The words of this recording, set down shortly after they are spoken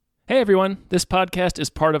Hey everyone, this podcast is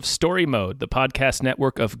part of Story Mode, the podcast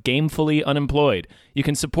network of Gamefully Unemployed. You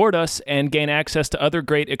can support us and gain access to other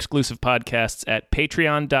great exclusive podcasts at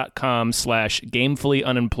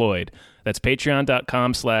patreon.com/gamefullyunemployed. That's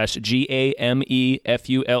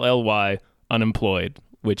patreon.com/GAMEFULLY unemployed,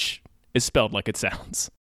 which is spelled like it sounds.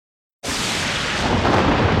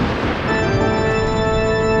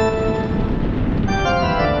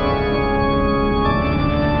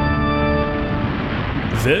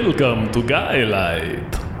 Welcome to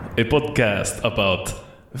Skylight, a podcast about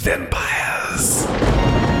vampires.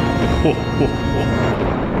 Ho, ho,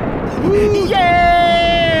 ho.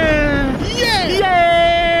 Yeah! Yeah!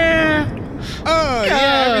 Yeah! Oh,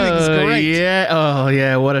 yeah, everything's great. Yeah. Oh,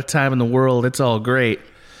 yeah. What a time in the world. It's all great.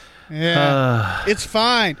 Yeah, it's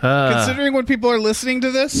fine. Considering when people are listening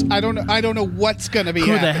to this, I don't know what's going to be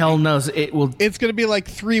Who happening. the hell knows? It will. It's going to be like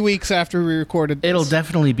 3 weeks after we recorded this. It'll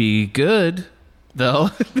definitely be good,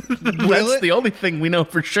 though. That's it? the only thing we know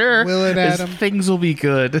for sure. Will it, is Adam? Things will be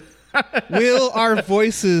good. Will our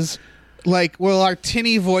voices, will our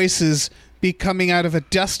tinny voices be coming out of a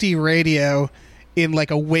dusty radio in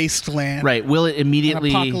like a wasteland? Right. Will it An immediately...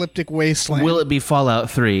 apocalyptic wasteland. Will it be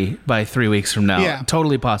Fallout 3 by 3 weeks from now? Yeah.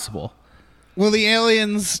 Totally possible. Will the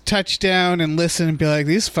aliens touch down and listen and be like,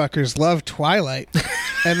 these fuckers love Twilight?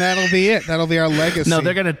 And that'll be it. That'll be our legacy. No,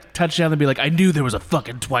 they're going to touch down and be like, I knew there was a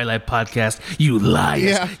fucking Twilight podcast. You liars.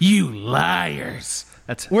 Yeah. You liars.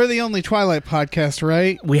 We're the only Twilight podcast,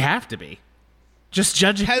 right? We have to be. Just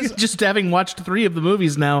judging, just having watched 3 of the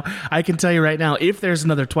movies now, I can tell you right now, if there's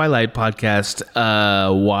another Twilight podcast,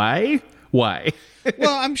 why? Why?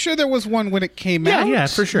 Well, I'm sure there was one when it came out. Yeah,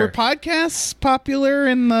 for sure. Were podcasts popular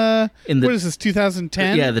in the what is this,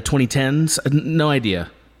 2010? Yeah, the 2010s. No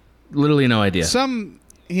idea. Literally no idea. Some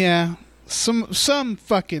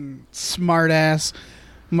fucking smartass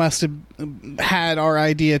must have had our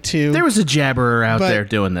idea too. There was a jabberer out But- there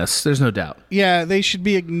doing this. There's no doubt. Yeah, they should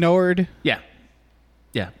be ignored Yeah.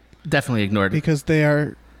 Yeah. Definitely ignored. because they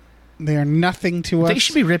are nothing to us. They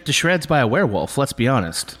should be ripped to shreds by a werewolf, let's be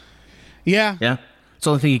honest. Yeah. Yeah? It's the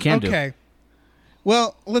only thing you can do. Okay.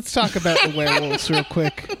 Well, let's talk about the werewolves real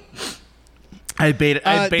quick. I baited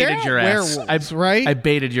they're your ass. werewolves, right? I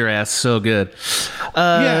baited your ass so good.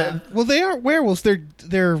 Yeah. Well, they aren't werewolves. They're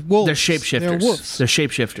wolves. They're shapeshifters. They're wolves. They're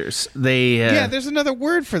shapeshifters. They Yeah, there's another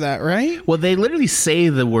word for that, right? well, they literally say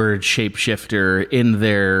the word shapeshifter in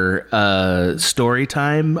their story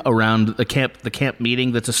time around the camp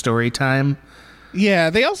meeting. That's a story time. Yeah,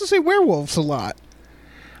 they also say werewolves a lot.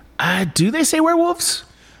 Do they say werewolves?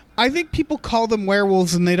 I think people call them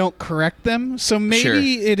werewolves and they don't correct them. So maybe Sure.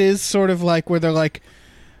 it is sort of like where they're like,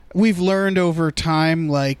 we've learned over time,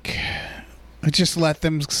 like, just let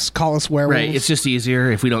them call us werewolves. Right. It's just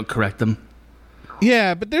easier if we don't correct them.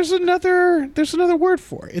 Yeah, but there's another word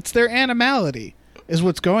for it. It's their animality is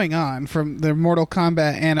what's going on from their Mortal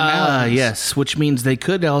Kombat animalities. Yes, which means they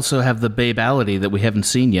could also have the babality that we haven't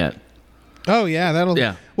seen yet. Oh yeah, that'll.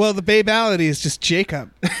 Yeah. Well, the babality is just Jacob.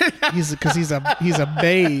 He's a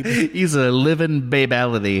babe. He's a living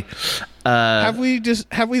babality. Have we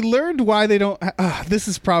learned why they don't? This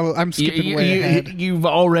is probably I'm skipping way ahead.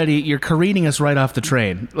 You're careening us right off the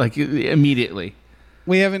train, like immediately.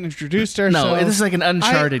 We haven't introduced ourselves. No, this is like an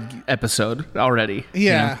Uncharted episode already.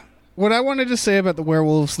 Yeah. You know? What I wanted to say about the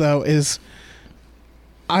werewolves, though, is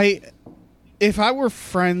if I were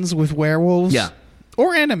friends with werewolves, Yeah.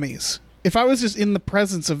 or enemies, if I was just in the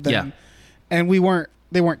presence of them, Yeah. and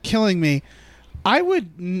they weren't killing me, I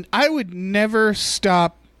would never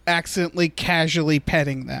stop accidentally casually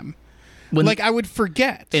petting them. I would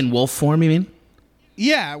forget. In wolf form, you mean?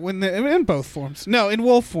 Yeah, in both forms. No, in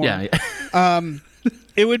wolf form. Yeah.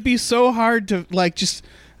 It would be so hard to just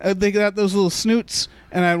they got those little snoots,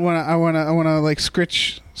 and I wanna like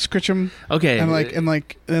scritch them. Okay. And boop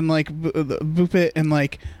it and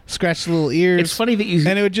like scratch the little ears. It's funny that you.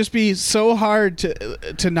 And it would just be so hard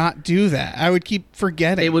to not do that. I would keep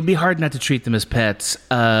forgetting. It would be hard not to treat them as pets.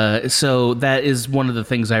 So that is one of the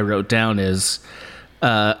things I wrote down.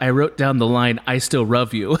 I wrote down the line "I still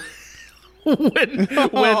love you." when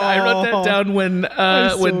I wrote that down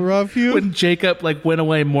when Jacob went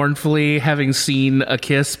away mournfully having seen a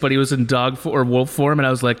kiss, but he was in or wolf form, and I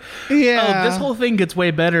was like, Yeah. oh, this whole thing gets way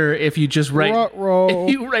better if you just write Ruh-roh.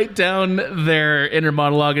 if you write down their inner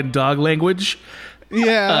monologue in dog language.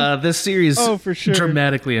 Yeah. This series for sure.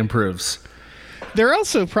 dramatically improves. They're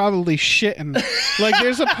also probably shitting.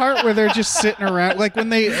 There's a part where they're just sitting around, when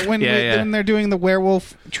they're doing the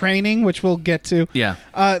werewolf training, which we'll get to. Yeah.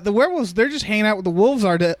 The werewolves, they're just hanging out with the wolves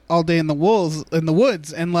all day in the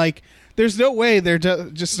woods, and there's no way they're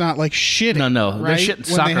just not like shitting. No, right? they're shitting When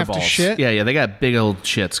soccer they have balls. To shit. Yeah, they got big old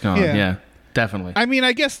shits going. Yeah. Yeah, definitely. I mean,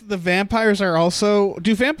 I guess the vampires are also.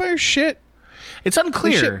 Do vampires shit? It's They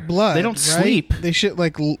unclear. shit blood. They don't right? sleep. They shit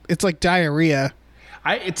like it's like diarrhea.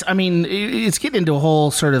 It's getting into a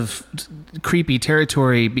whole sort of creepy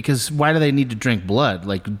territory because why do they need to drink blood?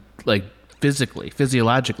 Like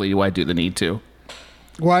physiologically, why do they need to?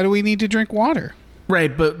 Why do we need to drink water?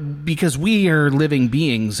 Right, but because we are living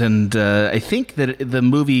beings, and I think that the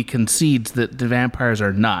movie concedes that the vampires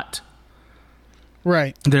are not.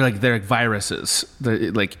 Right. They're like viruses.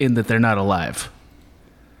 They're like in that they're not alive.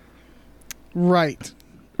 Right.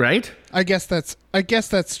 Right? I guess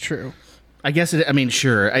that's true. I guess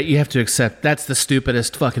sure. You have to accept that's the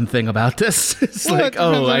stupidest fucking thing about this. It's Well, it like,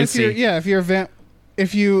 depends oh, on I if you're- see. Yeah, if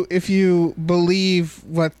you're if you believe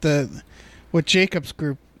what Jacob's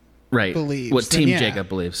group Right. believes, What then Team yeah. Jacob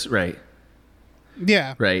believes. Right.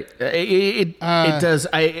 Yeah. Right. It does.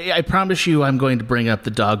 I promise you I'm going to bring up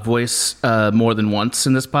the dog voice more than once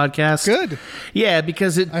in this podcast. Good. Yeah,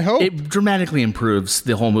 because I hope. it dramatically improves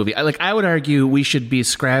the whole movie. I would argue we should be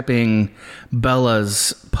scrapping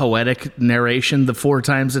Bella's poetic narration the 4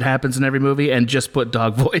 times it happens in every movie and just put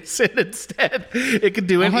dog voice in instead. It could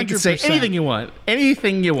do anything. You can say 100%. anything you want.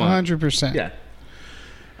 Anything you want. 100%. Yeah.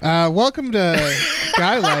 Welcome to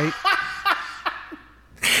Skylight.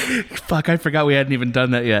 Fuck, I forgot we hadn't even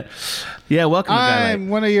done that yet. Yeah, welcome to Skylight. I'm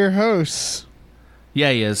one of your hosts.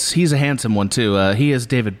 Yeah, he is. He's a handsome one, too. He is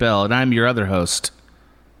David Bell, and I'm your other host.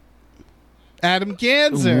 Adam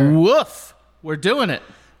Ganzer. Woof! We're doing it.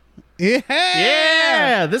 Yeah.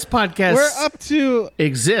 Yeah! This podcast We're up to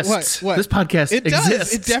exists. What? This podcast it exists.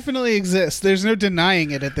 does. It definitely exists. There's no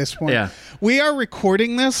denying it at this point. Yeah. We are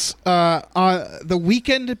recording this on the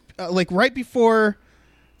weekend, like right before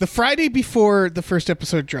the Friday before the first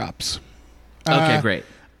episode drops. Okay, great.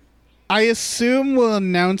 I assume we'll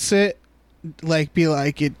announce it,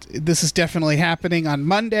 this is definitely happening on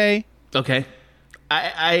Monday. Okay.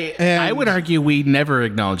 I would argue we never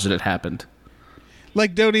acknowledged that it happened.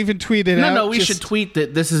 Like, don't even tweet it out. No, we just- should tweet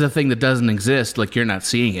that this is a thing that doesn't exist, like you're not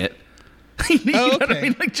seeing it. You know what I okay.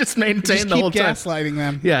 mean? Like, just maintain just the keep whole time. gaslighting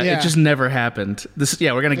them. Yeah, it just never happened. We're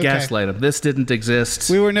going to Okay. gaslight them. This didn't exist.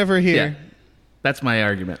 We were never here. Yeah. That's my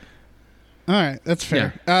argument. All right, that's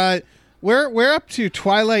fair. We're up to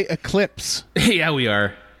Twilight Eclipse, Yeah, we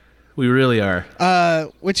are. We really are.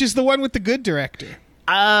 which is the one with the good director.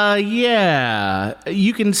 Yeah.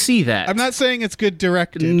 You can see that. I'm not saying it's good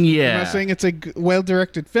directed. Yeah. I'm not saying it's a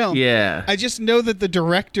well-directed film. Yeah. I just know that the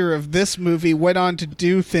director of this movie went on to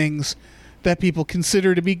do things that people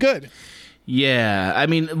consider to be good. Yeah. I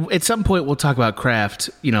mean, at some point we'll talk about Craft,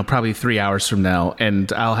 probably 3 hours from now,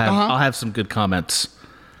 and I'll have some good comments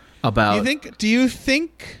about Do you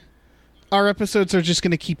think our episodes are just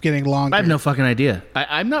going to keep getting longer? I have no fucking idea.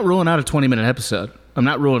 I'm not ruling out a 20-minute episode. I'm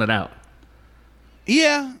not ruling it out.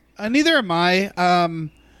 Yeah, neither am I.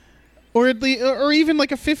 Or even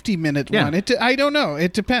like a 50-minute Yeah. one. I don't know.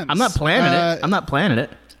 It depends. I'm not planning it. I'm not planning it.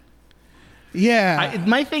 Yeah.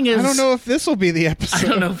 My thing is, I don't know if this will be the episode. I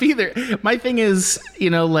don't know if either. My thing is,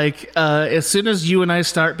 as soon as you and I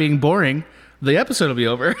start being boring, the episode will be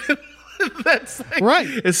over. That's Right.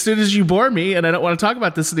 As soon as you bore me and I don't want to talk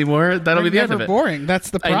about this anymore, that'll We're be the end never of it. boring.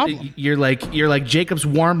 That's the problem. You're like Jacob's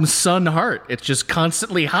warm sun heart. It's just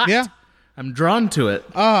constantly hot. Yeah. I'm drawn to it.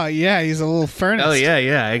 Oh yeah, he's a little furnace. Oh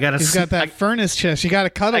yeah. He's got that furnace chest. You got to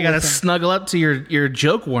cuddle. I gotta with him. snuggle up to your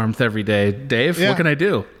joke warmth every day, Dave. Yeah. What can I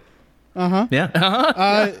do?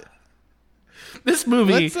 Yeah. This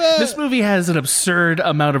movie has an absurd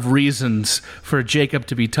amount of reasons for Jacob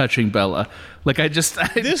to be touching Bella.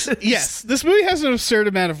 This movie has an absurd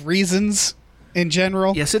amount of reasons in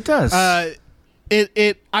general. Yes, it does. I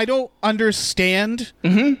don't understand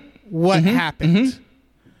what happened.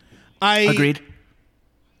 Agreed.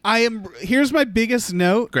 Here's my biggest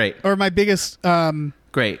note. Great. Or my biggest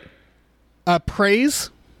Great. praise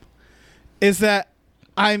is that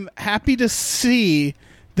I'm happy to see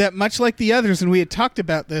that, much like the others, and we had talked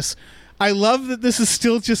about this, I love that this is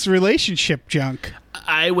still just relationship junk.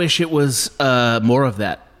 I wish it was more of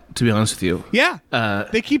that, to be honest with you. Yeah.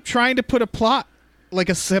 They keep trying to put a plot, like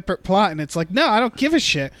a separate plot, and it's like, no, I don't give a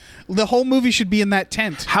shit. The whole movie should be in that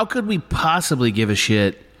tent. How could we possibly give a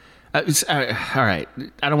shit? All right.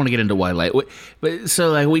 I don't want to get into why.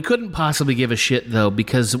 We couldn't possibly give a shit, though,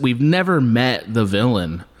 because we've never met the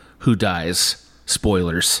villain who dies.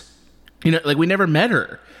 Spoilers. We never met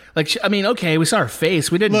her. Okay, we saw her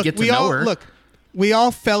face. We didn't get to know her. Look, we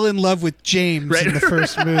all fell in love with James in the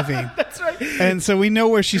first movie. That's right. And so we know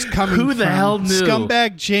where she's coming from. Who the hell knew?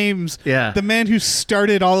 Scumbag James, Yeah. the man who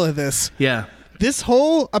started all of this. Yeah. this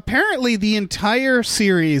whole apparently the entire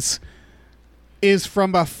series is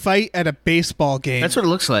from a fight at a baseball game. That's what it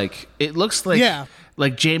looks like. It looks like Yeah.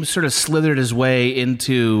 like James sort of slithered his way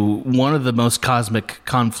into one of the most cosmic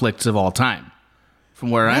conflicts of all time, from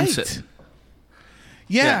where I'm Right. sitting.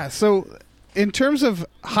 Yeah, so in terms of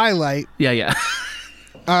highlight, Yeah.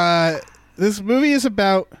 this movie is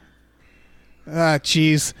about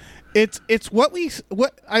it's what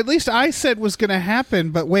at least I said was going to happen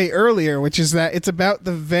but way earlier, which is that it's about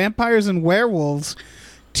the vampires and werewolves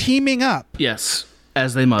teaming up Yes,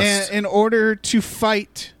 as they must. in order to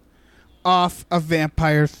fight off a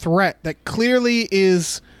vampire threat that clearly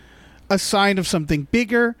is a sign of something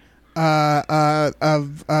bigger,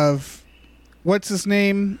 of what's his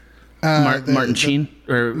name, Martin Sheen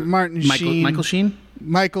or Martin Sheen. Michael Sheen.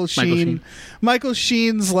 Michael Sheen. Sheen. Michael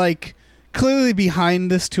Sheen's like clearly behind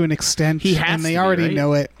this to an extent, He has and they to be, already right?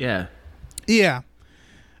 know it. Yeah. Yeah,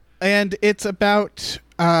 and it's about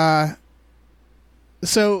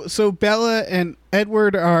so Bella and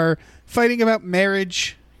Edward are fighting about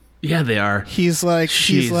marriage. Yeah, they are. He's like,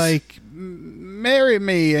 marry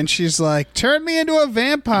me, and she's like, turn me into a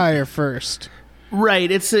vampire first.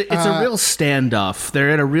 Right. It's a real standoff.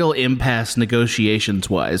 They're at a real impasse negotiations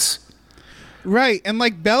wise. Right, and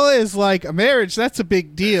like Bella is like, a marriage, that's a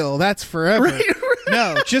big deal. That's forever. Right.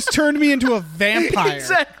 No, just turn me into a vampire.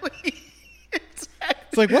 Exactly.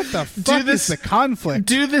 It's like, what the fuck is the conflict?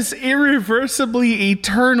 Do this irreversibly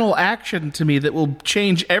eternal action to me that will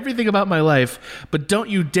change everything about my life, but don't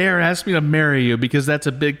you dare ask me to marry you because that's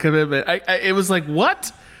a big commitment. It was like,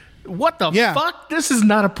 what? What the fuck? This is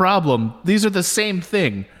not a problem. These are the same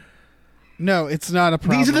thing. No, it's not a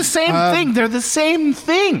problem. These are the same thing. They're the same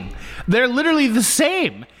thing. They're literally the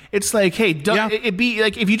same. It's like, hey, it'd be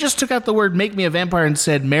like if you just took out the word "make me a vampire" and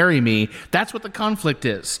said "marry me." That's what the conflict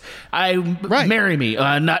is. Marry me,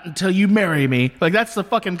 not until you marry me. Like that's the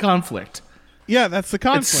fucking conflict. Yeah, that's the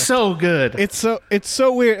conflict. It's so good. It's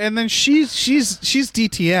so weird. And then she's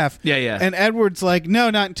DTF. Yeah. And Edward's like, no,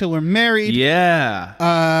 not until we're married. Yeah.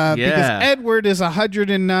 Because Edward is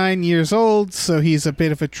 109 years old, so he's a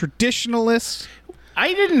bit of a traditionalist.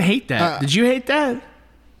 I didn't hate that. Did you hate that?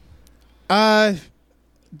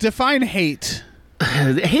 Define hate.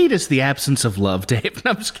 Hate is the absence of love, Dave.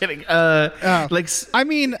 No, I'm just kidding. I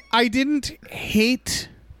mean, I didn't hate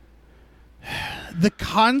the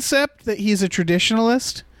concept that he's a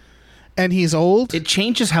traditionalist and he's old. It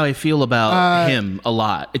changes how I feel about him a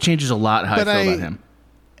lot. It changes a lot how I feel about him.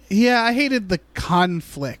 Yeah, I hated the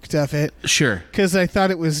conflict of it. Sure. Because I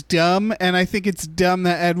thought it was dumb, and I think it's dumb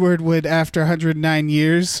that Edward would, after 109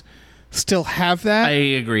 years, still have that. I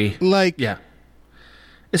agree. Like, yeah.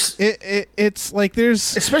 It's like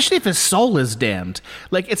there's... Especially if his soul is damned.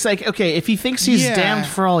 Like, it's like, okay, if he thinks he's damned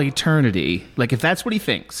for all eternity, like, if that's what he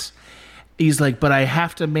thinks, he's like, but I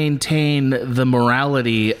have to maintain the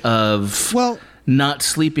morality of not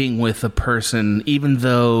sleeping with a person, even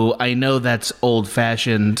though I know that's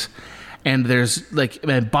old-fashioned, and there's, like,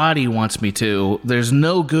 my body wants me to. There's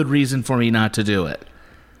no good reason for me not to do it.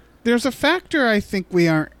 There's a factor I think we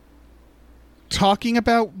aren't talking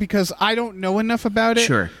about because I don't know enough about it.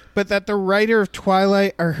 Sure. But that the writer of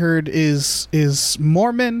Twilight, I heard, is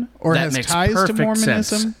Mormon or that has makes ties to Mormonism.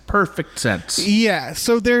 Sense. Perfect sense. Yeah.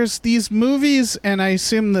 So there's these movies, and I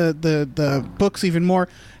assume the books even more,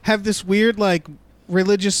 have this weird like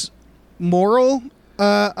religious moral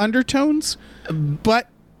undertones, but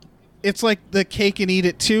it's like the cake and eat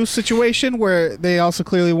it too situation where they also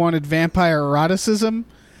clearly wanted vampire eroticism.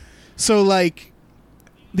 So like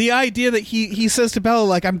the idea that he says to Bella,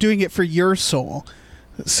 like, I'm doing it for your soul.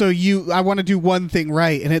 So I want to do one thing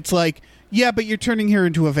right. And it's like, yeah, but you're turning her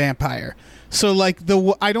into a vampire. So like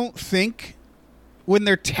I don't think when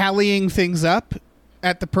they're tallying things up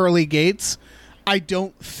at the pearly gates, I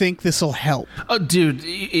don't think this will help. Oh, dude,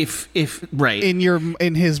 if right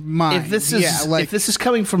in his mind, if this is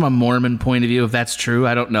coming from a Mormon point of view, if that's true,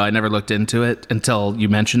 I don't know. I never looked into it until you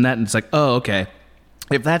mentioned that, and it's like, oh, okay.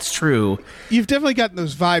 If that's true, you've definitely gotten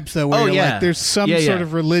those vibes though. Where you're like, there's some sort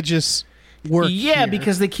of religious work. Yeah, here.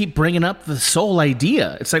 because they keep bringing up the soul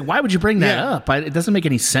idea. It's like, why would you bring that up? It doesn't make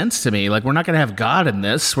any sense to me. Like, we're not going to have God in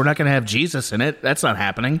this. We're not going to have Jesus in it. That's not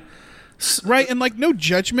happening. Right, and like no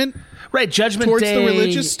judgment. Right, judgment towards day. The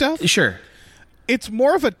religious stuff. Sure. It's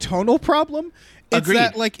more of a tonal problem. It's Agreed.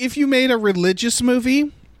 that like if you made a religious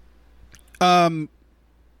movie, you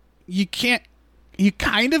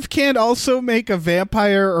kind of can't also make a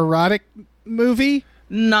vampire erotic movie.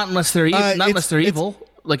 Not unless they're evil.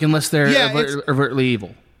 Like unless they're overtly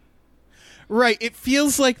evil. Right. It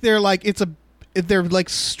feels like they're like it's they're like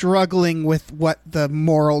struggling with what the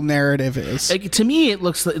moral narrative is. Like, to me, it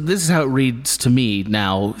looks like this is how it reads to me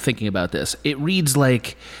now, thinking about this. It reads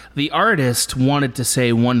like the artist wanted to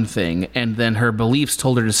say one thing, and then her beliefs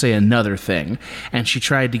told her to say another thing. And she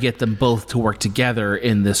tried to get them both to work together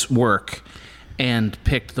in this work and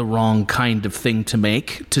picked the wrong kind of thing to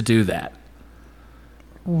make to do that.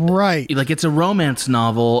 Right. Like, it's a romance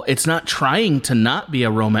novel. It's not trying to not be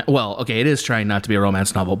a romance. Well, okay, it is trying not to be a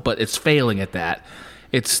romance novel, but it's failing at that.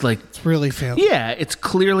 It's like, It's really failed. yeah, it's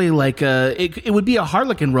clearly like it would be a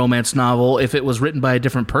Harlequin romance novel if it was written by a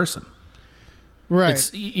different person.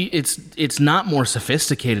 Right. It's not more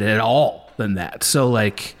sophisticated at all than that. So,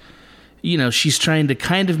 like, you know, she's trying to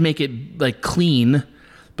kind of make it like clean,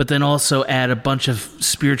 but then also add a bunch of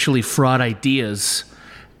spiritually fraught ideas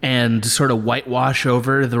and sort of whitewash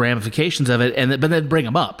over the ramifications of it, but then bring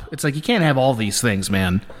them up. It's like, you can't have all these things,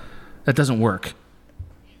 man. That doesn't work.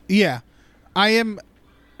 Yeah. I am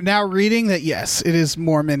now reading that, yes, it is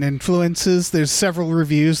Mormon influences. There's several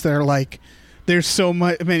reviews that are like, there's so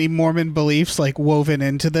many Mormon beliefs like woven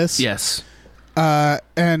into this. Yes.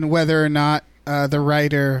 And whether or not the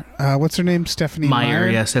writer, what's her name? Stephanie Meyer?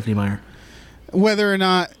 Yeah, Stephanie Meyer. Whether or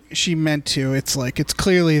not she meant to, it's like, it's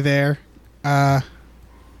clearly there.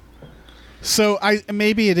 So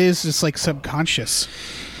maybe it is just like subconscious.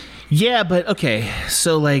 Yeah, but okay.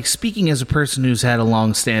 So, like, speaking as a person who's had a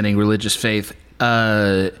long-standing religious faith,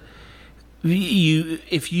 when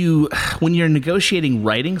you're negotiating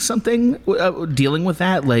writing something, dealing with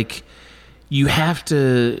that, like,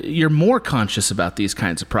 you're more conscious about these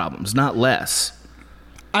kinds of problems, not less.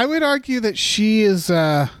 I would argue that she is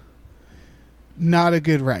not a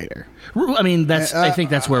good writer. I mean, I think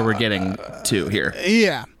that's where we're getting to here.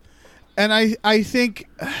 Yeah. And I think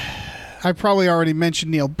I probably already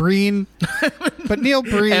mentioned Neil Breen, but Neil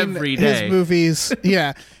Breen, Every day.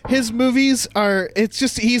 his movies are,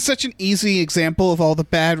 he's such an easy example of all the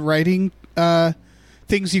bad writing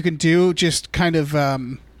things you can do, just kind of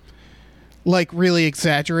like really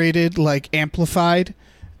exaggerated, like amplified.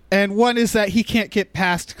 And one is that he can't get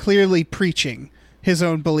past clearly preaching his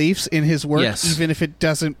own beliefs in his work, Yes. even if it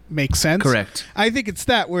doesn't make sense. Correct. I think it's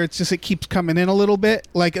that where it keeps coming in a little bit.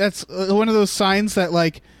 Like, that's one of those signs that,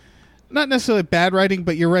 like, not necessarily bad writing,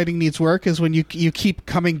 but your writing needs work, is when you keep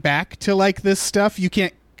coming back to, like, this stuff. You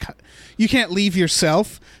can't leave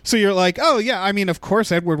yourself. So you're like, oh yeah, I mean, of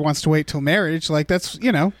course Edward wants to wait till marriage. Like, that's,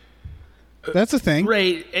 you know, that's a thing.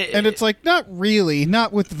 Right. And it's like, not really,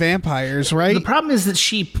 not with vampires, right? The problem is that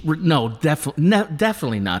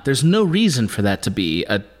definitely not. There's no reason for that to be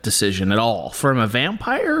a decision at all. From a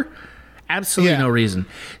vampire, absolutely no reason.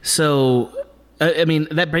 So, I mean,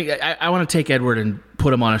 I want to take Edward and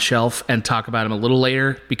put him on a shelf and talk about him a little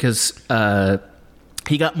later, because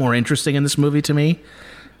he got more interesting in this movie to me.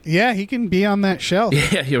 Yeah, he can be on that shelf.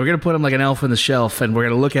 Yeah, we're going to put him like an elf on the shelf, and we're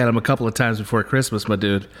going to look at him a couple of times before Christmas, my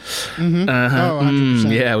dude. Mm-hmm. Oh,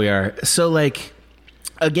 100%. Yeah, we are. So, like,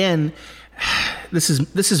 again, this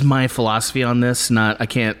is my philosophy on this. I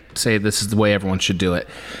can't say this is the way everyone should do it.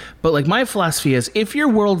 But, like, my philosophy is, if your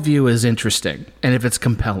worldview is interesting and if it's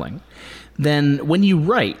compelling, then when you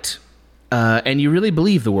write, and you really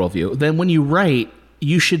believe the worldview, then when you write,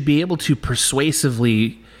 you should be able to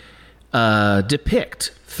persuasively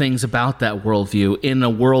depict things about that worldview in a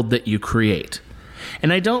world that you create.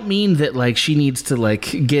 And I don't mean that, like, she needs to,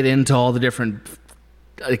 like, get into all the different,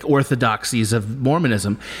 like, orthodoxies of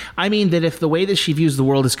Mormonism. I mean that if the way that she views the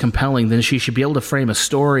world is compelling, then she should be able to frame a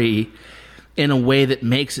story in a way that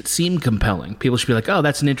makes it seem compelling. People should be like, oh,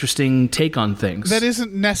 that's an interesting take on things. That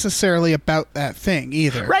isn't necessarily about that thing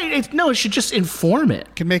either. Right. It should just inform it.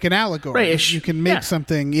 You can make an allegory. Right. You can make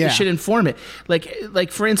something, It should inform it.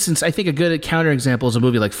 Like, for instance, I think a good counterexample is a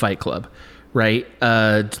movie like Fight Club, right?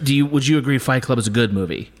 Would you agree Fight Club is a good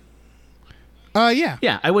movie? Yeah.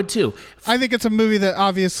 Yeah, I would too. I think it's a movie that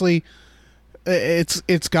obviously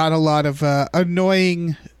it's got a lot of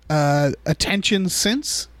annoying attention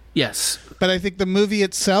since. Yes. But I think the movie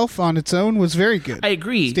itself on its own was very good. I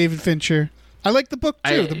agree. It's David Fincher. I like the book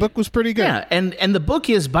too. The book was pretty good. Yeah, and the book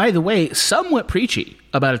is, by the way, somewhat preachy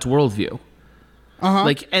about its worldview. Uh-huh.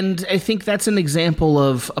 Like, and I think that's an example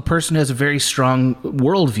of a person who has a very strong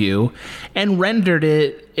worldview and rendered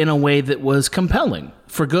it in a way that was compelling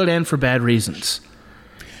for good and for bad reasons.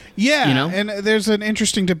 Yeah, you know? And there's an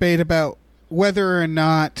interesting debate about whether or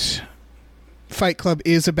not Fight Club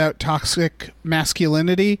is about toxic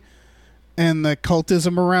masculinity and the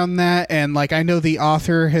cultism around that. And, like, I know the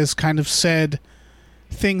author has kind of said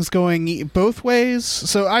things going both ways.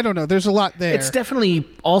 So I don't know. There's a lot there. It's definitely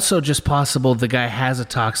also just possible the guy has a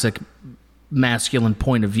toxic masculine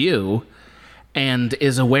point of view and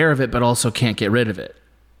is aware of it, but also can't get rid of it.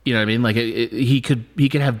 You know what I mean? Like he could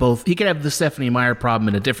have both. He could have the Stephenie Meyer problem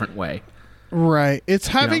in a different way. Right. It's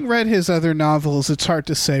having read his other novels, it's hard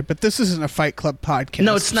to say, but this isn't a Fight Club podcast.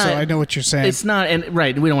 No, it's not. So I know what you're saying. It's not, and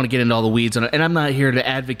right, we don't want to get into all the weeds on it, and I'm not here to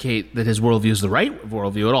advocate that his worldview is the right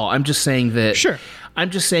worldview at all. I'm just saying that... Sure. I'm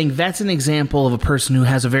just saying that's an example of a person who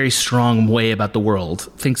has a very strong way about the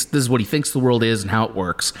world, thinks this is what he thinks the world is and how it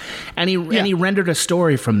works. And he rendered a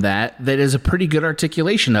story from that is a pretty good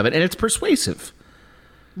articulation of it, and it's persuasive.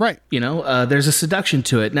 Right. You know, there's a seduction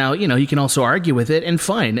to it. Now, you know, you can also argue with it, and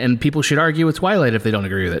fine. And people should argue with Twilight if they don't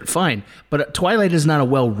agree with it. Fine. But Twilight is not a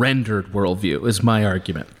well-rendered worldview, is my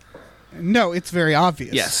argument. No, it's very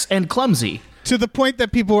obvious. Yes, and clumsy. To the point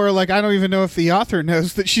that people are like, I don't even know if the author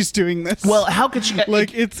knows that she's doing this. Well, how could you...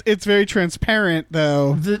 Like, it's very transparent,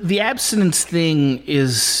 though. The abstinence thing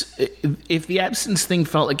is... If the abstinence thing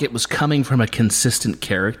felt like it was coming from a consistent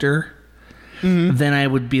character... Mm-hmm. Then I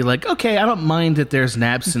would be like, okay, I don't mind that there's an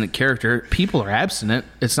abstinent character. People are abstinent.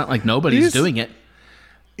 It's not like nobody's doing it.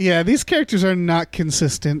 Yeah, these characters are not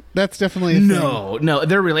consistent. That's definitely a thing. No,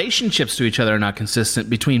 their relationships to each other are not consistent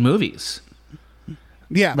between movies.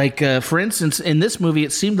 Yeah. Like, for instance, in this movie,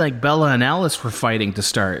 it seemed like Bella and Alice were fighting to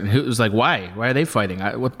start. And it was like, why? Why are they fighting?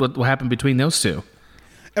 What happened between those two?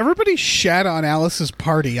 Everybody shat on Alice's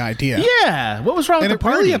party idea. Yeah, what was wrong with the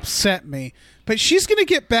party? And it really upset me. But she's going to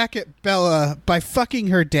get back at Bella by fucking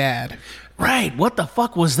her dad. Right. What the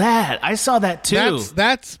fuck was that? I saw that too.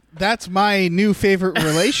 That's my new favorite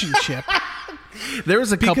relationship. There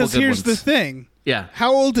was a couple because good here's ones. the thing. Yeah.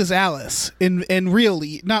 How old is Alice in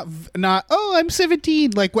really not I'm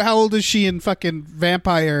 17. Like how old is she in fucking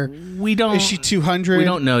Vampire? We don't. Is she 200? We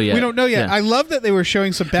don't know yet. We don't know yet. Yeah. I love that they were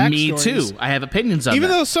showing some backstories. Me too. I have opinions on Even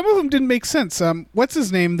that. though some of them didn't make sense. What's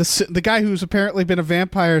his name? The guy who's apparently been a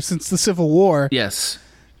vampire since the Civil War. Yes.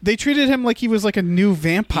 They treated him like he was like a new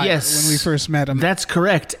vampire Yes. when we first met him. That's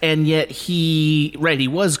correct. And yet he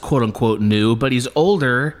was quote unquote new, but he's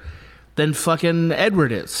older than fucking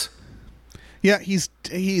Edward is. Yeah, he's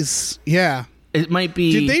yeah. It might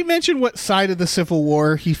be. Did they mention what side of the Civil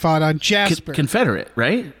War he fought on? Jasper. Confederate,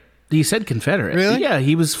 right? He said Confederate. Really? Yeah,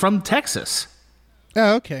 he was from Texas.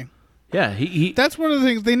 Oh, okay. Yeah, he That's one of the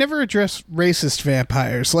things. They never address racist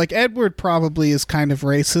vampires. Like Edward probably is kind of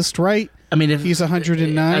racist, right? I mean, if he's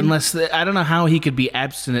 109. Unless I don't know how he could be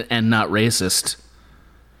abstinent and not racist.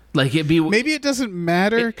 Like it'd be maybe it doesn't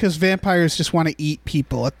matter because vampires just want to eat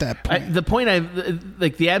people at that point.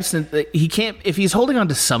 The abstinent he can't if he's holding on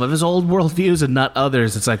to some of his old worldviews and not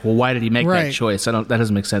others. It's like, well, why did he make that choice? That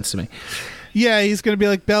doesn't make sense to me. Yeah, he's gonna be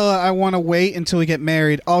like, Bella, I want to wait until we get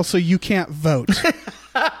married. Also, you can't vote.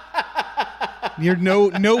 You're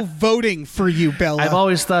no voting for you, Bella. I've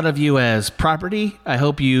always thought of you as property. I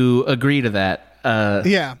hope you agree to that.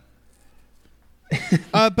 Yeah.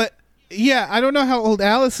 But yeah, I don't know how old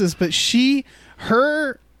Alice is, but if she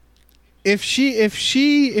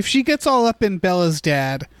gets all up in Bella's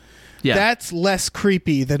dad, that's less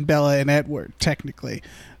creepy than Bella and Edward, technically.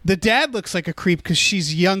 The dad looks like a creep because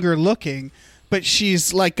she's younger looking, but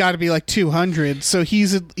she's like got to be like 200, so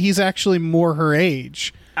he's actually more her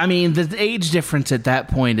age. I mean, the age difference at that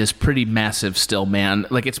point is pretty massive still, man.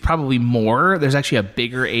 Like, it's probably more. There's actually a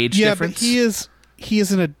bigger age difference. Yeah, but he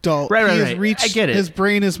is an adult. Right. Reached, I get it. His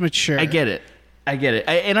brain is mature. I get it.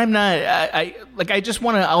 And I'm not. I just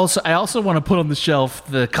want to also want to put on the shelf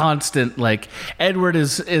the constant like Edward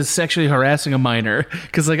is sexually harassing a minor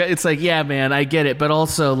because like it's like, yeah, man, I get it, but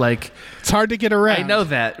also like it's hard to get around. I know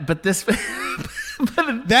that, but this.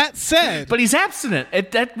 That said, but he's abstinent.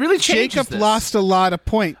 That really changes. Jacob lost a lot of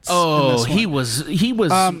points. Oh, he was.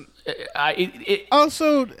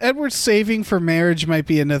 Also, Edward's saving for marriage might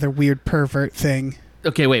be another weird pervert thing.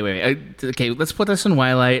 Okay, wait. Okay, let's put this in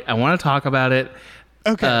Twilight. I want to talk about it.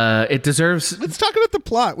 Okay. It deserves... Let's talk about the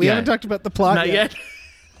plot. We haven't talked about the plot Not yet.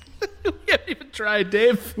 We haven't even tried,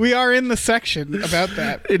 Dave. We are in the section about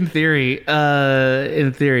that. In theory,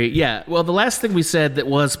 yeah. Well, the last thing we said that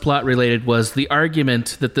was plot-related was the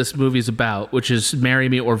argument that this movie's about, which is marry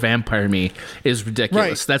me or vampire me, is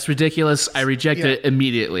ridiculous. Right. That's ridiculous. I rejected it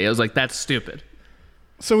immediately. I was like, that's stupid.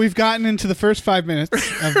 So we've gotten into the first 5 minutes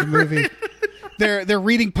of the movie. They're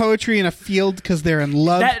reading poetry in a field because they're in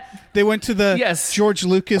love. They went to the George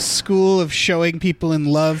Lucas School of showing people in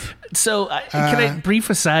love. So, can I brief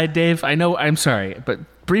aside, Dave? I know, I'm sorry, but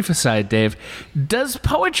brief aside, Dave. Does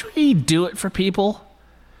poetry do it for people?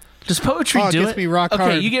 Does poetry do it? It gets me rock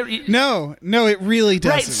hard. No, it really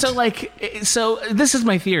doesn't. Right, so this is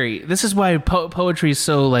my theory. This is why poetry is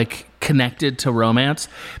so, like, connected to romance.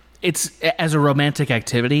 it's as a romantic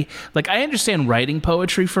activity. Like, I understand writing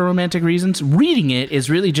poetry for romantic reasons. Reading it is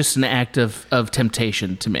really just an act of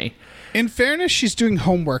temptation to me. In fairness, she's doing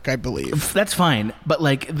homework, I believe. That's fine, but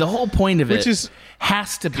like the whole point of Which it is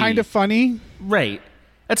has to be kind of funny. right.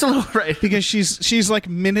 That's a little right. Because she's like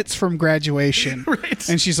minutes from graduation. Right.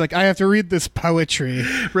 And she's like, I have to read this poetry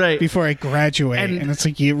Right. before I graduate. And- And it's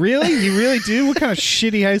like, you really do? What kind of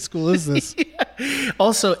shitty high school is this?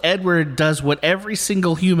 Also, Edward does what every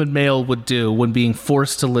single human male would do when being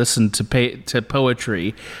forced to listen to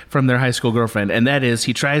poetry from their high school girlfriend, and that is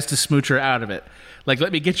he tries to smooch her out of it. Like,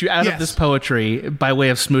 let me get you out of Yes. this poetry by way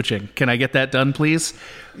of smooching. Can I get that done, please?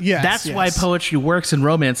 Yes, That's yes. why poetry works in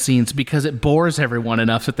romance scenes, because it bores everyone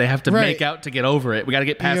enough that they have to Right. make out to get over it. We got to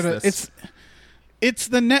get past this. It's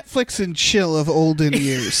the Netflix and chill of olden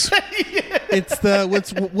years. It's the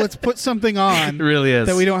let's put something on It really is.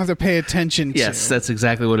 that we don't have to pay attention to. Yes, that's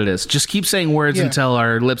exactly what it is. Just keep saying words Yeah. until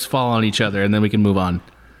our lips fall on each other, and then we can move on.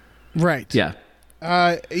 Right. Yeah.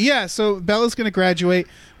 So Bella's going to graduate.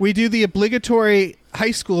 We do the obligatory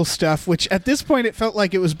high school stuff, which at this point it felt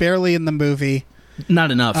like it was barely in the movie.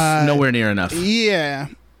 Not enough. Nowhere near enough. Yeah.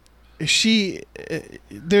 There's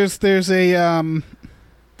a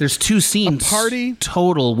There's two scenes party?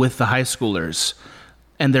 total with the high schoolers,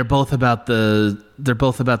 and they're both about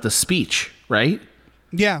the speech, right?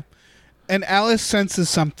 yeah. And Alice senses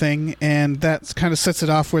something, and that kind of sets it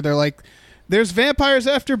off where they're like, there's vampires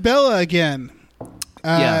after Bella again.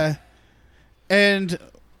 Yeah. And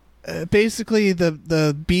basically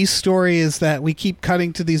the B story is that we keep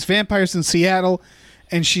cutting to these vampires in Seattle,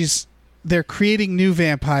 and they're creating new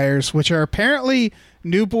vampires, which are apparently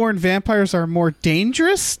newborn vampires are more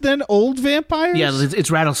dangerous than old vampires. Yeah, it's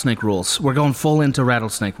rattlesnake rules. We're going full into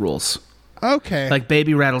rattlesnake rules. Okay. Like,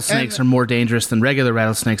 baby rattlesnakes are more dangerous than regular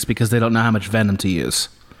rattlesnakes because they don't know how much venom to use.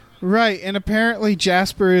 Right, and apparently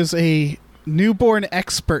Jasper is a newborn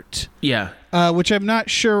expert, Yeah. which I'm not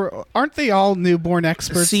sure. Aren't they all newborn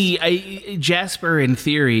experts? See, Jasper, in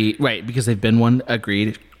theory, right, because they've been one,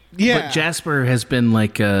 agreed. Yeah. But Jasper has been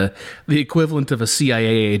like the equivalent of a CIA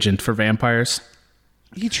agent for vampires.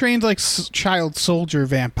 He trained like child soldier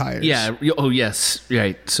vampires. Yeah. Oh, yes.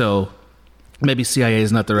 Right. So maybe CIA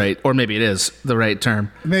is not the right, or maybe it is the right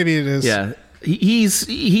term. Maybe it is. Yeah. He's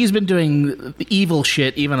been doing evil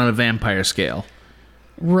shit even on a vampire scale.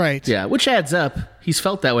 Right. Yeah, which adds up. He's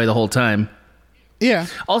felt that way the whole time. Yeah.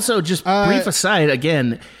 Also, just brief aside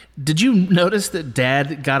again, did you notice that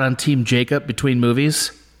Dad got on Team Jacob between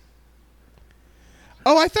movies?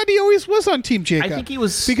 Oh, I thought he always was on Team Jacob. I think he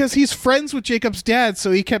was because he's friends with Jacob's dad,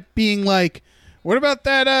 so he kept being like, "What about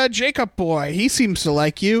that Jacob boy? He seems to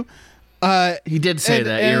like you." He did say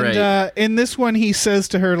that. You're right. In this one, he says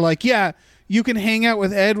to her, like, "Yeah, you can hang out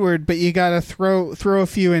with Edward, but you gotta throw a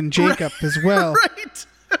few in Jacob as well." Right.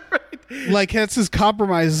 Like, that's his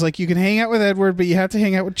compromise. Is like, you can hang out with Edward, but you have to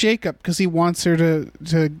hang out with Jacob because he wants her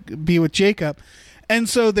to be with Jacob. And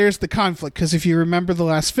so there's the conflict, because if you remember the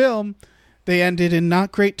last film, they ended in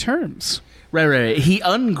not great terms. Right. He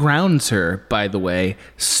ungrounds her, by the way,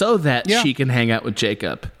 so that she can hang out with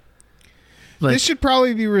Jacob. Like, This should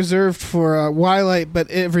probably be reserved for Twilight,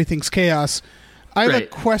 but everything's chaos. I have a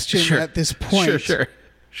Right. question Sure. at this point.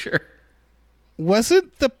 Sure.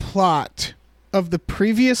 Wasn't the plot of the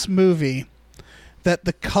previous movie that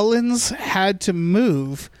the Cullens had to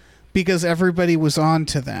move because everybody was on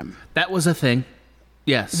to them? That was a thing.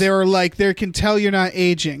 Yes. They were like, they can tell you're not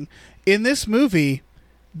aging. In this movie,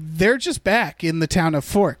 they're just back in the town of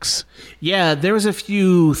Forks. Yeah, there was a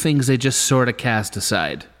few things they just sort of cast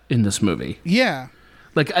aside in this movie. Yeah.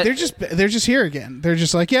 Like They're just here again. They're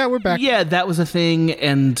just like, yeah, we're back. Yeah, that was a thing,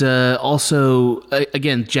 and also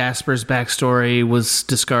again, Jasper's backstory was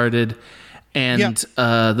discarded, and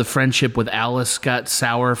the friendship with Alice got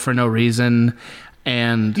sour for no reason,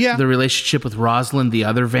 and the relationship with Rosalind, the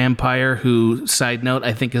other vampire, who, side note,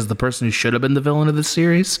 I think is the person who should have been the villain of the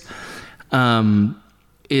series,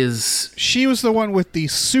 is... She was the one with the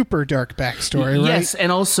super dark backstory, right? Yes,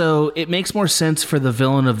 and also it makes more sense for the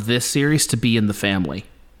villain of this series to be in the family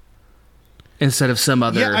instead of some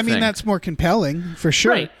other Yeah, I mean, thing. that's more compelling, for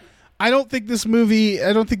sure. Right. I don't think this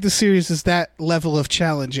series is that level of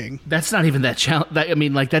challenging. That's not even that challenge. I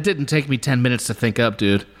mean, like, that didn't take me 10 minutes to think up,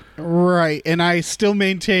 dude. Right, and I still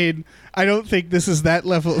maintain I don't think this is that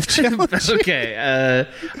level of challenge. Okay,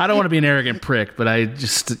 I don't want to be an arrogant prick, but I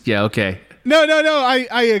just, okay. No,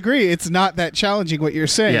 I agree. It's not that challenging what you're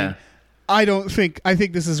saying. Yeah. I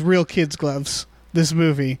think this is real kids' gloves, this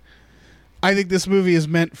movie. I think this movie is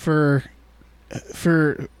meant for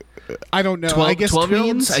I don't know. 12, I guess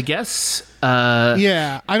 12-year-olds, tweens. I guess.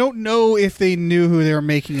 Yeah, I don't know if they knew who they were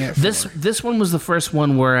making it for. This one was the first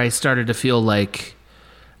one where I started to feel like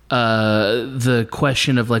the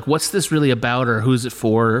question of like, what's this really about, or who's it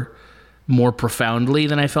for, more profoundly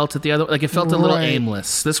than I felt at the other. Like, it felt a little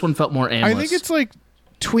aimless. This one felt more aimless. I think it's like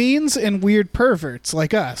tweens and weird perverts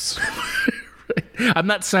like us. I'm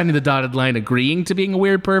not signing the dotted line agreeing to being a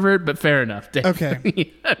weird pervert, but fair enough, Dave.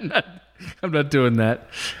 Okay. I'm not doing that.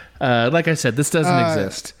 Like I said, this doesn't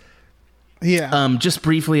exist. Yeah. Just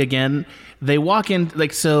briefly again, they walk in,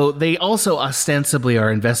 like, so they also ostensibly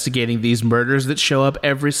are investigating these murders that show up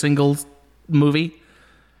every single movie,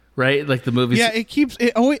 right? Like the movies. Yeah,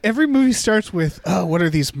 every movie starts with, oh, what are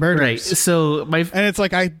these murders? Right. So and it's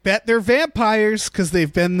like, I bet they're vampires because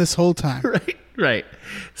they've been this whole time. Right.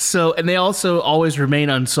 So, and they also always remain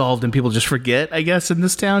unsolved, and people just forget, I guess, in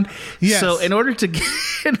this town. Yes. So, in order to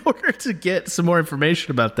get some more information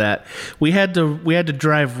about that, we had to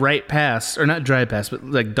drive right past, or not drive past, but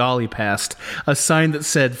like dolly past a sign that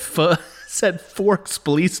said Forks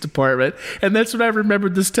Police Department, and that's when I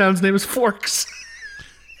remembered this town's name is Forks.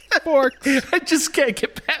 Forks. I just can't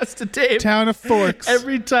get past it, Dave. Town of Forks.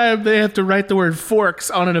 Every time they have to write the word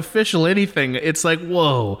forks on an official anything, it's like,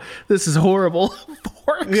 whoa, this is horrible.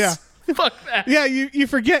 Forks? Yeah. Fuck that. Yeah, you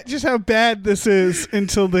forget just how bad this is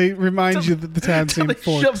until they remind you that the town's named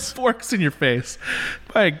Forks. Shove forks in your face.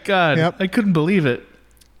 My God. Yep. I couldn't believe it.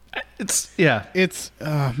 It's man,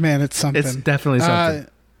 it's something. It's definitely something.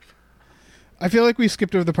 I feel like we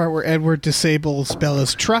skipped over the part where Edward disables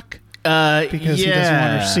Bella's truck. Because he doesn't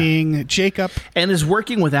want her seeing Jacob. And is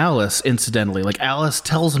working with Alice, incidentally. Like, Alice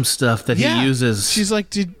tells him stuff that he uses. She's like,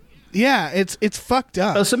 it's fucked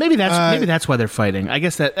up. Oh, so maybe that's why they're fighting. I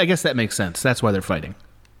guess that makes sense. That's why they're fighting.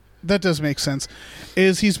 That does make sense.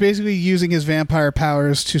 He's basically using his vampire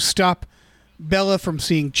powers to stop Bella from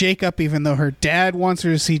seeing Jacob, even though her dad wants her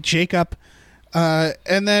to see Jacob.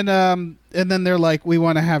 And then they're like, we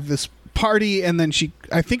want to have this party, and then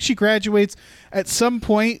I think she graduates. At some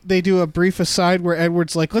point, they do a brief aside where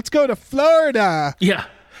Edward's like, let's go to Florida. Yeah.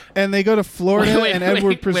 And they go to Florida, and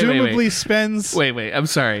Edward presumably spends... Wait, I'm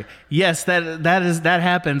sorry. Yes, that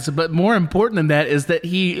happens, but more important than that is that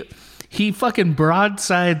he fucking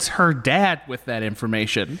broadsides her dad with that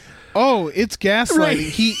information. Oh, it's gaslighting. Right.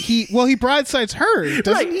 He broadsides her,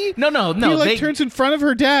 doesn't he? No. He turns in front of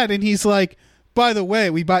her dad, and he's like, by the way,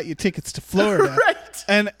 we bought you tickets to Florida. Right.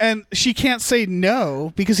 And she can't say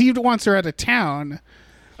no because he wants her out of town.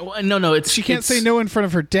 No, she can't say no in front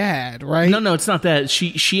of her dad, right? No, it's not that.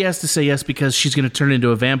 She has to say yes because she's going to turn into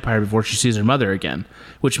a vampire before she sees her mother again,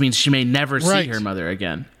 which means she may never see her mother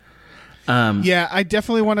again. Yeah, I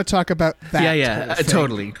definitely want to talk about that. Yeah,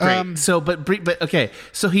 totally. Great. But okay.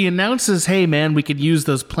 So he announces, "Hey, man, we could use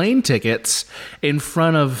those plane tickets," in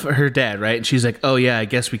front of her dad, right? And she's like, "Oh yeah, I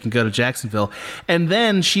guess we can go to Jacksonville." And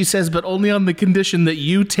then she says, "But only on the condition that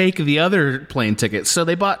you take the other plane tickets." So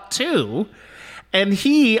they bought two, and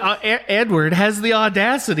Edward, has the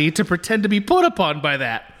audacity to pretend to be put upon by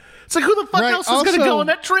that. It's like, who the fuck else is going to go on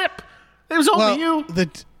that trip? It was only you.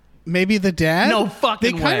 Maybe the dad. No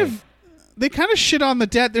fucking way. They kind of shit on the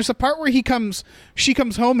dad. There's a part where she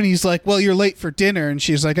comes home and he's like, well, you're late for dinner. And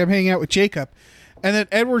she's like, I'm hanging out with Jacob. And then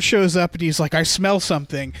Edward shows up and he's like, I smell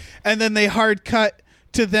something. And then they hard cut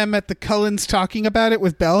to them at the Cullens talking about it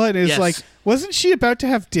with Bella. And it's like, wasn't she about to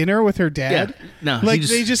have dinner with her dad? Yeah. No, like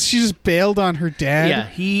she just bailed on her dad. Yeah.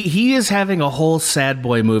 He is having a whole sad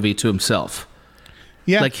boy movie to himself.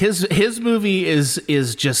 Yeah. Like his movie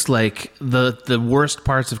is just like the worst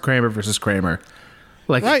parts of Kramer versus Kramer.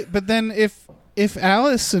 Like, right, but then if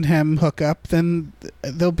Alice and him hook up, then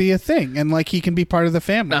there'll be a thing, and like he can be part of the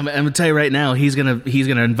family. I'm gonna tell you right now, he's gonna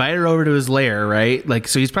invite her over to his lair, right? Like,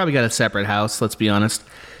 so he's probably got a separate house. Let's be honest,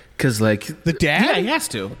 because like the dad, yeah, he has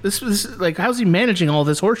to. This was like, how's he managing all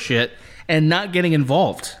this horse shit and not getting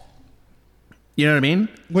involved? You know what I mean?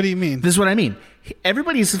 What do you mean? This is what I mean.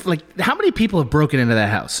 Everybody's like, how many people have broken into that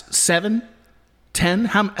house? 7? 10?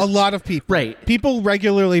 A lot of people. Right. People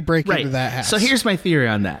regularly break into that house. So here's my theory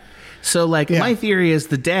on that. So like, my theory is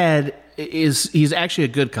the dad he's actually a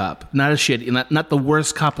good cop, not a shit, not the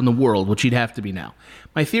worst cop in the world, which he'd have to be now.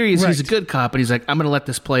 My theory is he's a good cop, and he's like, I'm going to let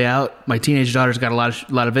this play out. My teenage daughter's got a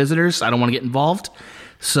lot of visitors. I don't want to get involved.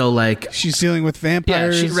 So like, she's dealing with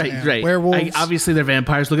vampires, right, werewolves. Obviously, they're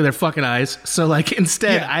vampires. Look at their fucking eyes. So like,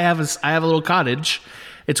 instead, I have a little cottage.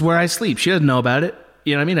 It's where I sleep. She doesn't know about it.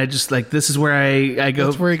 You know what I mean? I just like, this is where I go.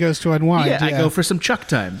 That's where he goes to unwind. Yeah, I go for some Chuck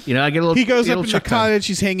time. You know, I get a little. He goes up in the cottage.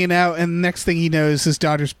 He's hanging out, and next thing he knows, his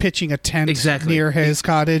daughter's pitching a tent near his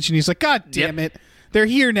cottage, and he's like, "God damn it, they're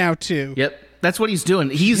here now too." Yep. That's what he's doing.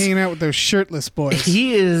 He's hanging out with those shirtless boys.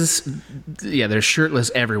 He is. Yeah, they're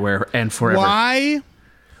shirtless everywhere and forever. Why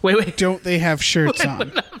Wait. don't they have shirts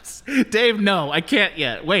on? Dave, no, I can't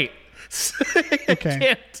yet. Wait.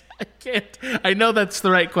 Okay. I can't. I know that's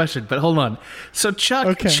the right question, but hold on. So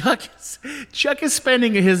Chuck is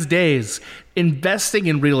spending his days investing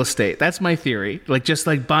in real estate. That's my theory. Just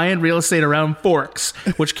buying real estate around Forks,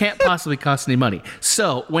 which can't possibly cost any money.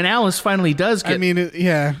 So when Alice finally does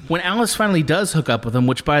when Alice finally does hook up with him,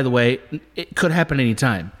 which by the way, it could happen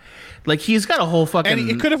anytime. He's got a whole fucking... And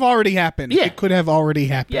it could have already happened. Yeah. It could have already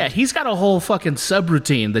happened. Yeah, he's got a whole fucking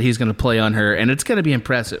subroutine that he's going to play on her, and it's going to be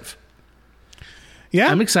impressive. Yeah.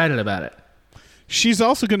 I'm excited about it. She's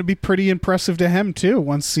also going to be pretty impressive to him, too,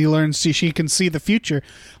 once he learns she can see the future.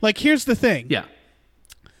 Here's the thing. Yeah.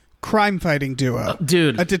 Crime-fighting duo.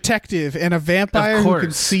 Dude. A detective and a vampire who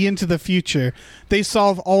can see into the future. They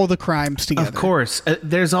solve all the crimes together. Of course.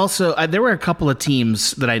 There's also... there were a couple of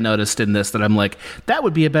teams that I noticed in this that I'm like, that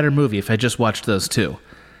would be a better movie if I just watched those two.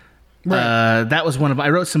 Right. That was one of... I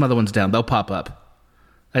wrote some other ones down. They'll pop up.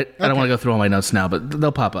 I don't want to go through all my notes now, but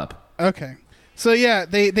they'll pop up. Okay. So, yeah,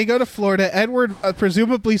 they go to Florida. Edward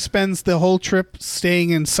presumably spends the whole trip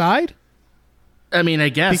staying inside. I mean, I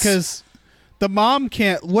guess. Because the mom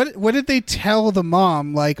can't... What did they tell the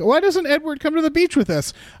mom? Why doesn't Edward come to the beach with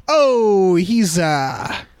us? Oh, he's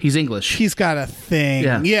English. He's got a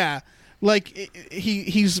thing. Yeah.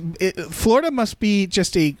 Florida must be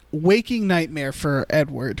just a waking nightmare for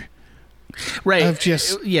Edward. Right. Of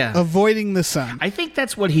just avoiding the sun. I think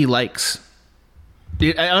that's what he likes.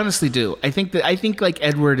 I honestly do. I think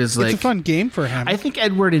Edward is it's a fun game for him. I think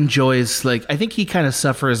Edward enjoys I think he kind of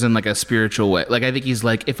suffers in a spiritual way. I think he's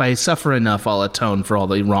if I suffer enough, I'll atone for all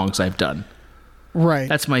the wrongs I've done. Right.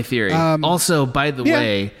 That's my theory. Also, by the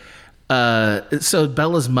way, so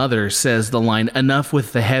Bella's mother says the line "enough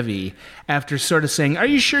with the heavy" after sort of saying, "Are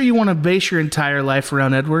you sure you want to base your entire life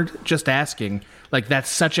around Edward?" Just asking. That's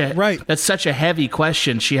such a heavy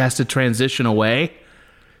question. She has to transition away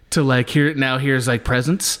to here's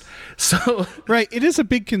presents. So right, it is a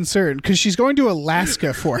big concern because she's going to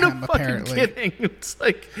Alaska for no him. Fucking apparently, kidding. It's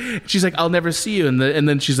she's like, "I'll never see you," and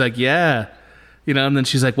then she's like, "Yeah." And then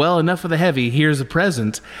she's like, "Well, enough of the heavy. Here's a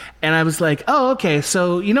present." And I was like, "Oh, okay.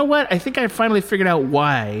 So you know what? I think I finally figured out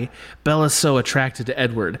why Bella's so attracted to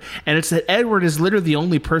Edward. And it's that Edward is literally the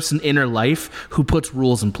only person in her life who puts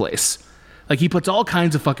rules in place. He puts all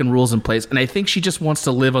kinds of fucking rules in place. And I think she just wants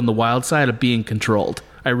to live on the wild side of being controlled.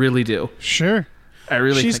 I really do. Sure. I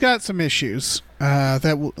really. She's got some issues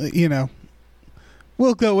that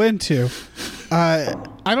we'll go into. I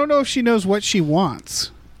don't know if she knows what she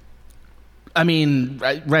wants. I mean,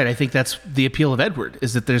 right. I think that's the appeal of Edward,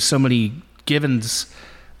 is that there's so many givens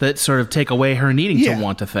that sort of take away her needing to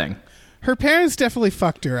want a thing. Her parents definitely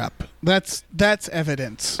fucked her up. That's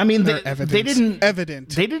evidence. I mean, they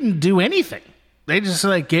didn't do anything. They just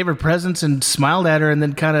gave her presents and smiled at her, and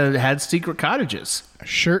then kind of had secret cottages. A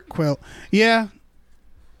shirt quilt. Yeah.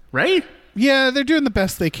 Right? Yeah, they're doing the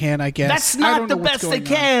best they can, I guess. That's not the best they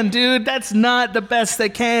can, dude. That's not the best they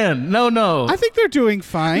can. No. I think they're doing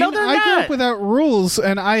fine. No, they're not. I grew up without rules,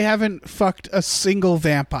 and I haven't fucked a single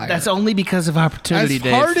vampire. That's only because of opportunity,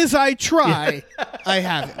 Dave. As hard as I try, I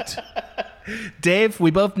haven't. Dave, we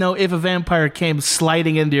both know if a vampire came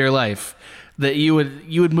sliding into your life, that you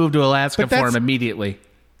would move to Alaska for him immediately.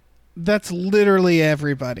 That's literally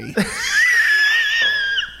everybody.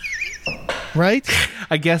 Right?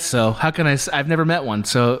 I guess so. How can I've never met one,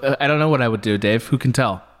 so I don't know what I would do, Dave. Who can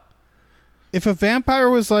tell? If a vampire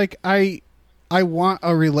was like, I want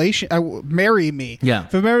a relation, marry me. Yeah.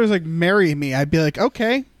 If a vampire was like, marry me, I'd be like,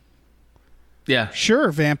 okay. Yeah.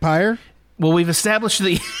 Sure, vampire. Well, we've established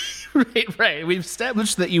that... Right. We've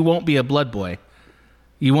established that you won't be a blood boy.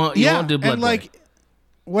 You won't do blood and boy.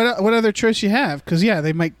 What other choice you have? Because,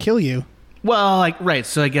 they might kill you. Well, right.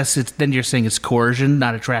 So I guess then you're saying it's coercion,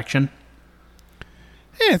 not attraction?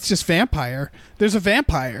 Yeah, it's just vampire. There's a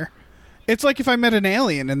vampire. It's like if I met an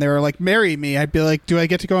alien and they were like, marry me, I'd be like, do I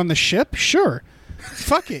get to go on the ship? Sure.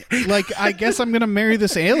 Fuck it. I guess I'm going to marry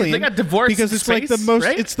this alien. They got divorced because it's space,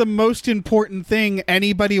 right? It's the most important thing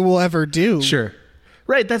anybody will ever do. Sure.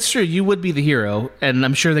 Right, that's true. You would be the hero, and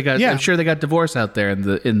I'm sure they got divorce out there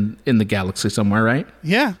in the galaxy somewhere, right?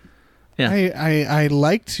 Yeah. Yeah. I'd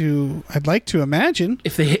like to imagine.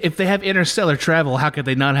 If they have interstellar travel, how could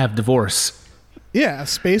they not have divorce? Yeah,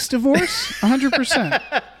 space divorce,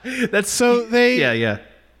 100%. That's so they. Yeah.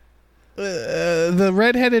 The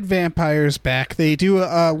redheaded vampire's back. They do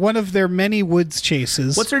one of their many woods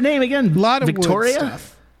chases. What's her name again? A lot of Victoria. Wood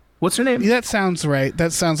stuff. What's her name? That sounds right.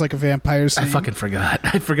 That sounds like a vampire's name. I fucking forgot.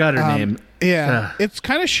 I forgot her name. Yeah. It's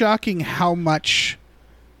kind of shocking how much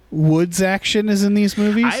Woods action is in these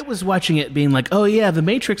movies. I was watching it being like, oh yeah, The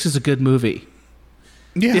Matrix is a good movie.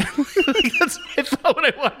 Yeah. That's what I thought when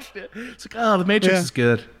I watched it. It's like, oh, The Matrix is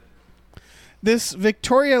good. This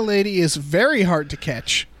Victoria lady is very hard to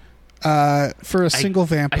catch for a single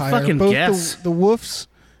vampire. I fucking Both guess. the wolves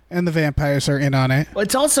and the vampires are in on it. Well,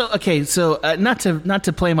 it's also okay. So not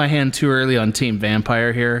to play my hand too early on Team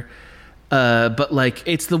Vampire here, but like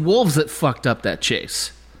it's the wolves that fucked up that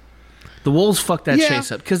chase. The wolves fucked that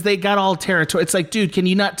chase up because they got all territory. It's like, dude, can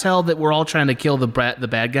you not tell that we're all trying to kill the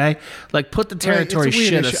bad guy? Like, put the territory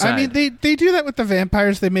shit aside. I mean, they do that with the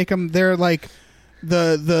vampires. They make them. They're like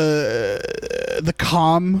the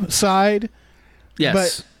calm side.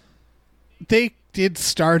 Yes, but they did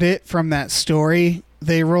start it from that story.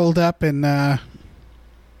 They rolled up and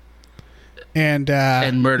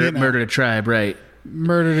murdered a tribe, right?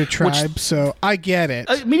 Murdered a tribe. So I get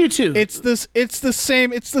it. Me too. It's the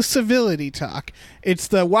same. It's the civility talk. It's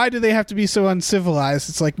the why do they have to be so uncivilized?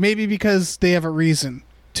 It's like maybe because they have a reason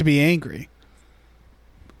to be angry.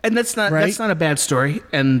 And that's not a bad story.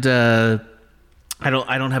 And I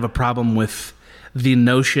don't have a problem with the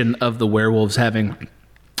notion of the werewolves having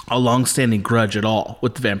a long-standing grudge at all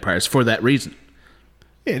with the vampires for that reason.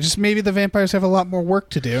 Yeah, just maybe the vampires have a lot more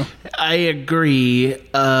work to do. I agree,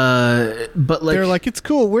 but like they're like, it's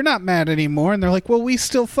cool, we're not mad anymore, and they're like, well, we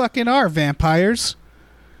still fucking are vampires.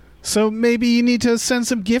 So maybe you need to send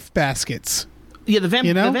some gift baskets. Yeah, the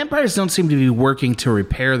vampires don't seem to be working to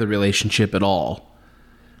repair the relationship at all.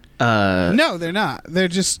 No, they're not.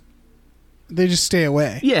 They just stay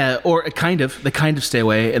away. Yeah, or they kind of stay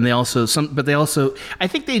away, and they also I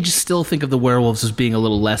think they just still think of the werewolves as being a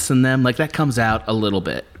little less than them. Like that comes out a little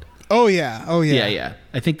bit. Oh yeah. Yeah.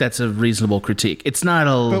 I think that's a reasonable critique. It's not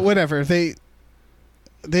a But whatever. They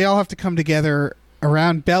all have to come together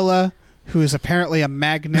around Bella, who is apparently a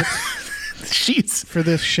magnet. She's for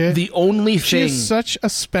this shit. The only thing. She is such a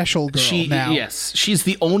special girl now. Yes, she's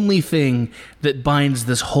the only thing that binds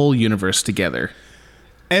this whole universe together.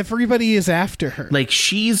 Everybody is after her. Like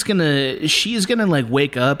she's gonna like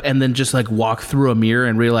wake up and then just like walk through a mirror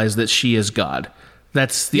and realize that she is God.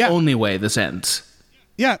 That's the only way this ends.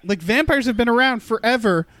 Yeah, like vampires have been around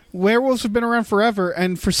forever. Werewolves have been around forever,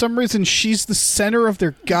 and for some reason she's the center of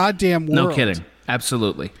their goddamn world. No kidding.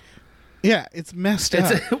 Absolutely. Yeah, it's messed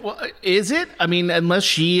up. Well, is it? I mean, unless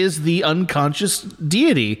she is the unconscious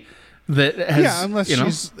deity that has... Yeah, unless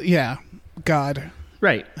she's... Yeah, God.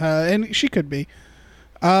 Right. And she could be.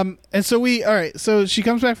 And so all right, so she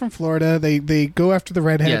comes back from Florida. They go after the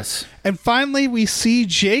redhead. Yes. And finally we see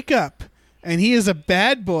Jacob, and he is a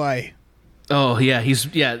bad boy. Oh, yeah,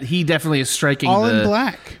 he definitely is striking all in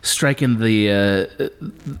black. Striking the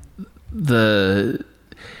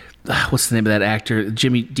what's the name of that actor?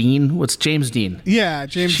 Jimmy Dean? What's James Dean? Yeah,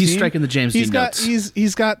 James Dean. She's striking the James Dean notes.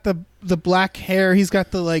 He's got the black hair. He's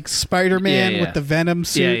got the like Spider-Man with the Venom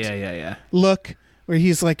suit. Yeah. Look. Where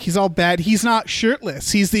he's all bad. He's not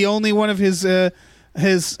shirtless. He's the only one of his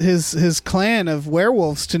clan of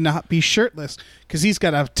werewolves to not be shirtless because he's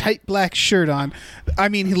got a tight black shirt on. I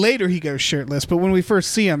mean, later he goes shirtless, but when we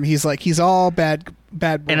first see him, he's all bad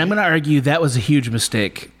boy. And I'm going to argue that was a huge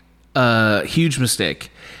mistake. That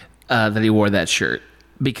he wore that shirt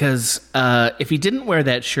because if he didn't wear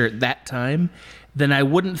that shirt that time, then I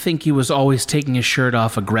wouldn't think he was always taking his shirt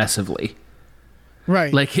off aggressively.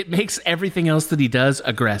 Right. Like, it makes everything else that he does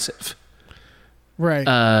aggressive. Right.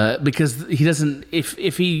 Because he doesn't... If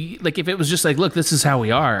it was just like, look, this is how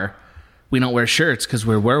we are. We don't wear shirts because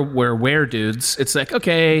we're were-dudes. It's like,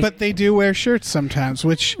 okay. But they do wear shirts sometimes,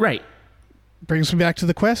 which... Right. Brings me back to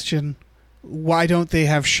the question, why don't they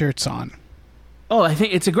have shirts on? Oh, I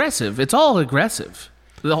think it's aggressive. It's all aggressive.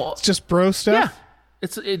 It's just bro stuff?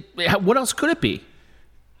 Yeah. What else could it be?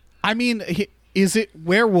 I mean... Is it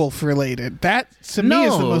werewolf related? That to me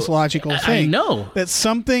is the most logical thing. I know that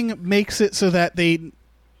something makes it so that they,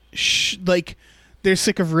 they're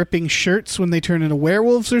sick of ripping shirts when they turn into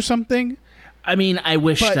werewolves or something. I mean, I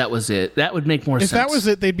wish that was it. That would make more sense. If that was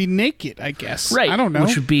it, they'd be naked, I guess. Right. I don't know.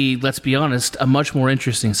 Which would be, let's be honest, a much more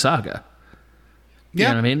interesting saga.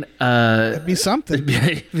 Yeah. You know what I mean? It'd be something.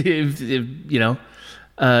 You know.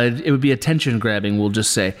 It would be attention grabbing, we'll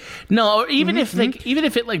just say. No, even if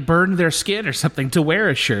it burned their skin or something to wear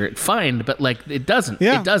a shirt, fine, but it doesn't.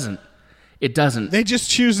 Yeah. It doesn't. They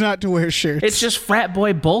just choose not to wear shirts. It's just frat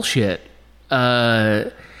boy bullshit.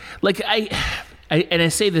 I and I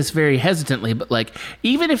say this very hesitantly, but like,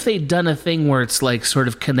 even if they'd done a thing where it's like sort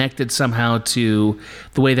of connected somehow to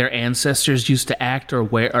the way their ancestors used to act or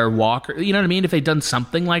walk, or, you know what I mean? If they'd done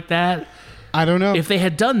something like that, I don't know. if they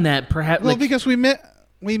had done that, perhaps. Well, like, because we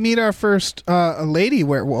meet our first lady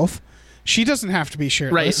werewolf. She doesn't have to be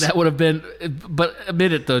shirtless. right, that would have been. But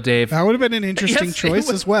admit it though, Dave. That would have been an interesting Yes, choice it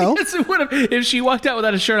would- as well. Yes, it would have. If she walked out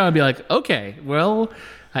without a shirt on, I'd be like, okay, well,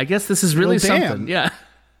 I guess this is really Well, damn. something. Yeah.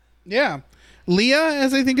 Yeah. Leah,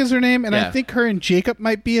 as I think is her name, and Yeah. I think her and Jacob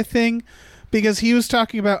might be a thing because he was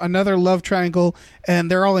talking about another love triangle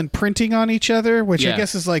and they're all imprinting on each other, which Yeah. I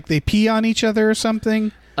guess is like they pee on each other or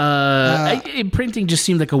something. Imprinting just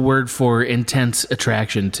seemed like a word for intense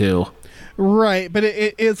attraction too. Right, but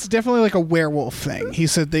it's definitely like a werewolf thing. He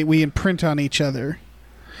said that we imprint on each other.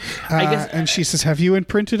 I guess, And she says, have you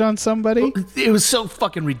imprinted on somebody? it was so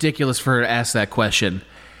fucking ridiculous for her to ask that question.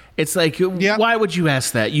 It's like, Yeah. why would you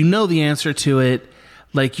ask that? You know the answer to it.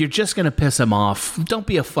 Like, you're just gonna piss him off. Don't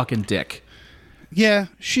be a fucking dick. Yeah,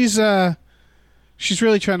 she's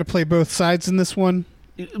really trying to play both sides in this one.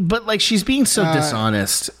 But like, she's being so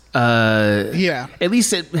dishonest. Yeah. At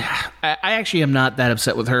least I actually am not that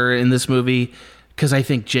upset with her in this movie because I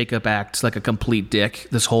think Jacob acts like a complete dick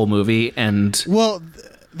this whole movie. And Well,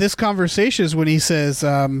 this conversation is when he says,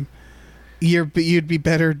 you'd be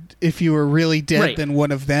better if you were really dead Right. than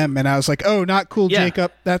one of them. And I was like, oh, not cool, Yeah.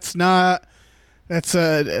 Jacob. That's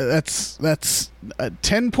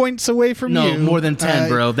 10 points away from no, you. more than 10,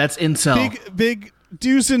 bro. That's incel. Big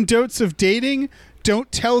do's and don'ts of dating.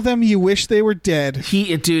 Don't tell them you wish they were dead.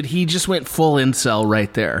 He just went full incel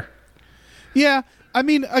right there. Yeah, I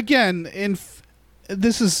mean, again,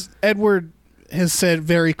 this is Edward has said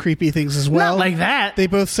very creepy things as well. Not like that. They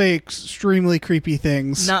both say extremely creepy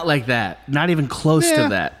things. Not like that. Not even close Yeah. to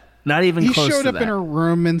that. Not even He close to showed that. up in her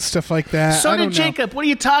room and stuff like that. So I don't did know. Jacob. What are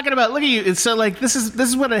you talking about? Look at you. So like this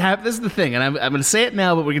is what happened. This is the thing, and I'm going to say it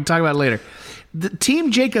now, but we can talk about it later. The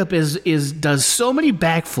Team Jacob does so many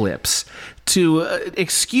backflips to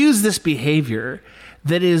excuse this behavior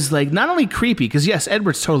that is like not only creepy, because yes,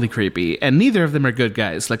 Edward's totally creepy, and neither of them are good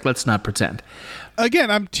guys. Like, let's not pretend. Again,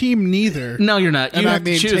 I'm team neither. No, you're not. And You I have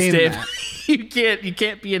to choose, maintain Dave. that.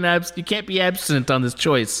 You can't be absent on this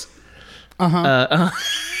choice.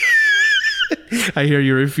 I hear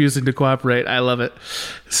you're refusing to cooperate. I love it.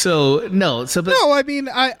 So but No, I mean,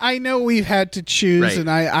 I know we've had to choose, Right. and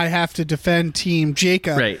I have to defend Team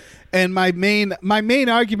Jacob. Right. And my main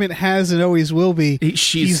argument has and always will be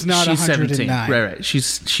he's not 17. 109. Right.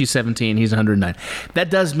 She's 17. He's 109. That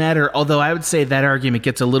does matter. Although I would say that argument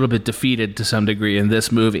gets a little bit defeated to some degree in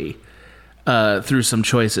this movie through some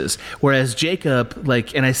choices. Whereas Jacob,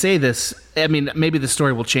 like, and I say this, I mean, maybe the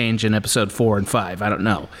story will change in episode 4 and 5. I don't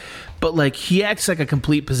know. But like, he acts like a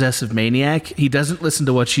complete possessive maniac. He doesn't listen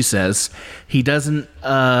to what she says. He doesn't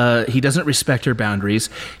respect her boundaries.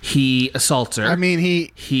 He assaults her. I mean,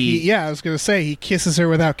 I was going to say he kisses her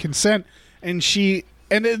without consent, and this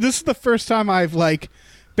is the first time I've like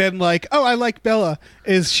been like, oh, I like Bella.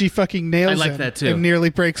 Is she fucking nails I like him that too. and nearly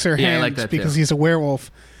breaks her Yeah, I hands like that because too. he's a werewolf.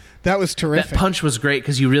 That was terrific. that punch was great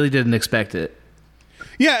because you really didn't expect it.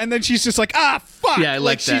 Yeah, and then she's just like, fuck. Yeah, I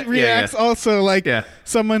like she that. Yeah, reacts yeah. also like Yeah.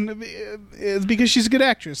 someone because she's a good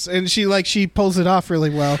actress, and she pulls it off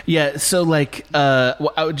really well. Yeah, so like,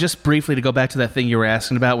 just briefly to go back to that thing you were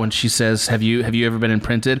asking about when she says, "Have you ever been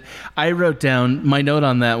imprinted?" I wrote down my note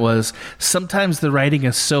on that was sometimes the writing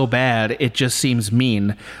is so bad it just seems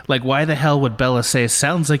mean. Like, why the hell would Bella say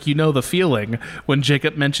 "sounds like you know the feeling" when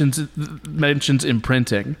Jacob mentions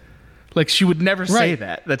imprinting? Like, she would never say Right.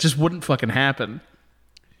 that. That just wouldn't fucking happen.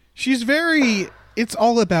 She's very. It's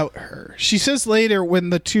all about her. She says later when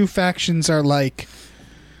the two factions are like,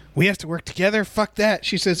 we have to work together. Fuck that.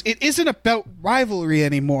 She says it isn't about rivalry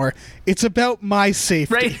anymore. It's about my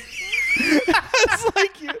safety. Right? It's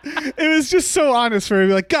like it was just so honest for her to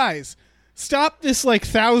be like, guys, stop this like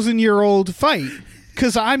 1,000-year-old fight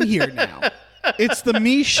because I'm here now. It's the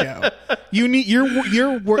me show.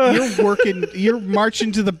 You're working. You're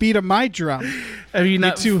marching to the beat of my drum. Have you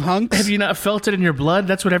not two hunks? Have you not felt it in your blood?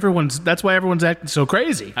 That's why everyone's acting so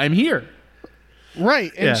crazy. I'm here.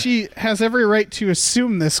 Right, and Yeah. she has every right to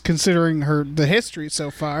assume this, considering the history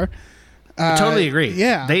so far. I totally agree.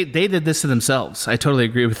 yeah. They did this to themselves. I totally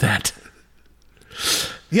agree with that.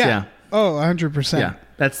 Yeah. Yeah. Oh, 100%. Yeah,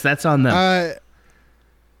 that's on them.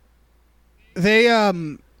 They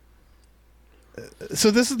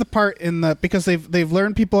So this is the part because they've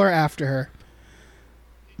learned people are after her.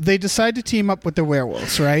 They decide to team up with the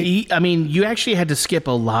werewolves, right? I mean, you actually had to skip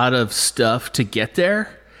a lot of stuff to get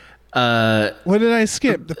there. What did I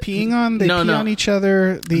skip? The peeing on? They pee on each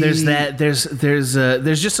other. There's that.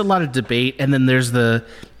 There's just a lot of debate, and then there's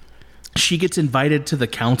she gets invited to the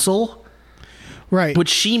council, right?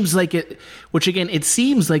 Which seems like it. Which again, it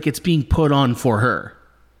seems like it's being put on for her.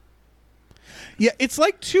 Yeah, it's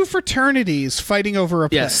like two fraternities fighting over a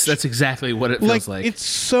pledge. Yes, that's exactly what it feels like. It's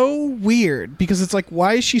so weird because it's like,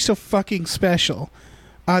 why is she so fucking special?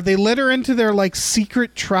 They let her into their like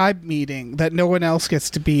secret tribe meeting that no one else gets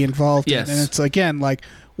to be involved in, and it's again like,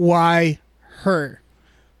 why her?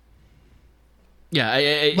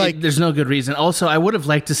 Yeah, there's no good reason. Also, I would have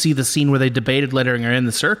liked to see the scene where they debated letting her in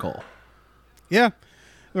the circle. Yeah.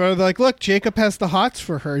 Or like, look, Jacob has the hots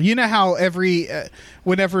for her. You know how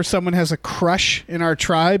whenever someone has a crush in our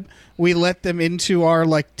tribe, we let them into our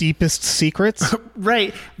like deepest secrets.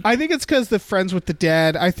 Right. I think it's because they're friends with the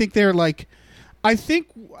dad. I think they're like, I think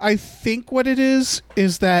what it is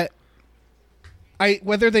that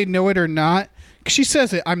whether they know it or not, 'cause she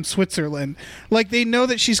says it, I'm Switzerland. Like they know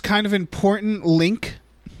that she's kind of important link,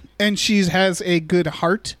 and she has a good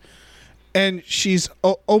heart, and she's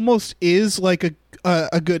almost is like a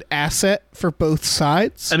good asset for both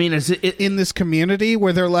sides. I mean, in this community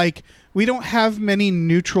where they're like, we don't have many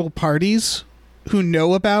neutral parties who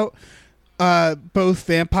know about both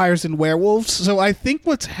vampires and werewolves. So I think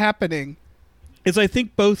what's happening is I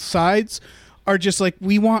think both sides are just like,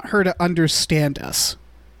 we want her to understand us.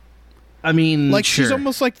 I mean, like sure. She's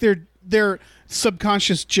almost like their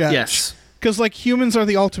subconscious judge. Yes. Because like humans are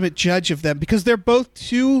the ultimate judge of them because they're both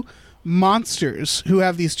two monsters who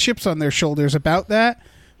have these chips on their shoulders about that,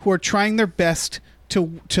 who are trying their best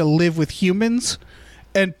to live with humans,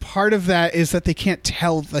 and part of that is that they can't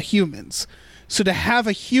tell the humans. So to have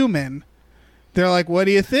a human, they're like, what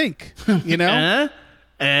do you think? You know?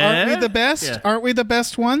 Aren't we the best? Yeah. Aren't we the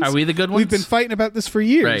best ones? Are we the good ones? We've been fighting about this for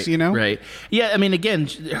years, right, you know? Right. Yeah, I mean, again,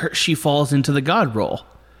 she falls into the God role.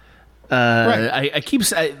 Right. I keep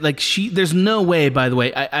like there's no way. By the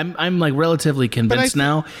way, I'm like relatively convinced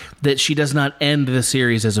now that she does not end the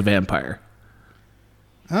series as a vampire.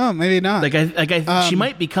 Oh, maybe not. She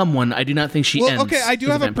might become one. I do not think she ends. Okay, I do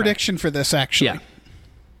have a prediction for this. Actually, yeah.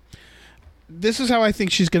 This is how I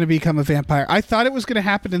think she's going to become a vampire. I thought it was going to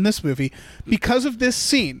happen in this movie because of this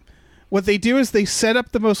scene. What they do is they set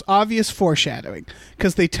up the most obvious foreshadowing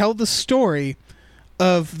because they tell the story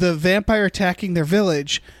of the vampire attacking their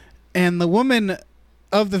village. And the woman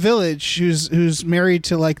of the village, who's married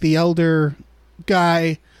to like the elder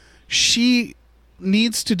guy, she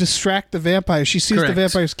needs to distract the vampire. She sees the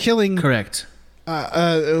vampires killing whoever,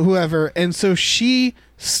 and so she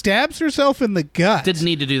stabs herself in the gut. Didn't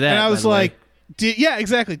need to do that. And I was like, yeah,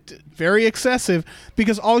 exactly, very excessive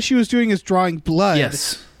because all she was doing is drawing blood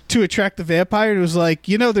to attract the vampire. And it was like,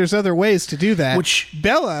 there's other ways to do that. Which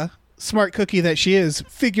Bella, smart cookie that she is,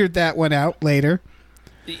 figured that one out later.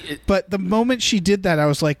 But the moment she did that, I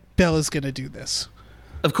was like, Bella's going to do this.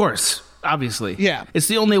 Of course. Obviously. Yeah. It's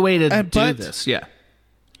the only way to do this. Yeah.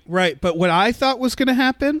 Right. But what I thought was going to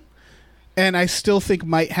happen, and I still think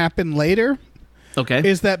might happen later,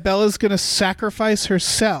 is that Bella's going to sacrifice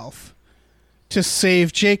herself to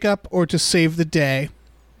save Jacob or to save the day.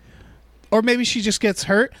 Or maybe she just gets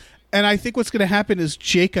hurt. And I think what's going to happen is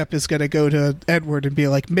Jacob is going to go to Edward and be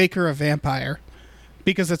like, make her a vampire.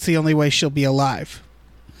 Because that's the only way she'll be alive.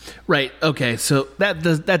 Right. Okay. So that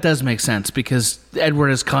does make sense because Edward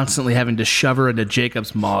is constantly having to shove her into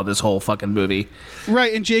Jacob's maw this whole fucking movie.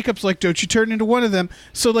 Right. And Jacob's like, don't you turn into one of them.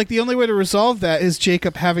 So like the only way to resolve that is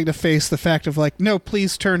Jacob having to face the fact of like, no,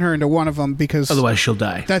 please turn her into one of them because otherwise she'll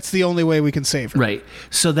die. That's the only way we can save her. Right.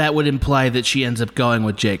 So that would imply that she ends up going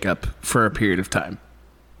with Jacob for a period of time.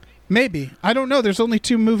 Maybe. I don't know. There's only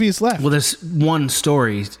 2 movies left. Well, there's one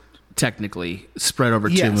story technically spread over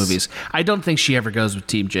 2 movies. I don't think she ever goes with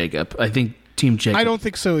Team Jacob. I think Team Jacob. I don't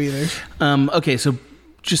think so either. Okay, so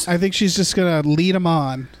I think she's just gonna lead him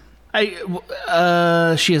on.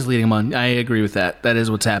 She is leading him on. I agree with that. That is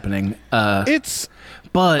what's happening.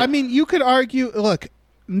 But I mean, you could argue. Look,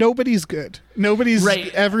 nobody's good. Nobody's right.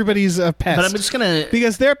 Everybody's a pest. But I'm just gonna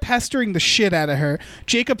because they're pestering the shit out of her.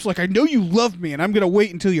 Jacob's like, I know you love me, and I'm gonna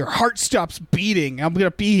wait until your heart stops beating. I'm gonna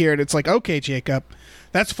be here, and it's like, okay, Jacob.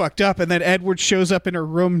 That's fucked up. And then Edward shows up in her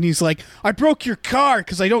room and he's like, I broke your car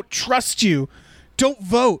because I don't trust you. Don't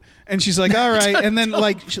vote. And she's like, all right. And then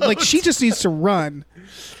like she just needs to run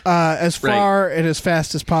as far and as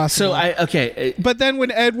fast as possible. So but then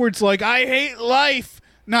when Edward's like, I hate life.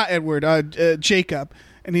 Not Edward, Jacob.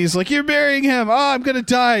 And he's like, you're marrying him. Oh, I'm going to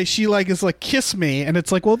die. She is like, kiss me. And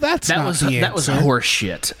it's like, well, that was horse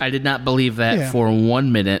shit. I did not believe that for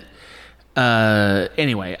 1 minute.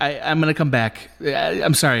 Anyway, I'm going to come back.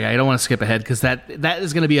 I'm sorry, I don't want to skip ahead because that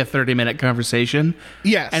is going to be a 30-minute conversation.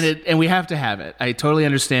 Yes. And we have to have it. I totally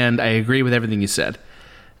understand. I agree with everything you said.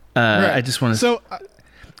 Right. I just want to... So,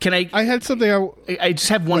 can I... I had something I just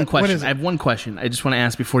have one question. What is it? I have one question. I just want to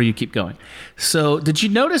ask before you keep going. So, did you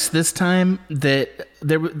notice this time that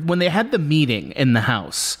when they had the meeting in the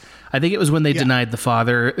house, I think it was when they denied the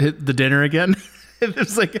father the dinner again? It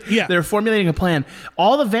was like they're formulating a plan.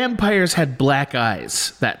 All the vampires had black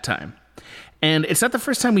eyes that time. And it's not the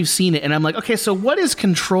first time we've seen it. And I'm like, okay, so what is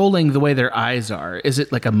controlling the way their eyes are? Is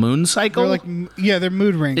it like a moon cycle? They're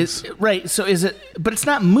mood rings. Right. So is it, but it's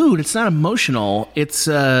not mood. It's not emotional. It's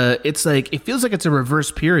like, it feels like it's a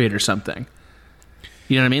reverse period or something.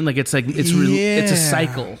 You know what I mean? Like it's a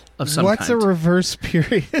cycle of some kind. What's a reverse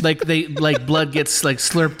period? like blood gets like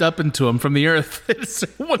slurped up into them from the earth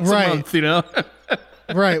once a month, you know?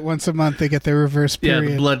 Right, once a month they get their reverse period. Yeah,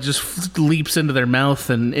 the blood just leaps into their mouth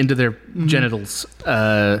and into their genitals.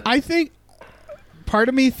 I think part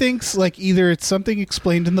of me thinks like either it's something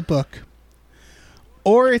explained in the book,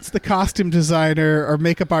 or it's the costume designer or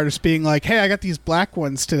makeup artist being like, "Hey, I got these black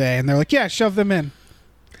ones today," and they're like, "Yeah, shove them in."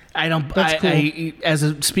 I don't. That's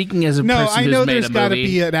cool. Speaking as a no, person I who's know made there's a got to movie,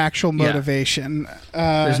 be an actual motivation.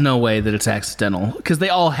 There's no way that it's accidental because they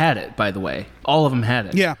all had it. By the way, all of them had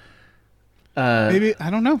it. Yeah. Maybe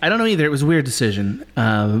I don't know. I don't know either. It was a weird decision.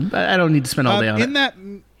 I don't need to spend all day on it.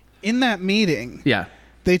 In that meeting, yeah,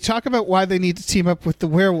 they talk about why they need to team up with the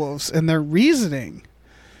werewolves, and their reasoning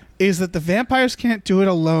is that the vampires can't do it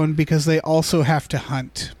alone because they also have to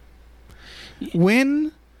hunt.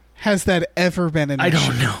 When has that ever been an issue? I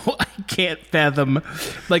don't know. I can't fathom.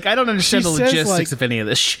 Like, I don't understand the logistics of any of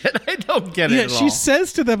this shit. I don't get it at all. She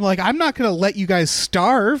says to them, like, I'm not going to let you guys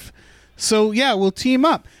starve. So, yeah, we'll team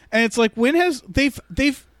up. And it's like, when has...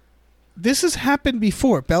 This has happened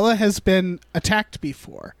before. Bella has been attacked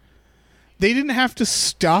before. They didn't have to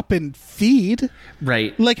stop and feed.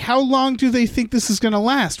 Right. Like, how long do they think this is going to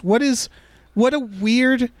last? What a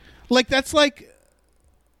weird...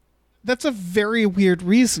 That's a very weird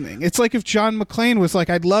reasoning. It's like if John McClane was like,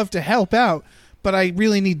 I'd love to help out, but I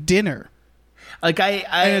really need dinner. Like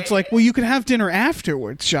and it's like, well, you can have dinner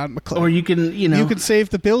afterwards, John McClane. Or you can, you can save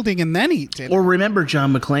the building and then eat dinner. Or remember,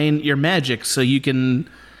 John McClane, you're magic, so you can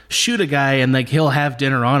shoot a guy and like he'll have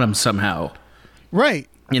dinner on him somehow. Right.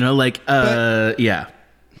 You know, like, yeah.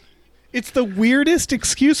 It's the weirdest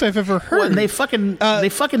excuse I've ever heard. Well, and they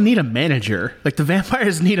fucking need a manager. Like the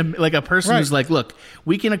vampires need a person who's like, look,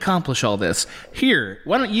 we can accomplish all this. Here,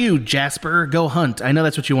 why don't you, Jasper, go hunt? I know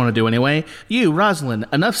that's what you want to do anyway. You, Rosalind,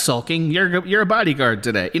 enough sulking. You're a bodyguard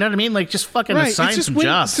today. You know what I mean? Like just fucking assign some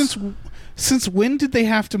jobs. Since when did they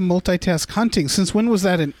have to multitask hunting? Since when was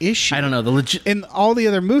that an issue? I don't know. In all the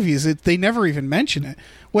other movies, they never even mention it.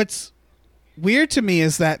 What's weird to me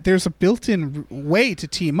is that there's a built-in way to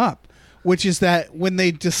team up. Which is that when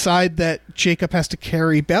they decide that Jacob has to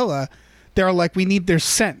carry Bella, they're like, we need their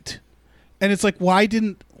scent. And it's like, why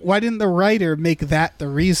didn't the writer make that the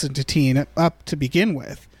reason to team up to begin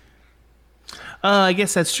with? I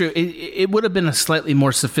guess that's true. It would have been a slightly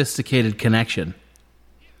more sophisticated connection.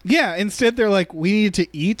 Yeah, instead they're like, we need to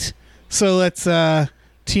eat, so let's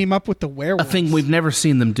team up with the werewolves. A thing we've never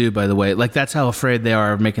seen them do, by the way. Like, that's how afraid they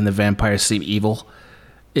are of making the vampires seem evil,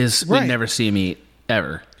 is we never see them eat,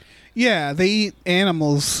 ever. Yeah, they eat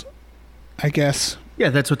animals, I guess. Yeah,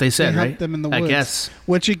 that's what they said, they right? Hunt them in the woods. I guess.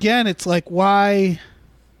 Which again, it's like, why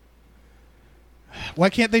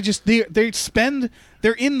can't they just? They're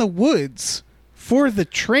in the woods for the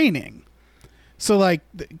training. So like,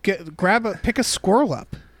 pick a squirrel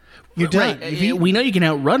up. You're done. Right. We know you can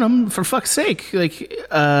outrun them, for fuck's sake. Like,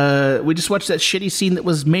 we just watched that shitty scene that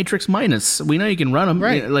was Matrix Minus. We know you can run them.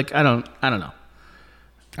 Right. Like, I don't know.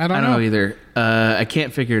 I don't know either. I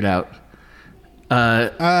can't figure it out.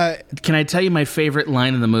 Can I tell you my favorite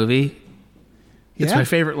line in the movie? It's my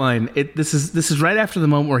favorite line. This is right after the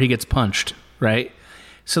moment where he gets punched, right?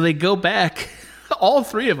 So they go back, all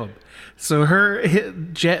three of them. So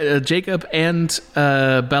Jacob and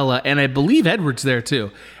Bella, and I believe Edward's there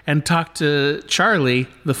too, and talk to Charlie,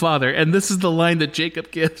 the father. And this is the line that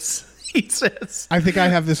Jacob gives. He says, I think I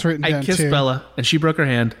have this written down, I kissed too. Bella, and she broke her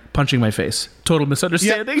hand, punching my face. Total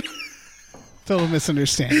misunderstanding. Yep. Total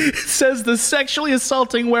misunderstanding. Says the sexually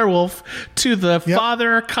assaulting werewolf to the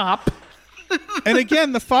father cop. And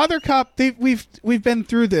again, the father cop, we've been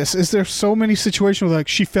through this. Is there so many situations where, like,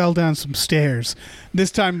 she fell down some stairs.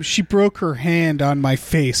 This time, she broke her hand on my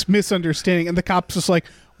face. Misunderstanding. And the cop's just like,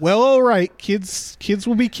 well, all right, kids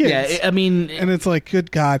will be kids. Yeah, I mean... And it's like,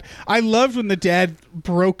 good God. I loved when the dad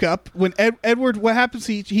broke up. When Edward, what happens,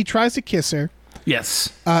 he tries to kiss her. Yes.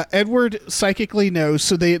 Edward psychically knows,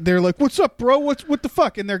 so they're like, "What's up, bro? What the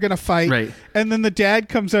fuck?" And they're gonna fight. Right. And then the dad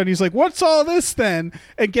comes out and he's like, "What's all this then?"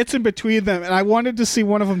 And gets in between them. And I wanted to see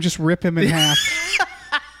one of them just rip him in half.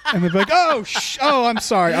 And they'd be like, "Oh, I'm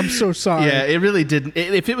sorry. I'm so sorry." Yeah, it really didn't.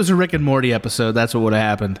 If it was a Rick and Morty episode, that's what would have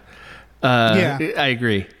happened. Yeah. I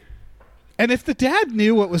agree. And if the dad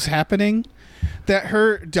knew what was happening, that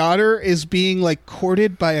her daughter is being like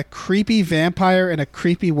courted by a creepy vampire and a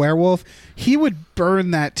creepy werewolf, he would burn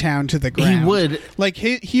that town to the ground. He would. Like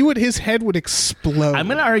his head would explode. I'm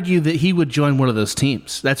going to argue that he would join one of those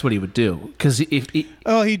teams. That's what he would do. Because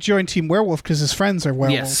he joined Team Werewolf because his friends are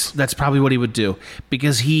werewolves. yes, that's probably what he would do.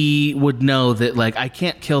 Because he would know that, like, I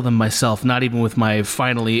can't kill them myself, not even with my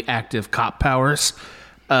finally active cop powers.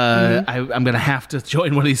 I'm going to have to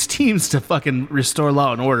join one of these teams to fucking restore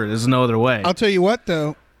law and order. There's no other way. I'll tell you what,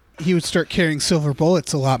 though, he would start carrying silver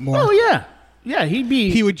bullets a lot more. Oh, yeah. Yeah,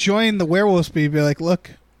 He would join the werewolves, but he'd be like,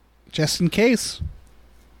 "Look, just in case."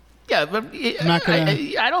 Yeah, but I'm not gonna...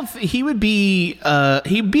 I don't think he would be.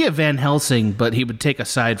 He'd be a Van Helsing, but he would take a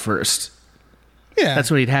side first. Yeah, That's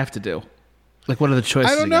what he'd have to do. Like, what are the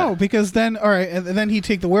choices? I don't know, because then, all right, and then he'd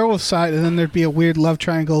take the werewolf side, and then there'd be a weird love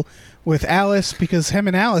triangle with Alice, because him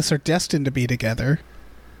and Alice are destined to be together.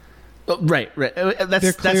 Oh, right.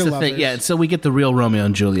 That's clear the lovers. thing. Yeah, so we get the real Romeo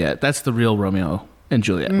and Juliet. That's the real Romeo and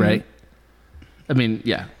Juliet, right? I mean,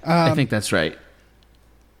 yeah, I think that's right.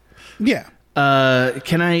 Yeah,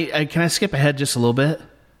 Can I skip ahead just a little bit?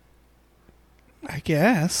 I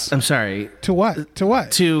guess. I'm sorry. To what? To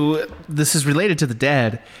what? This is related to the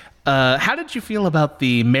dad. How did you feel about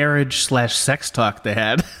the marriage/sex talk they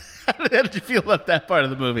had? How did you feel about that part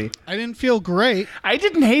of the movie? I didn't feel great. I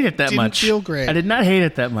didn't hate it that much. Didn't feel great. I did not hate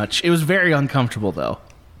it that much. It was very uncomfortable, though.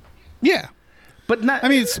 Yeah. But not. I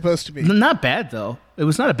mean, it's supposed to be. Not bad, though. It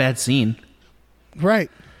was not a bad scene. Right.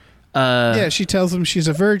 Yeah, she tells him she's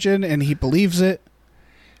a virgin, and he believes it.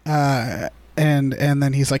 And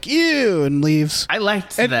then he's like, "Ew," and leaves. I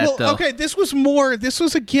liked that, though. Okay, this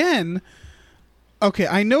was again... Okay,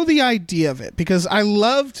 I know the idea of it, because I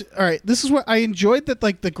loved... All right, this is what... I enjoyed that,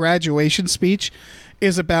 like, the graduation speech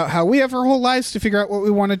is about how we have our whole lives to figure out what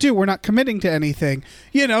we want to do. We're not committing to anything.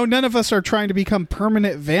 You know, none of us are trying to become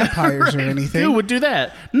permanent vampires Right. or anything. Who would do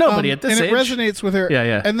that? Nobody at this and age. it resonates with her.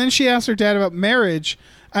 Yeah. And then she asks her dad about marriage,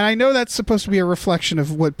 and I know that's supposed to be a reflection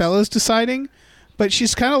of what Bella's deciding, but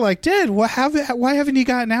she's kind of like, "Dad, why haven't you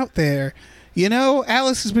gotten out there? You know,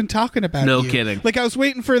 Alice has been talking about No you." kidding. Like, I was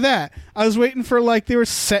waiting for that. I was waiting for, like, they were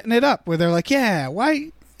setting it up where they're like, "Yeah,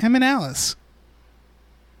 why him and Alice?"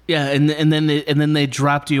 Yeah, and then they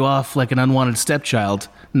dropped you off like an unwanted stepchild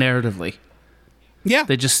narratively. Yeah.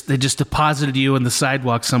 They just deposited you on the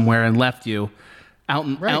sidewalk somewhere and left you out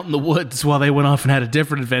in the woods while they went off and had a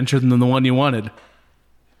different adventure than the one you wanted.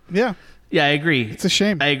 Yeah. Yeah, I agree. It's a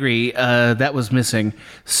shame. I agree. That was missing.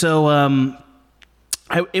 So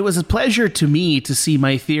it was a pleasure to me to see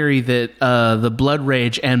my theory that the blood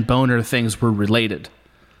rage and boner things were related.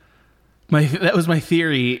 That was my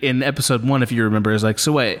theory in episode 1, if you remember. Is like,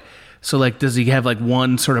 so wait, so like, does he have like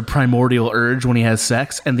one sort of primordial urge when he has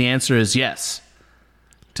sex? And the answer is yes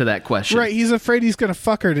to that question. Right, he's afraid he's going to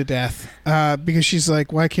fuck her to death because she's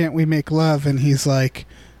like, "Why can't we make love?" And he's like,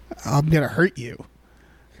 "I'm going to hurt you.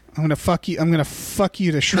 I'm going to fuck you. I'm going to fuck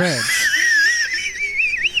you to shreds."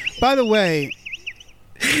 By the way,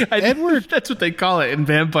 Edward... That's what they call it in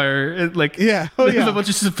vampire. Like, Yeah. they have a bunch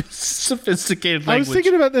of sophisticated language. I was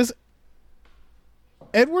thinking about this.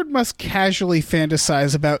 Edward must casually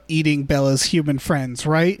fantasize about eating Bella's human friends,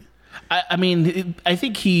 right? I mean, I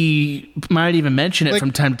think he might even mention it Like-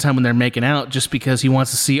 from time to time when they're making out, just because he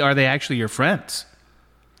wants to see, are they actually your friends?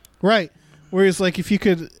 Right. Whereas, like, if you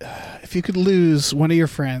could lose one of your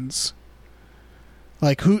friends,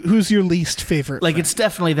 like, who's your least favorite? Like, friend? it's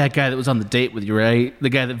definitely that guy that was on the date with you, right? The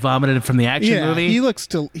guy that vomited from the action movie. He looks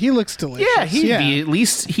delicious. Yeah,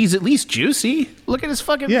 he's at least juicy. Look at his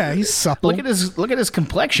fucking... Yeah, he's supple. Look at his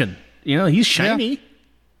complexion. You know, he's shiny.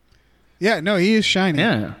 Yeah, no, he is shiny.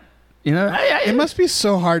 Yeah. You know, It must be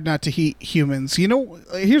so hard not to eat humans. You know,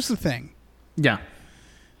 here's the thing. Yeah.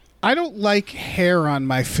 I don't like hair on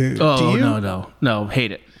my food. Oh, Do you? no,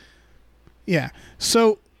 hate it. Yeah.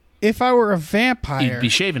 So if I were a vampire... You'd be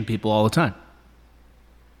shaving people all the time.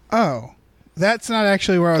 Oh, that's not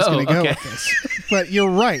actually where I was going to go okay. with this. But you're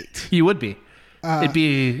right. You would be. It'd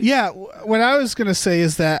be... Yeah, what I was going to say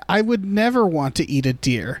is that I would never want to eat a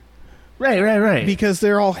deer. Right. Because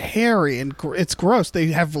they're all hairy and it's gross. They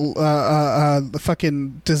have the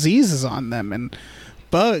fucking diseases on them and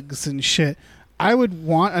bugs and shit. I would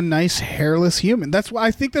want a nice hairless human.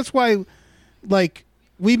 I think that's why, like,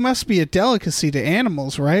 we must be a delicacy to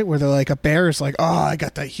animals, right? Where they're like, a bear is like, oh, I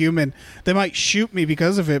got that human. They might shoot me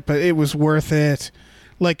because of it, but it was worth it.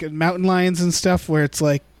 Like mountain lions and stuff, where it's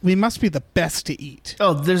like, we must be the best to eat.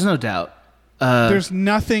 Oh, there's no doubt. There's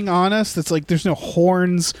nothing on us that's like, there's no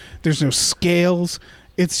horns, there's no scales.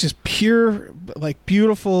 It's just pure, like,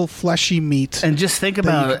 beautiful, fleshy meat. And just think that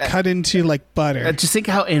about you can cut into like butter. Just think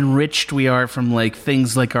how enriched we are from like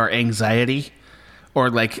things like our anxiety,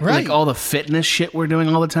 or like all the fitness shit we're doing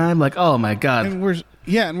all the time. Like, oh my god, and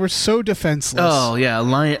we're so defenseless. Oh yeah,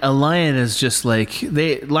 a lion is just like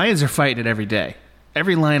lions are fighting it every day.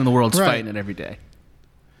 Every lion in the world's fighting it every day.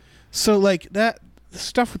 So like that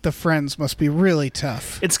stuff with the friends must be really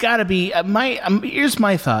tough. It's got to be here's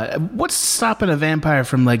my thought. What's stopping a vampire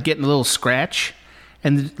from like getting a little scratch,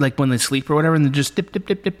 and like when they sleep or whatever, and they just dip dip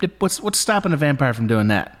dip dip dip? What's stopping a vampire from doing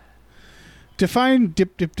that? Define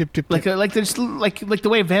dip dip dip dip. Like there's like the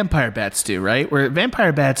way vampire bats do, right? Where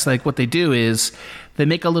vampire bats, like what they do is they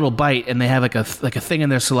make a little bite and they have like a thing in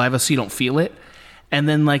their saliva so you don't feel it, and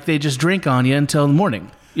then like they just drink on you until the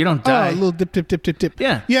morning. You don't die. Oh, a little dip, dip, dip, dip, dip.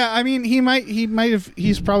 Yeah. Yeah, I mean, he might have,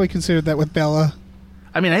 he's probably considered that with Bella.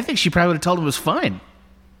 I mean, I think she probably would have told him it was fine.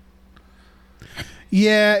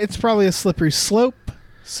 Yeah, it's probably a slippery slope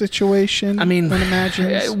situation. I mean, one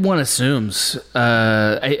imagines. One assumes.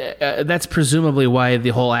 That's presumably why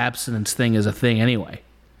the whole abstinence thing is a thing anyway.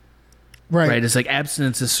 Right. It's like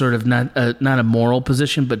abstinence is sort of not a moral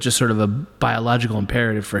position, but just sort of a biological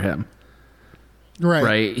imperative for him.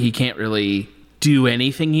 Right. He can't really do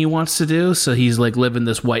anything he wants to do, so he's like living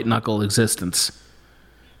this white knuckle existence.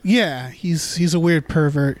 Yeah, he's a weird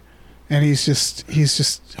pervert, and he's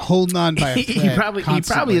just holding on by a thread. He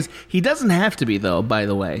probably is. He doesn't have to be, though. By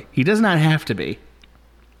the way, he does not have to be.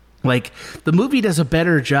 Like, the movie does a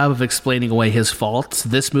better job of explaining away his faults,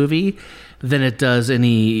 this movie, than it does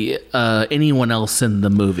anyone else in the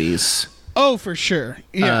movies. Oh, for sure.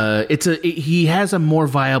 Yeah. He has a more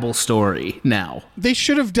viable story now. They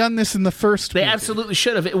should have done this in the first movie. They absolutely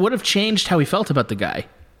should have. It would have changed how he felt about the guy.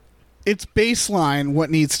 It's baseline what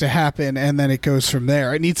needs to happen, and then it goes from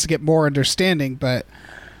there. It needs to get more understanding, but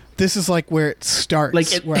this is like where it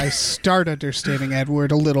starts, where I start understanding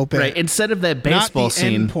Edward a little bit. Right. Instead of that baseball Not the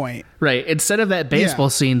scene. End point. Right. Instead of that baseball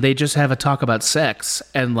scene, they just have a talk about sex,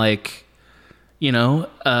 and like, we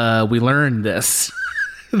learned this.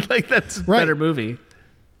 Like, that's a better movie.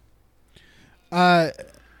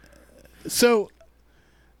 So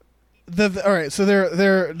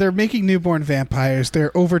they're making newborn vampires.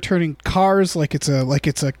 They're overturning cars like it's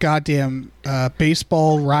a goddamn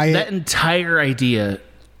baseball riot. That entire idea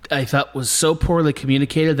I thought was so poorly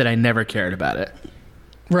communicated that I never cared about it.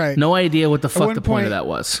 Right. No idea what the fuck the point of that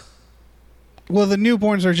was. Well, the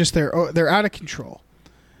newborns are just they're out of control.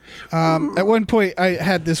 At one point, I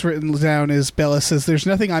had this written down as Bella says, "There's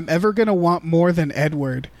nothing I'm ever going to want more than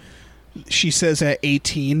Edward." She says at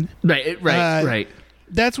 18. Right.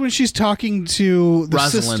 That's when she's talking to the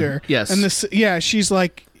Rosalind, sister. yes. And she's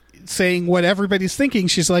like saying what everybody's thinking.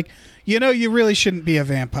 She's like, you really shouldn't be a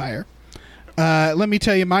vampire. Let me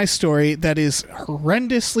tell you my story that is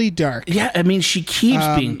horrendously dark. Yeah, I mean, she keeps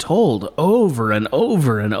being told over and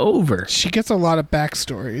over and over. She gets a lot of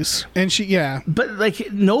backstories, and But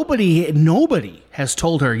like nobody has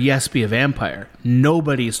told her, yes, be a vampire.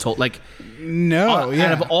 Nobody's told, like, no.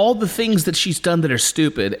 Out of all the things that she's done that are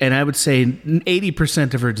stupid, and I would say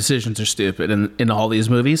 80% of her decisions are stupid in all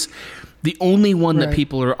these movies, the only one that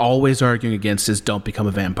people are always arguing against is don't become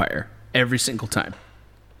a vampire every single time.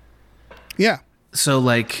 Yeah. So,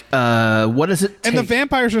 like, what does it take? And the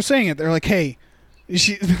vampires are saying it. They're like, hey,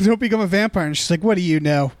 don't become a vampire. And she's like, what do you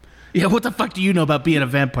know? Yeah, what the fuck do you know about being a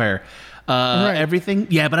vampire? Everything?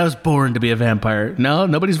 Yeah, but I was born to be a vampire. No,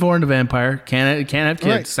 nobody's born a vampire. Can't have kids.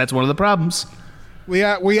 Right. That's one of the problems. We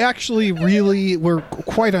actually we're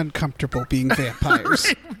quite uncomfortable being vampires.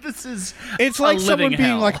 Right. It's like someone being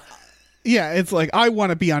hell. like, yeah, it's like, I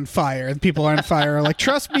want to be on fire. And people on fire are like,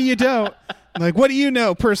 trust me, you don't. I'm like, what do you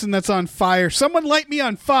know, person that's on fire? Someone light me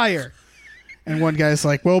on fire. And one guy's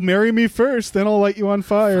like, well, marry me first, then I'll light you on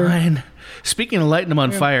fire. Fine. Speaking of lighting them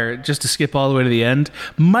on fire, just to skip all the way to the end,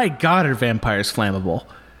 my God, are vampires flammable?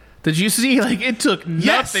 Did you see? Like, it took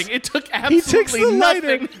nothing. It took absolutely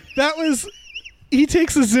nothing. He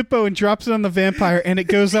takes a Zippo and drops it on the vampire, and it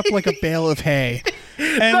goes up like a bale of hay.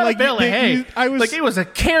 And not like, a bale of hay. It was a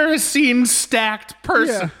kerosene stacked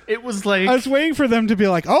person. Yeah. It was like, I was waiting for them to be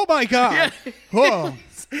like, "Oh my God!" Yeah. Whoa!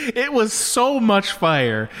 It was so much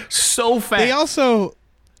fire, so fast.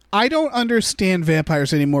 I don't understand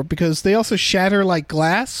vampires anymore because they also shatter like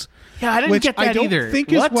glass. Yeah, I didn't get that either. Which I don't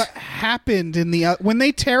think is what happened in the when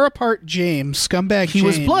they tear apart James, scumbag. He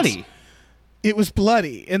was bloody. it was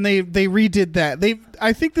bloody, and they redid that.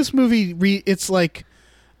 I think this movie it's like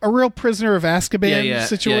a real Prisoner of Azkaban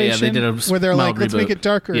situation, They did a where they're like, mild let's reboot. make it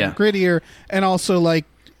darker Yeah. and grittier, and also like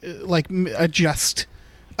adjust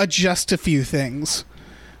a few things.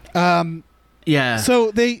 Yeah.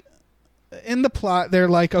 So they, in the plot, they're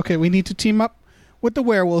like, okay, we need to team up with the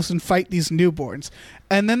werewolves and fight these newborns.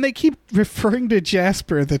 And then they keep referring to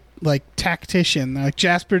Jasper, the like tactician. They're like,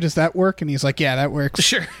 Jasper, does that work? And he's like, yeah, that works.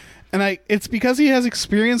 Sure. And it's because he has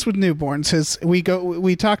experience with newborns.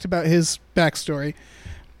 We talked about his backstory.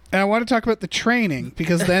 And I want to talk about the training,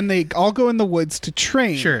 because then they all go in the woods to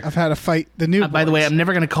train Sure. of how to fight the newborns. By the way, I'm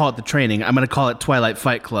never going to call it the training. I'm going to call it Twilight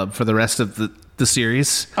Fight Club for the rest of the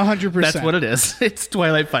series. 100%. That's what it is. It's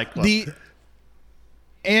Twilight Fight Club.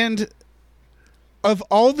 And of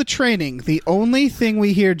all the training, the only thing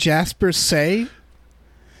we hear Jasper say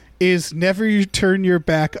is never you turn your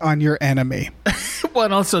back on your enemy. Well,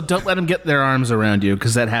 and also don't let them get their arms around you,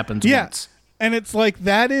 because that happens once. And it's like,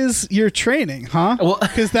 that is your training, huh? Well,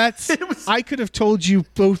 because I could have told you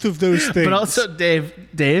both of those things. But also,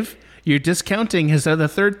 Dave, you're discounting his other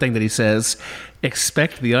third thing that he says: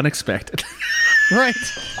 expect the unexpected. Right.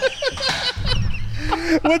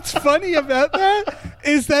 What's funny about that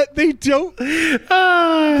is that they don't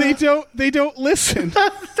listen.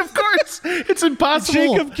 Of course, it's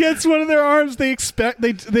impossible. Jacob gets one of their arms. They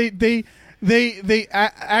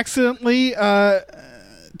accidentally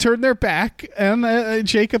turn their back, and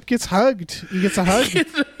Jacob gets hugged. He gets a hug.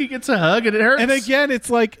 He gets a hug, and it hurts. And again, it's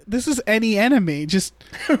like, this is any enemy. Just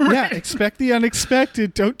expect the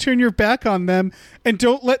unexpected. Don't turn your back on them, and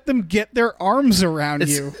don't let them get their arms around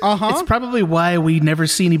you. It's probably why we never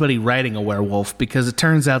see anybody riding a werewolf, because it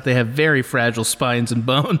turns out they have very fragile spines and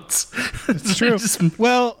bones. It's true.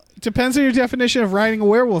 Well, depends on your definition of riding a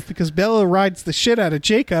werewolf, because Bella rides the shit out of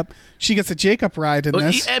Jacob. She gets a Jacob ride in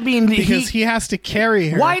this. I mean, because he has to carry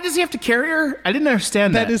her. Why does he have to carry her? I didn't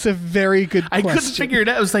understand that. That is a very good question. I couldn't figure it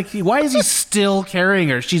out. I was like, why is he still carrying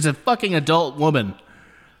her? She's a fucking adult woman.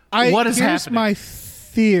 What is here's happening? my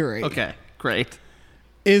theory. Okay, great.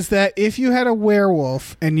 Is that if you had a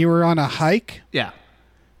werewolf and you were on a hike, Yeah.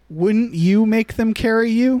 wouldn't you make them carry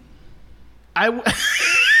you?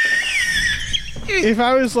 If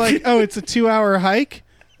I was like, oh, it's a 2-hour hike,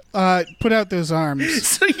 put out those arms.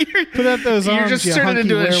 So Put out those arms, You're just you turning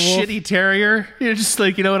into hunky a werewolf. shitty terrier. You're just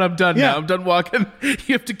like, you know what? I'm done Yeah. now. I'm done walking.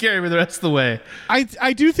 You have to carry me the rest of the way.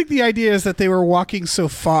 I do think the idea is that they were walking so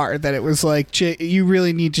far that it was like, you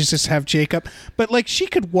really need to just have Jacob. But like, she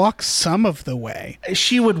could walk some of the way.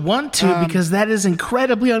 She would want to, because that is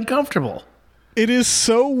incredibly uncomfortable. It is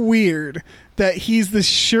so weird that he's this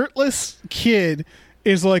shirtless kid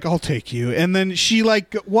is like, I'll take you. And then she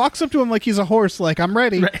like walks up to him like he's a horse, like, I'm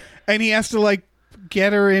ready. Right. And he has to like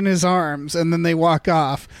get her in his arms, and then they walk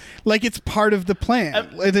off. Like, it's part of the plan.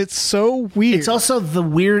 And it's so weird. It's also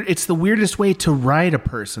it's the weirdest way to ride a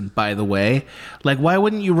person, by the way. Like, why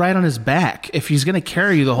wouldn't you ride on his back if he's going to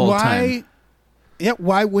carry you the whole time? Yeah,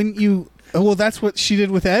 why wouldn't you? Well, that's what she did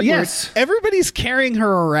with Edward. Yes. Everybody's carrying her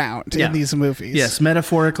around in these movies. Yes,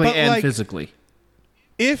 metaphorically But, and like, physically.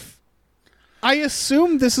 If I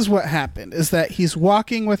assume this is what happened, is that he's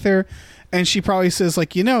walking with her, and she probably says,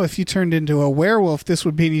 like, if you turned into a werewolf, this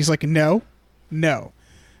would be, and he's like, no.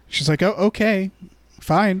 She's like, oh, okay,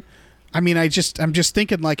 fine. I mean, I'm just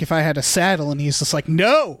thinking, like, if I had a saddle, and he's just like,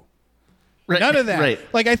 no, none of that. Right.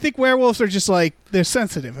 Like, I think werewolves are just like, they're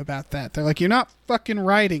sensitive about that. They're like, you're not fucking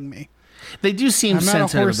riding me. They do seem I'm not a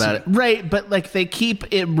sensitive horsey. about it. Right, but like they keep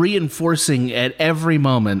it reinforcing at every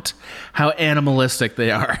moment how animalistic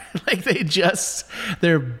they are. Like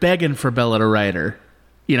they're begging for Bella to ride her.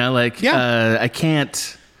 I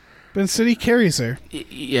can't. But instead he carries her.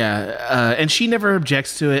 Yeah, and she never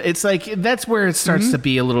objects to it. It's like that's where it starts to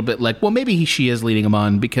be a little bit like, well, maybe she is leading him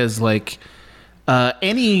on because like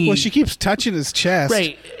Well, she keeps touching his chest.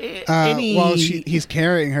 Right. While he's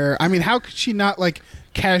carrying her. I mean, how could she not like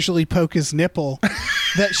casually poke his nipple?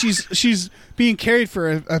 That she's being carried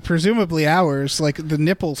for presumably hours. Like the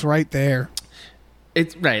nipple's right there.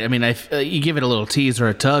 It's right. I mean, you give it a little tease or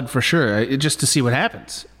a tug for sure, just to see what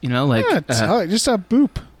happens. Just a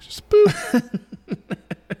boop. Just boop.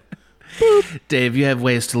 Dave, you have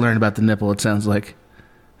ways to learn about the nipple. It sounds like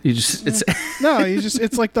it's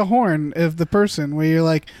like the horn of the person where you're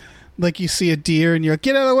like you see a deer and you're like,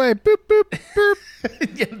 get out of the way, boop boop boop.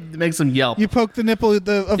 It makes them yelp. You poke the nipple of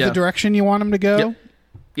the direction you want them to go.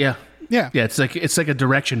 Yep. Yeah. It's like a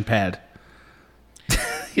direction pad.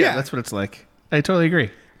 Yeah, that's what it's like. I totally agree.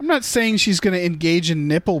 I'm not saying she's going to engage in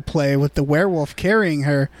nipple play with the werewolf carrying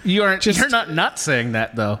her. You're not saying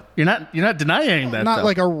that though. You're not denying that. Not though.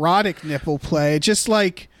 like erotic nipple play. Just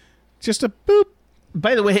like Just a boop.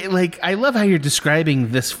 By the way, like, I love how you're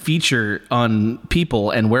describing this feature on people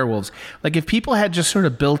and werewolves. Like, if people had just sort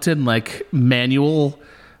of built-in, like, manual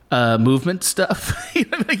movement stuff,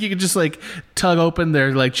 like, you could just, like, tug open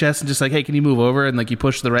their, like, chest and just, like, hey, can you move over? And, like, you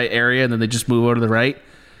push the right area, and then they just move over to the right.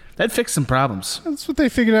 That'd fix some problems. That's what they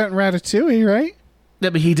figured out in Ratatouille, right? Yeah,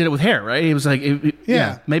 but he did it with hair, right? He was like,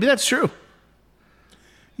 Yeah. Maybe that's true.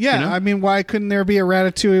 Yeah, You know? I mean, why couldn't there be a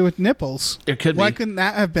Ratatouille with nipples? It could Why be. couldn't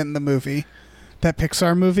that have been the movie? That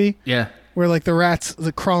Pixar movie? Yeah. Where, like, the rat's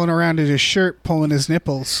crawling around in his shirt, pulling his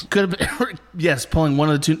nipples. Could have been, yes, pulling one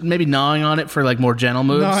of the two, maybe gnawing on it for, like, more gentle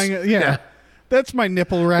moves. Yeah. That's my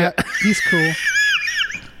nipple rat. Yeah. He's cool.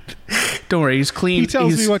 Don't worry, he's clean. He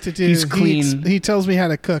tells me what to do. He's clean. He tells me how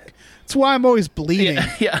to cook. That's why I'm always bleeding.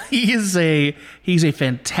 Yeah, he's a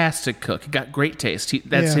fantastic cook. He got great taste.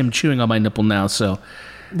 That's Yeah. him chewing on my nipple now, so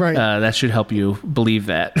Right. that should help you believe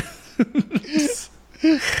that.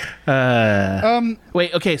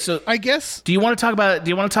 Wait, okay, so I guess do you want to talk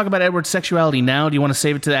about Edward's sexuality now? Do you want to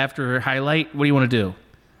save it to after highlight? What do you want to do?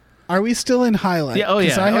 are we still in highlight? Yeah, oh yeah.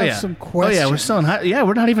 Because I have yeah. some questions. Oh yeah, we're still in yeah,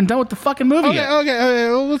 we're not even done with the fucking movie Okay, yet. okay.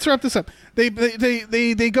 Well, let's wrap this up. They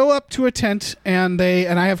go up to a tent and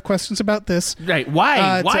I have questions about this. Right.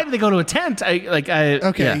 Why? Why so- do they go to a tent?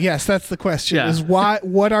 Okay, yeah. yes, that's the question. Yeah. Is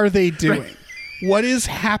what are they doing? What is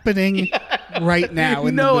happening right now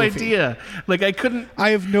in no the movie? idea. Like I couldn't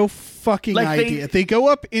I have no fucking Like, idea. They go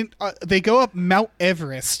up Mount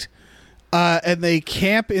Everest, and they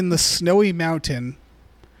camp in the snowy mountain.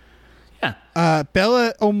 Yeah.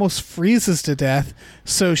 Bella almost freezes to death,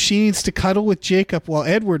 so she needs to cuddle with Jacob while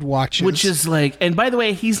Edward watches. Which is like, and by the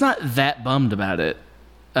way, he's not that bummed about it.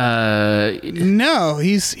 no,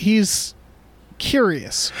 he's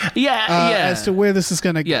curious Yeah, as to where this is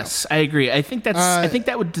going to go. Yes, I agree. I think I think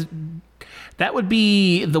that would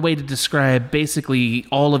be the way to describe basically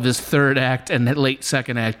all of his third act and late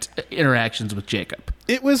second act interactions with Jacob.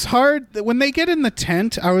 It was hard when they get in the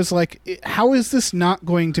tent. I was like, how is this not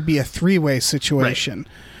going to be a three-way situation?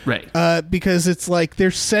 Right. Because it's like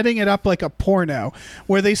they're setting it up like a porno,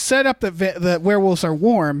 where they set up that the werewolves are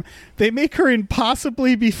warm. They make her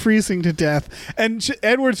impossibly be freezing to death, and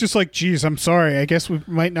Edward's just like, "Geez, I'm sorry. I guess we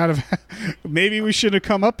might not have. Maybe we should have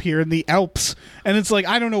come up here in the Alps." And it's like,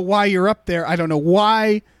 I don't know why you're up there. I don't know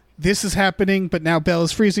why this is happening, but now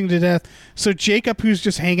Bella's freezing to death. So Jacob, who's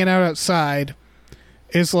just hanging out outside,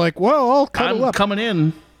 is like, "Well, I'll cuddle I'm up." coming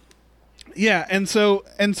in. Yeah, and so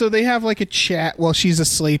they have like a chat while she's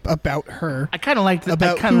asleep about her. I kind of liked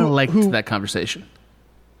About that conversation.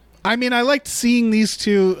 I mean, I liked seeing these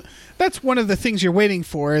two. That's one of the things you're waiting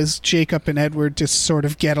for, is Jacob and Edward just sort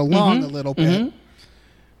of get along a little bit.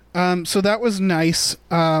 So that was nice.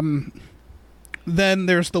 Then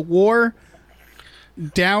there's the war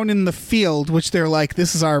down in the field, which they're like,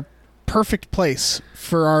 this is our perfect place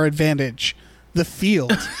for our advantage, the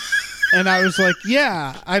field. And I was like,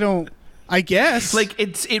 yeah, I guess. Like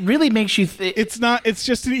it really makes you think. It's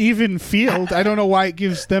just an even field. I don't know why it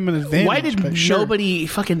gives them an advantage. Why did but sure. nobody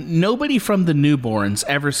from the newborns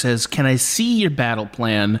ever says, "Can I see your battle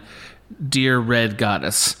plan, dear red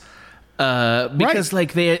goddess?" Because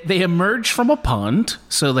like they emerge from a pond,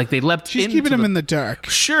 so like they leapt. She's into keeping them in the dark.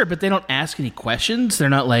 Sure, but they don't ask any questions. They're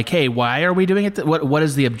not like, "Hey, why are we doing it? What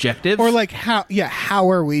is the objective?" Or like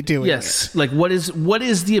how are we doing yes, like what is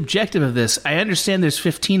the objective of this? I understand there's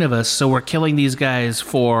 15 of us, so we're killing these guys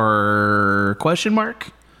for question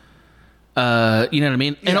mark. You know what I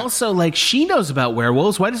mean? And also, like, she knows about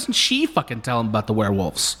werewolves. Why doesn't she fucking tell them about the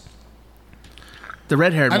werewolves? The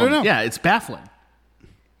red-haired one. I don't know. Yeah, it's baffling.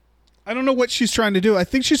 I don't know what she's trying to do. I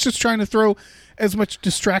think she's just trying to throw as much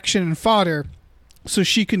distraction and fodder so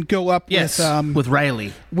she can go up with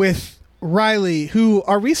Riley. With Riley, who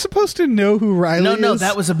are we supposed to know who Riley is? No,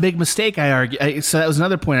 that was a big mistake. I argue. So that was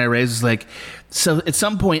another point I raised. Is like, so at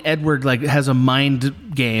some point Edward like has a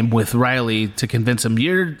mind game with Riley to convince him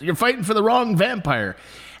you're fighting for the wrong vampire,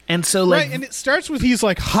 and so like, right, and it starts with he's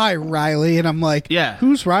like, "Hi, Riley," and I'm like, Yeah.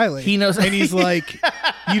 who's Riley?" He knows, and he's like,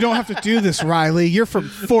 "You don't have to do this, Riley. You're from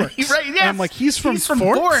Forks." Right? Yes. And I'm like, he's from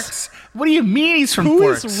Forks? What do you mean he's from Who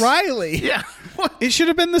Forks? is Riley? Yeah. What? It should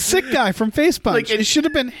have been the sick guy from Face Punch. Like, it should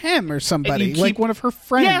have been him or somebody, And you like keep- one of her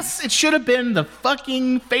friends. Yes, it should have been the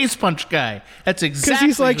fucking Face Punch guy. That's exactly Because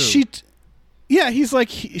he's like, who. he's like,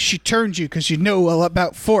 she turned you because you know all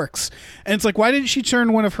about Forks. And it's like, why didn't she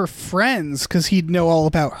turn one of her friends because he'd know all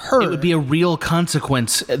about her? It would be a real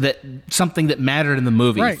consequence, that something that mattered in the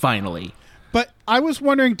movie, Right. finally. But I was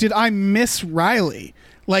wondering, did I miss Riley?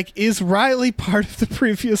 Like, is Riley part of the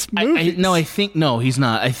previous movie? I think no, he's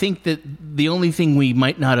not. I think that the only thing we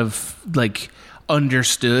might not have like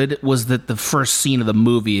understood was that the first scene of the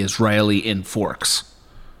movie is Riley in Forks.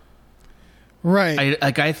 Right.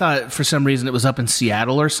 I thought for some reason it was up in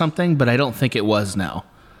Seattle or something, but I don't think it was now.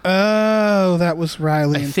 Oh, that was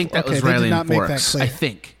Riley. I think that okay, was they Riley did not in make that Forks. clear. I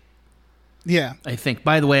think. Yeah. I think.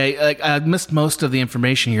 By the way, I missed most of the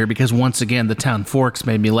information here because once again, the town Forks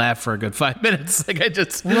made me laugh for a good 5 minutes. I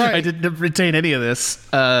didn't retain any of this.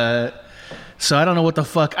 So I don't know what the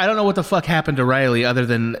fuck. I don't know what the fuck happened to Riley other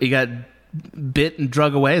than he got bit and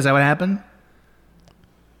drug away. Is that what happened?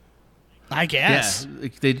 I guess.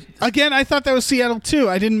 Yeah. Again, I thought that was Seattle too.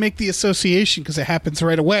 I didn't make the association because it happens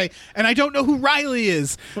right away, and I don't know who Riley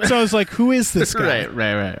is. So I was like, "Who is this guy?"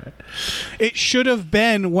 Right. It should have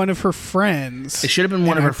been one of her friends. It should have been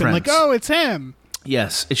one of her friends. Like, oh, it's him.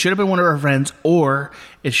 Yes, it should have been one of her friends, or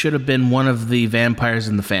it should have been one of the vampires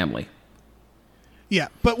in the family. Yeah,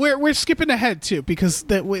 but we're skipping ahead too because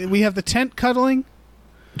we have the tent cuddling.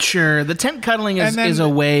 Sure, the tent cuddling is a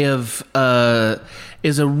way of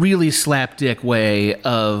is a really slapdick way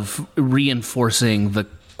of reinforcing the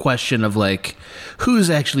question of like who's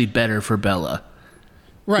actually better for Bella,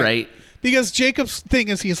 right? Because Jacob's thing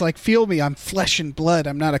is he's like, feel me, I'm flesh and blood.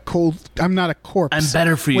 I'm not a corpse. I'm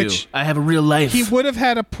better for you. I have a real life. He would have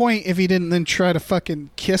had a point if he didn't then try to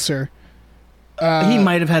fucking kiss her. He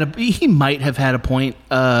might have had a point.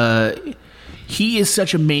 He is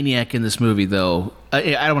such a maniac in this movie, though.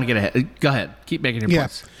 I don't want to get ahead. Go ahead. Keep making your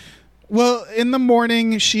points. Well, in the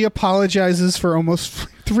morning, she apologizes for almost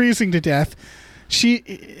freezing to death.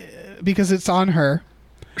 Because it's on her.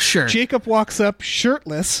 Sure. Jacob walks up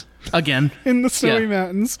shirtless. Again. In the snowy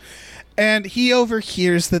mountains. And he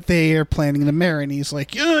overhears that they are planning to marry. And he's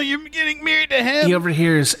like, oh, you're getting married to him. He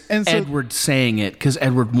overhears Edward saying it because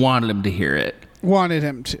Edward wanted him to hear it. Wanted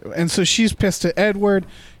him to. And so she's pissed at Edward.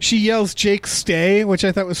 She yells, Jake, stay, which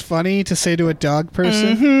I thought was funny to say to a dog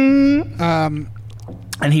person. Mm-hmm.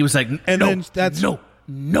 And he was like, no.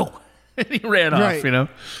 And he ran off, you know?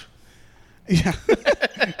 Yeah.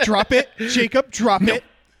 Drop it, Jacob, drop it.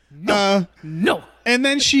 No. And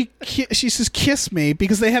then she says, kiss me,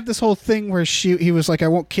 because they have this whole thing where he was like, I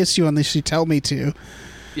won't kiss you unless you tell me to.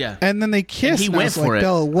 Yeah. And then they kiss. And he went for it.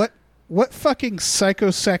 Bella, what fucking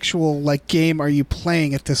psychosexual like game are you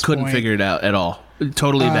playing at this point? Couldn't figure it out at all.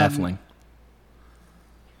 Totally baffling.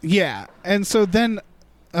 Yeah. And so then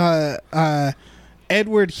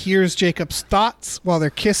Edward hears Jacob's thoughts while they're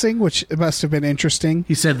kissing, which must have been interesting.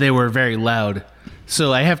 He said they were very loud.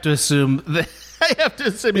 So I have to assume that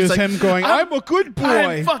it was him going, I'm a good boy.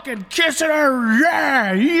 I'm fucking kissing her.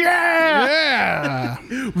 Yeah.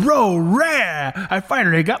 Row rad. I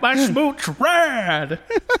finally got my smooch rad.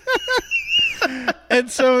 And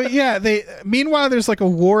so, yeah, meanwhile, there's like a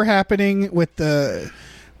war happening with the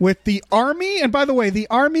army. And by the way, the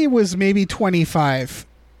army was maybe 25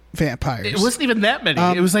 vampires. It wasn't even that many.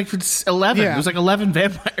 It was like 11. Yeah. It was like 11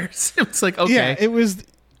 vampires. It was like, okay. Yeah, it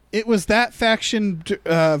was that faction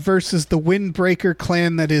versus the Windbreaker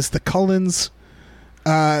clan that is the Cullens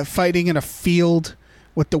fighting in a field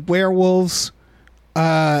with the werewolves.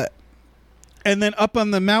 And then up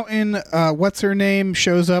on the mountain, what's her name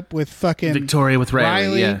shows up with fucking Victoria with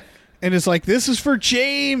Riley, yeah. And is like, this is for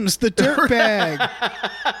James, the dirtbag.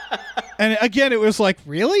 And again, it was like,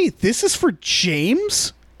 really? This is for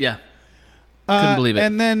James? Yeah. Couldn't believe it.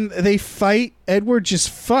 And then they fight. Edward just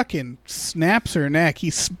fucking snaps her neck.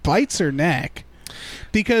 He bites her neck.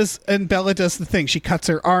 And Bella does the thing. She cuts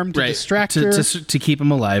her arm to distract her. To keep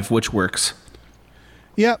him alive, which works.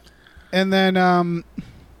 Yep. And then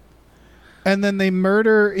they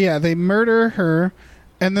murder her.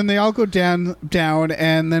 And then they all go down,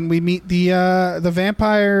 and then we meet the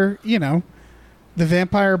vampire, the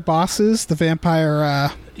vampire bosses, the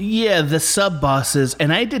vampire... the sub-bosses,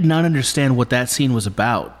 and I did not understand what that scene was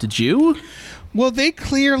about. Did you? Well,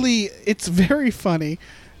 it's very funny,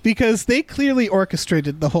 because they clearly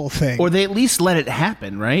orchestrated the whole thing. Or they at least let it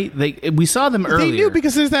happen, right? We saw them earlier. They knew,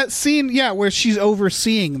 because there's that scene, where she's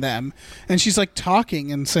overseeing them, and she's, like,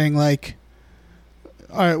 talking and saying, like...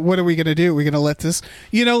 All right, what are we going to do? Are we going to let this...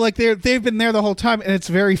 they've been there the whole time, and it's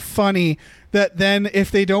very funny that then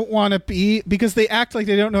if they don't want to be... Because they act like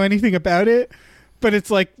they don't know anything about it, but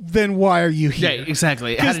it's like, then why are you here? Yeah,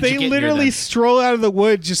 exactly. Because they literally stroll out of the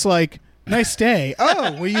wood just like, nice day.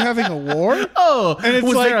 Oh, were you having a war? Oh, and it's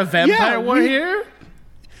was there a vampire war here?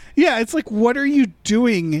 Yeah, it's like, what are you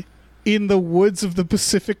doing in the woods of the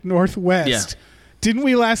Pacific Northwest? Yeah. Didn't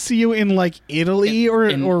we last see you in like Italy or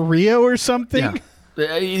Rio or something? Yeah.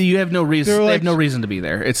 You have no reason. They have no reason to be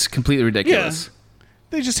there. It's completely ridiculous.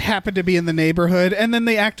 they just happen to be in the neighborhood, and then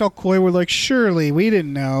they act all coy. We're like, surely we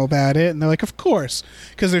didn't know about it, and they're like, of course,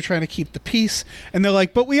 because they're trying to keep the peace. And they're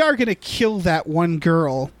like, but we are going to kill that one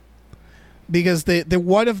girl because the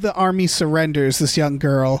one of the army surrenders, this young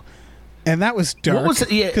girl, and that was dark.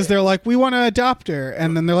 Because they're like, we want to adopt her,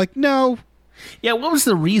 and then they're like, no. Yeah, what was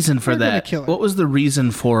the reason for that? What was the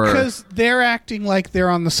reason for? Because they're acting like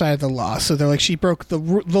they're on the side of the law. So they're like, she broke the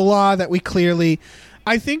law that we clearly.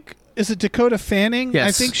 I think, is it Dakota Fanning? Yes.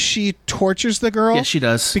 I think she tortures the girl. Yes, she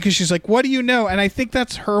does. Because she's like, what do you know? And I think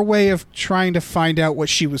that's her way of trying to find out what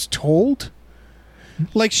she was told.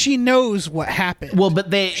 Like, she knows what happened. Well,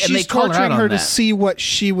 but she's call her out torturing on her that. to see what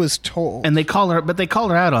she was told. And they call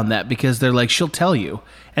her out on that because they're like, she'll tell you.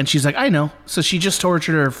 And she's like, I know. So she just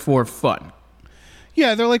tortured her for fun.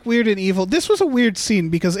 Yeah, they're like weird and evil. This was a weird scene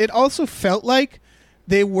because it also felt like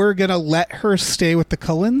they were going to let her stay with the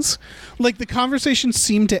Cullens. Like, the conversation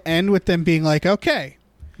seemed to end with them being like, okay,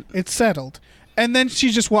 it's settled. And then she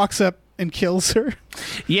just walks up and kills her.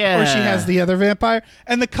 Yeah. Or she has the other vampire.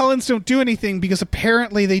 And the Cullens don't do anything because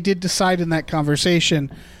apparently they did decide in that conversation,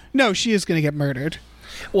 no, she is going to get murdered.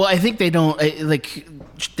 Well, I think they don't, like,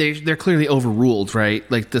 they're clearly overruled, right?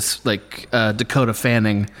 Like, this, like, Dakota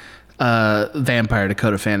Fanning... vampire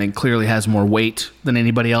Dakota Fanning clearly has more weight than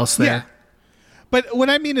anybody else there. Yeah. But what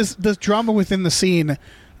I mean is the drama within the scene,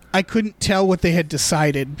 I couldn't tell what they had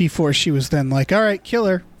decided before she was then like, all right, kill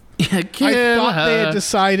her. Yeah, I thought they had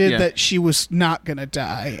decided that she was not going to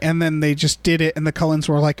die. And then they just did it, and the Cullens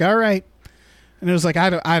were like, all right. And it was like, I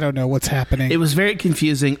don't know what's happening. It was very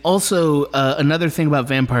confusing. Also, another thing about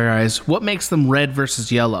vampire eyes, what makes them red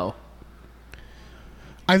versus yellow?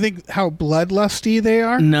 I think how bloodlusty they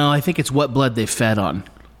are. No, I think it's what blood they fed on.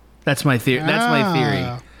 That's my theory. That's my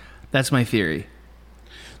theory. That's my theory.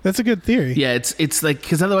 That's a good theory. Yeah, it's like,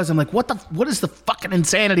 because otherwise I'm like, what is the fucking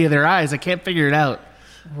insanity of their eyes? I can't figure it out.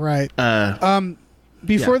 Right.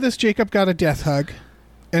 Before this, Jacob got a death hug,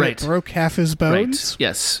 and it broke half his bones. Right.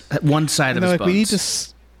 Yes, one side of they're his like,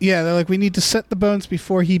 bones. they're like, we need to set the bones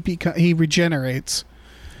before he regenerates.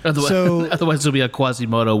 Otherwise, it'll be a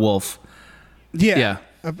Quasimodo wolf. Yeah.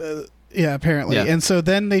 Yeah, apparently. Yeah. And so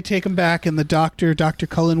then they take him back, and Dr.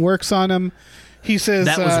 Cullen works on him. He says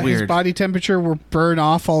That was weird. His body temperature will burn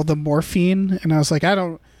off all the morphine. And I was like, I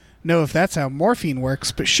don't know if that's how morphine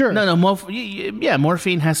works, but sure. No,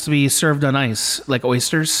 morphine has to be served on ice, like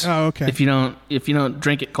oysters. Oh, okay. If you don't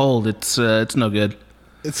drink it cold, it's no good.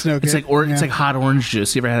 It's no good. It's like hot orange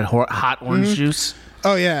juice. You ever had hot orange juice?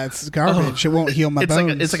 Oh, yeah, it's garbage. It won't heal my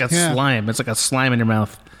bones. It's like a slime. It's like a slime in your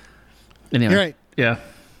mouth. Anyway. You're right. Yeah.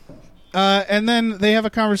 And then they have a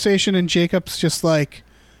conversation, and Jacob's just like,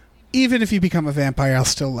 even if you become a vampire, I'll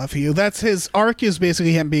still love you. That's his arc, is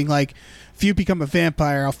basically him being like, if you become a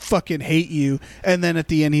vampire, I'll fucking hate you. And then at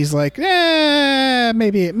the end, he's like,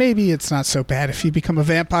 maybe it's not so bad if you become a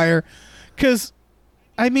vampire. Because,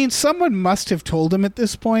 I mean, someone must have told him at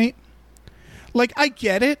this point. Like, I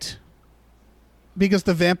get it, because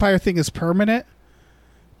the vampire thing is permanent.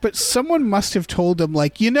 But someone must have told him,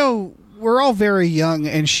 like, we're all very young,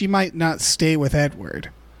 and she might not stay with Edward.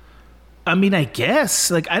 I mean, I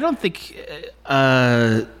guess. Like, I don't think...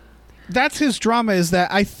 That's his drama, is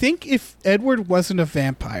that I think if Edward wasn't a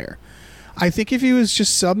vampire, I think if he was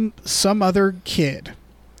just some other kid,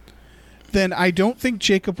 then I don't think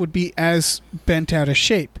Jacob would be as bent out of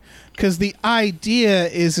shape. Because the idea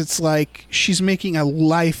is it's like she's making a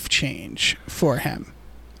life change for him.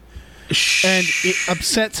 And it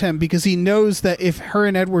upsets him because he knows that if her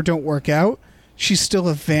and Edward don't work out, she's still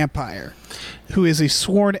a vampire who is a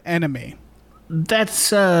sworn enemy. That's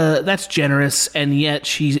generous, and yet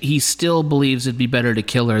he still believes it'd be better to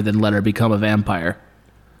kill her than let her become a vampire.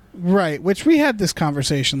 Right, which we had this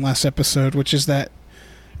conversation last episode, which is that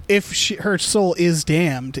if her soul is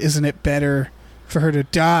damned, isn't it better for her to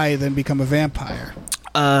die than become a vampire?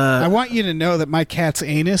 I want you to know that my cat's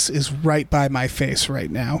anus is right by my face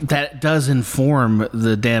right now. That does inform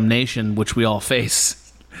the damnation which we all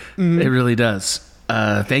face. Mm-hmm. It really does.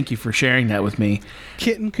 Thank you for sharing that with me.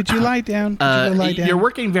 Kitten, could you lie down? You're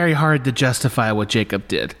working very hard to justify what Jacob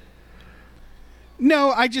did.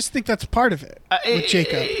 No, I just think that's part of it with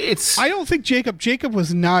Jacob. I don't think Jacob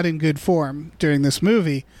was not in good form during this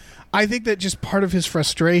movie. I think that just part of his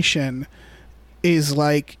frustration is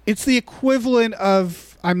like, it's the equivalent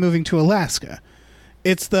of I'm moving to Alaska.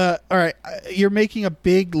 It's all right, you're making a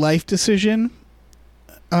big life decision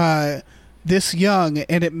this young,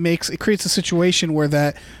 and it creates a situation where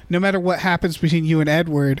that no matter what happens between you and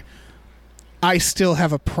Edward, I still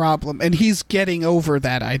have a problem. And he's getting over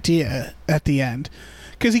that idea at the end.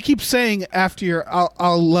 Because he keeps saying after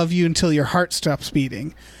I'll love you until your heart stops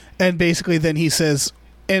beating. And basically then he says,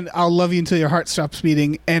 and I'll love you until your heart stops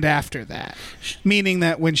beating, and after that, meaning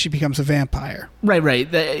that when she becomes a vampire. Right.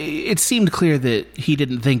 It seemed clear that he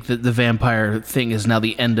didn't think that the vampire thing is now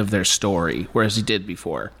the end of their story, whereas he did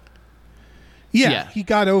before. Yeah, he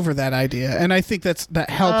got over that idea, and I think that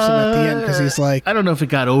helps him at the end because he's like, I don't know if it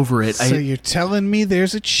got over it. So you're telling me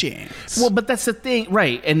there's a chance? Well, but that's the thing,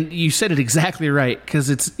 right? And you said it exactly right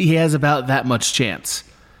because he has about that much chance.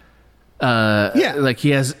 Like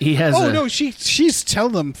he has. Oh no, she's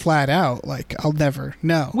telling them flat out, like, I'll never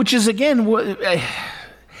know. Which is again,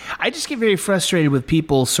 I just get very frustrated with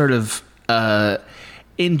people sort of.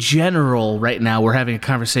 In general, right now we're having a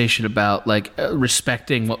conversation about like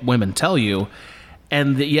respecting what women tell you,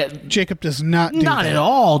 and yet Jacob does not do that at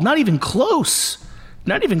all, not even close.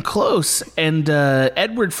 And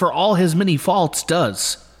Edward, for all his many faults,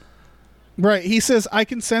 does. Right. He says, "I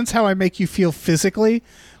can sense how I make you feel physically,"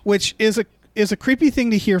 which is a creepy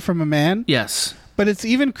thing to hear from a man. Yes, but it's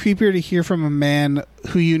even creepier to hear from a man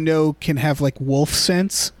who you know can have like wolf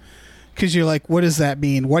sense. Because you're like, what does that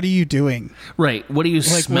mean? What are you doing? Right. What are you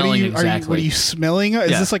smelling exactly? What are you smelling?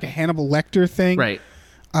 Is this like a Hannibal Lecter thing? Right.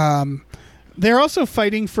 They're also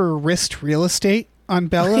fighting for wrist real estate on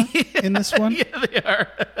Bella in this one. Yeah, they are.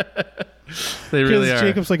 They really are.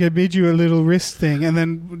 Jacob's like, I made you a little wrist thing. And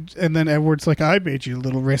then Edward's like, I made you a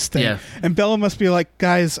little wrist thing. Yeah. And Bella must be like,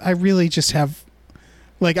 guys, I really just have...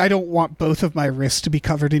 Like, I don't want both of my wrists to be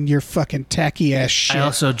covered in your fucking tacky ass shit. I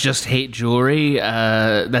also just hate jewelry.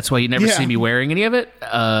 That's why you never see me wearing any of it.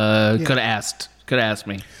 Could have asked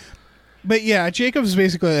me. But yeah, Jacob's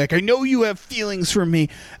basically like, I know you have feelings for me.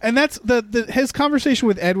 And that's his conversation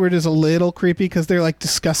with Edward is a little creepy because they're like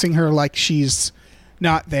discussing her like she's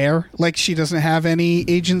not there. Like she doesn't have any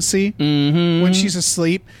agency when she's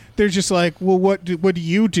asleep. They're just like, well, what do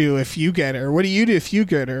you do if you get her? What do you do if you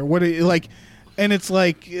get her? What do you like... And it's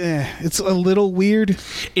like, it's a little weird.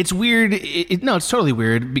 It's weird. No, it's totally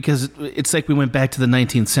weird because it's like we went back to the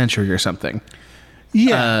 19th century or something.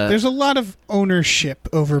 Yeah, there's a lot of ownership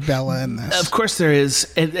over Bella in this. Of course there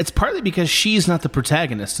is. And it's partly because she's not the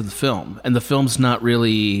protagonist of the film. And the film's not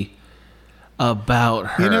really about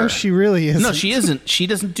her. You know, she really isn't. No, she isn't. She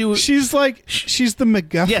doesn't do... She's like, she's the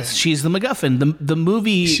MacGuffin. Yes, she's the MacGuffin. The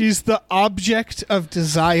movie... She's the object of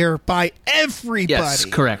desire by everybody. Yes,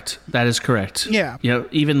 correct. That is correct. Yeah. You know,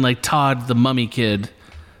 even like Todd, the mummy kid,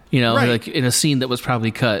 you know, like in a scene that was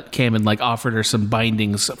probably cut, came and like offered her some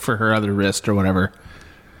bindings for her other wrist or whatever.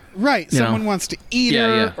 Right. Someone wants to eat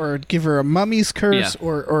her or give her a mummy's curse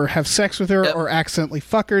or have sex with her or accidentally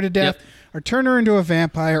fuck her to death. Or turn her into a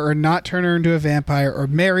vampire, or not turn her into a vampire, or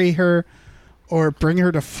marry her, or bring her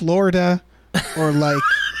to Florida, or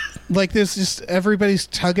like there's just everybody's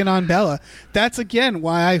tugging on Bella. That's again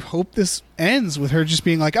why I hope this ends with her just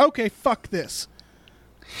being like, okay, fuck this,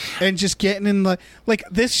 and just getting in like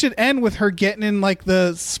this should end with her getting in like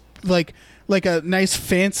like a nice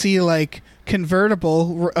fancy like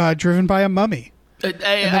convertible driven by a mummy.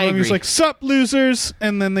 I agree. He's like, "Sup, losers,"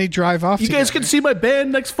 and then they drive off. You guys can see my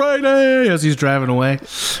band next Friday as he's driving away.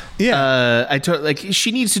 Yeah,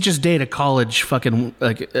 she needs to just date a college fucking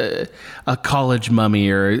like a college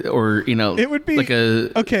mummy or you know, it would be like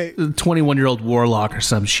a 21-year-old warlock or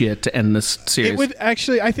some shit to end this series. It would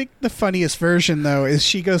actually. I think the funniest version though is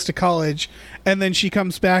she goes to college and then she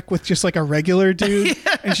comes back with just like a regular dude,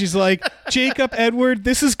 and she's like, "Jacob, Edward,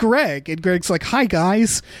 this is Greg," and Greg's like, "Hi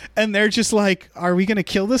guys," and they're just like, "Are we gonna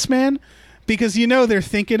kill this man?" Because you know they're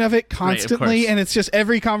thinking of it constantly, and it's just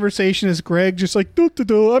every conversation is Greg just like,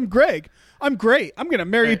 I'm Greg. I'm great. I'm gonna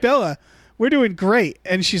marry Bella. We're doing great.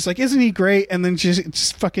 And she's like, isn't he great? And then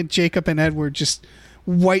just fucking Jacob and Edward just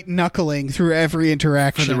white knuckling through every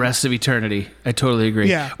interaction for the rest of eternity. I totally agree.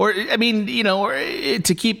 Yeah. Or I mean, you know, or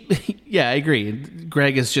to keep. Yeah, I agree.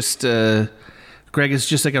 Greg is just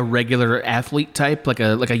like a regular athlete type, like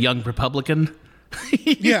a young Republican.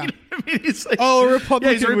 Yeah. I mean, he's like, a Republican.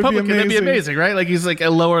 Yeah, he's a Republican. That'd be amazing, right? Like he's like a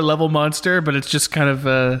lower level monster, but it's just kind of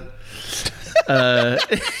it's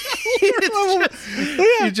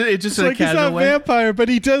just like he's not a vampire, but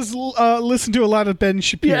he does listen to a lot of Ben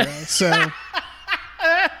Shapiro. Yeah.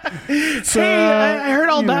 So I heard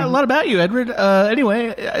a lot about you, Edward.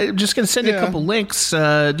 Anyway, I'm just gonna send you a couple links.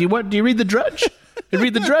 Do you read The Drudge? You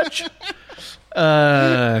read The Drudge?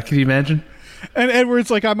 Can you imagine? And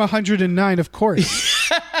Edward's like, I'm 109, of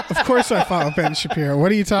course. Of course I follow Ben Shapiro.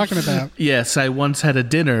 What are you talking about? Yes, I once had a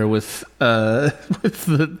dinner with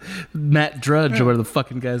the Matt Drudge or whatever the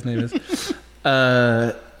fucking guy's name is.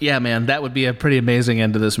 Yeah, man, that would be a pretty amazing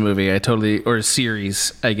end to this movie. Or a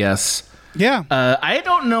series, I guess. Yeah. I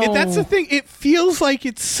don't know. That's the thing. It feels like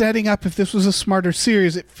it's setting up, if this was a smarter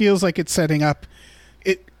series, it feels like it's setting up.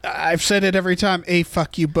 I've said it every time, a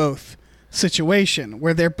fuck you both situation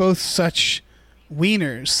where they're both such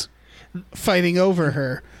wieners fighting over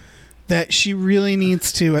her that she really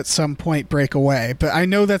needs to at some point break away. But I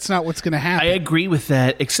know that's not what's going to happen. I agree with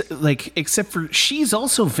that, except for she's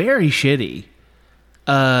also very shitty.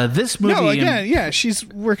 This movie... No, again, yeah, she's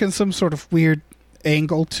working some sort of weird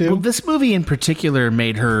angle too. Well, this movie in particular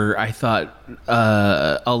made her, I thought,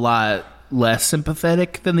 a lot less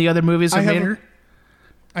sympathetic than the other movies have made her.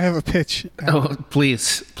 I have a pitch. Oh,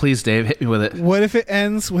 please, Dave, hit me with it. What if it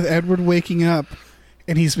ends with Edward waking up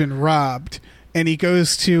and he's been robbed? And he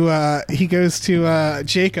goes to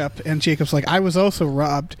Jacob, and Jacob's like, I was also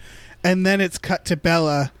robbed. And then it's cut to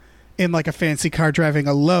Bella in like a fancy car driving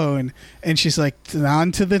alone, and she's like,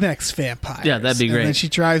 on to the next vampire. Yeah, that'd be great. And then she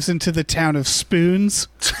drives into the town of Spoons,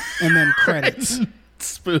 and then credits.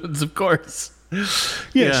 Spoons, of course.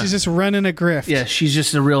 Yeah, she's just running a grift. Yeah, she's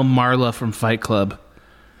just a real Marla from Fight Club.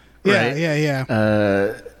 Right?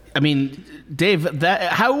 Yeah. I mean, Dave,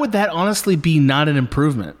 how would that honestly be not an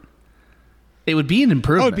improvement? It would be an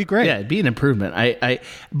improvement. Oh, it'd be great. Yeah, it'd be an improvement.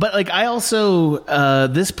 But like, I also,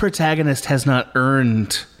 this protagonist has not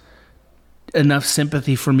earned enough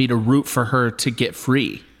sympathy for me to root for her to get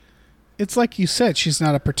free. It's like you said, she's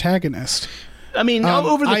not a protagonist. I mean,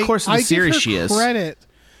 over the course of the series, she is.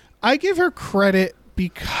 I give her credit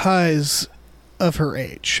because of her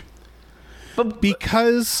age.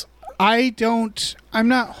 Because I'm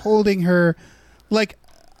not holding her like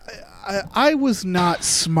I was not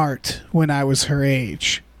smart when I was her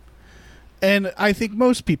age. And I think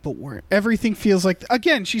most people weren't. Everything feels like,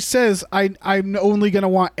 again, she says, I'm only going to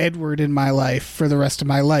want Edward in my life for the rest of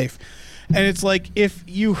my life. And it's like, if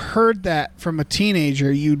you heard that from a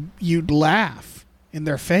teenager, you'd laugh in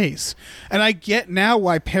their face. And I get now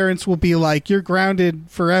why parents will be like, you're grounded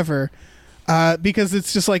forever. Because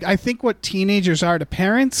it's just like, I think what teenagers are to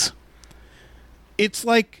parents, it's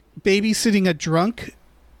like babysitting a drunk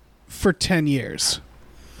for 10 years.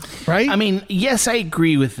 Right? I mean, yes, I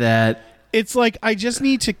agree with that. It's like, I just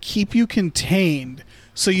need to keep you contained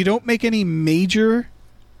so you don't make any major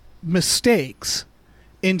mistakes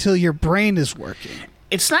until your brain is working.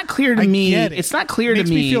 It's not clear to me. It's not clear to me.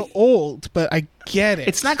 Makes me feel old, but I get it.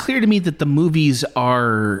 It's not clear to me that the movies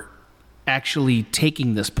are actually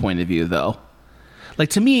taking this point of view, though.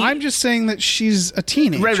 Like, to me, I'm just saying that she's a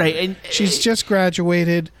teenager. Right. And she's just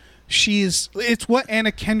graduated. It's what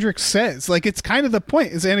Anna Kendrick says. Like, it's kind of the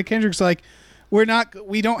point. Is Anna Kendrick's like, we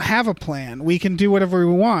don't have a plan. We can do whatever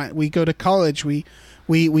we want. We go to college. We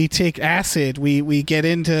take acid. We get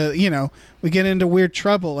into, we get into weird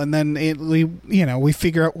trouble, and then we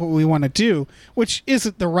figure out what we want to do, which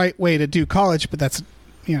isn't the right way to do college, but that's,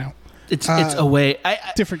 it's a way.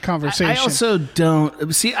 Different conversation. I also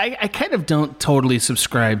don't see. I kind of don't totally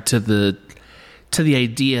subscribe to the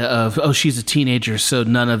idea of, oh, she's a teenager, so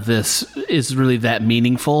none of this is really that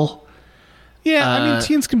meaningful. Yeah, I mean,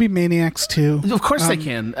 teens can be maniacs too. Of course they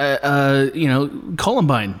can.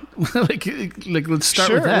 Columbine. like let's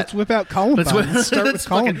start with that. Let's whip out Columbine. Let's start with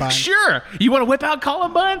Columbine. Sure. You want to whip out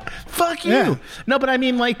Columbine? Fuck you. Yeah. No, but I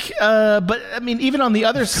mean, even on the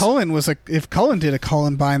other side. If Cullen did a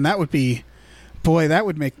Columbine, that would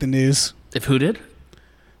make the news. If who did?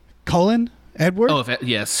 Cullen? Edward? Oh,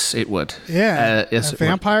 yes, it would. Yeah. Yes, a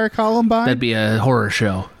vampire Columbine? That'd be a horror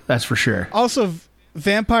show. That's for sure. Also,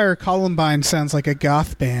 Vampire Columbine sounds like a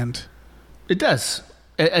goth band. It does.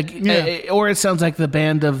 Or it sounds like the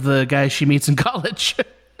band of the guy she meets in college.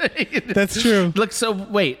 That's true. Look, so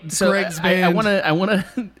wait. So Greg's band. I want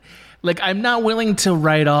to like, I'm not willing to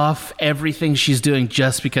write off everything she's doing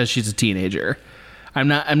just because she's a teenager. I'm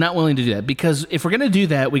not willing to do that, because if we're going to do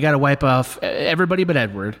that, we got to wipe off everybody but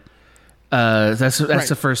Edward. That's right.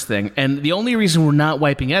 The first thing. And the only reason we're not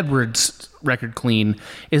wiping Edward's record clean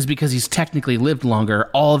is because he's technically lived longer.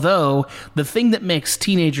 Although the thing that makes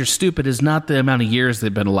teenagers stupid is not the amount of years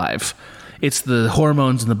they've been alive. It's the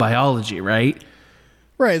hormones and the biology, right?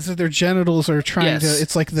 Right. So their genitals are trying to,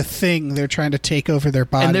 it's like the thing, they're trying to take over their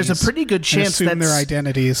bodies. And there's a pretty good chance assume their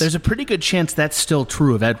identities. There's a pretty good chance that's still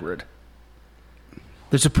true of Edward.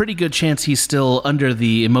 There's a pretty good chance he's still under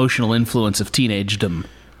the emotional influence of teenagedom.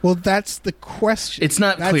 Well, that's the question. It's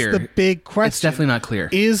not clear. That's the big question. It's definitely not clear.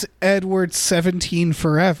 Is Edward 17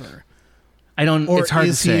 forever? It's hard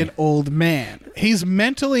to say. Or is he an old man? He's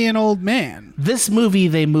mentally an old man. This movie,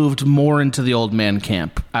 they moved more into the old man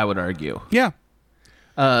camp, I would argue. Yeah.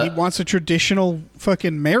 He wants a traditional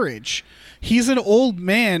fucking marriage. He's an old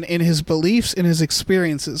man in his beliefs, in his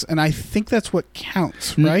experiences, and I think that's what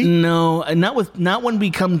counts, right? No, not when we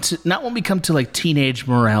come to like teenage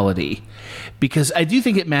morality, because I do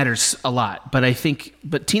think it matters a lot. But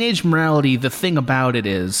teenage morality, the thing about it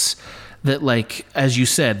is that, like, as you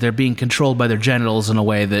said, they're being controlled by their genitals in a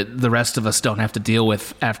way that the rest of us don't have to deal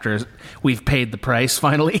with after we've paid the price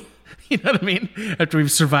finally. You know what I mean? After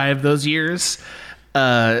we've survived those years.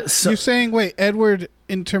 So you're saying, wait, Edward,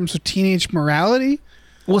 in terms of teenage morality,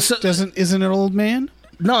 isn't an old man?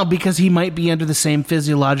 No, because he might be under the same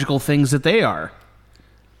physiological things that they are.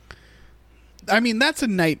 I mean, that's a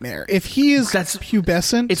nightmare. If he is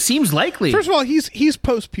pubescent, it seems likely. First of all, he's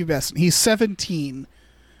post-pubescent. He's 17.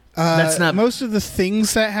 That's not most of the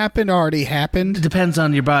things that happened already happened. Depends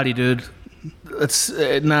on your body, dude. That's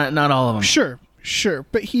not all of them. Sure,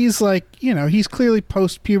 but he's like, he's clearly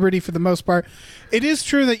post-puberty for the most part. It is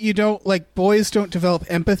true that boys don't develop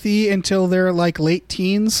empathy until they're like late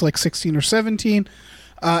teens, like 16 or 17,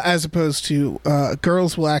 as opposed to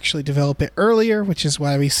girls will actually develop it earlier, which is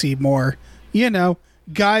why we see more,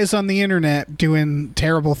 guys on the internet doing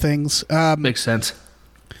terrible things. Makes sense.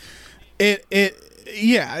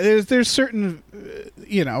 There's certain,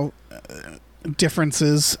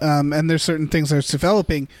 differences, and there's certain things that's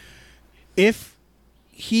developing. If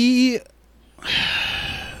he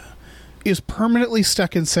is permanently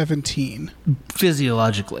stuck in 17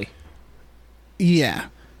 physiologically,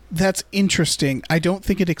 that's interesting. I don't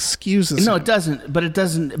think it excuses him. It doesn't, but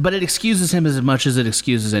it excuses him as much as it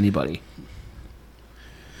excuses anybody.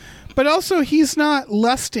 But also, he's not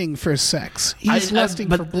lusting for sex. He's lusting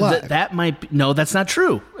for blood. That might be, no, that's not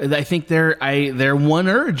true. I think they're one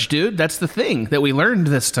urge, dude. That's the thing that we learned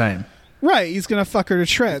this time. Right, he's gonna fuck her to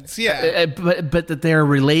shreds. Yeah, but that they're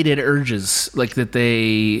related urges, like that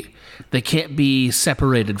they can't be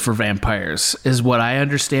separated for vampires, is what I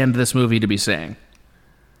understand this movie to be saying.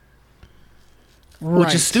 Right.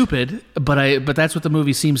 Which is stupid, but that's what the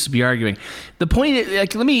movie seems to be arguing. The point,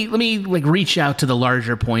 like, let me like reach out to the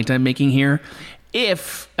larger point I'm making here.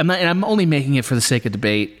 I'm only making it for the sake of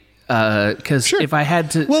debate. Because if I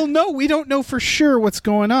had to... Well, no, we don't know for sure what's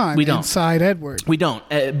going on inside Edward. We don't.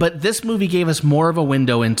 But this movie gave us more of a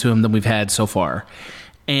window into him than we've had so far.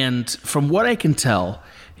 And from what I can tell,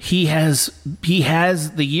 the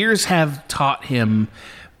years have taught him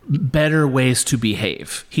better ways to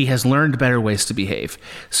behave. He has learned better ways to behave.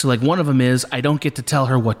 So, like, one of them is, I don't get to tell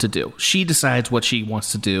her what to do. She decides what she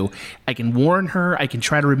wants to do. I can warn her. I can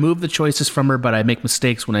try to remove the choices from her, but I make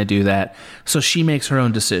mistakes when I do that. So she makes her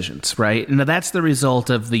own decisions, right? And that's the result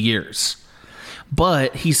of the years.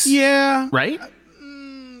 But he's... Yeah. Right?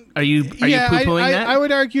 Are you poo-pooing that? I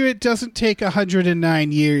would argue it doesn't take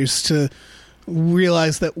 109 years to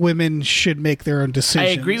realize that women should make their own decisions.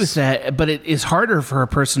 I agree with that, but it is harder for a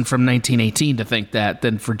person from 1918 to think that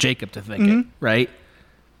than for Jacob to think it, right?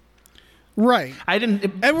 Right.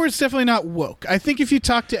 Edward's definitely not woke. I think if you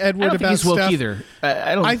talk to Edward about he's woke stuff, either.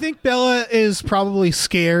 I think Bella is probably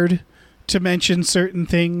scared to mention certain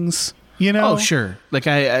things. Oh, sure. Like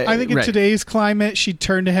I think in today's climate, she'd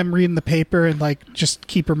turn to him reading the paper and like just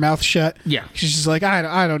keep her mouth shut. Yeah. She's just like,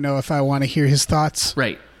 I don't know if I want to hear his thoughts.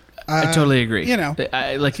 Right. I totally agree.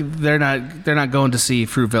 They're not going to see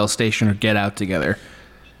Fruitvale Station or Get Out together.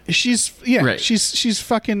 She's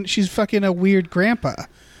fucking a weird grandpa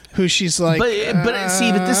who she's like. But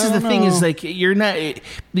this is the thing is like you're not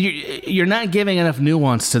giving enough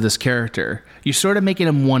nuance to this character. You're sort of making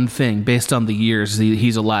him one thing based on the years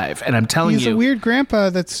he's alive, and I'm telling you, he's a weird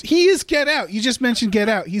grandpa. He is Get Out. You just mentioned Get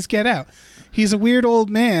Out. He's Get Out. He's a weird old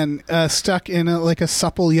man stuck in a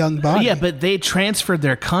supple young body. Yeah, but they transferred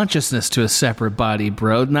their consciousness to a separate body,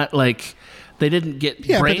 bro. Not like they didn't get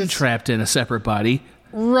brain trapped in a separate body.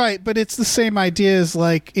 Right, but it's the same idea as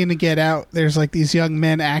like in a Get Out. There's like these young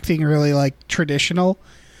men acting really like traditional,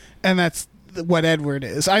 and that's what Edward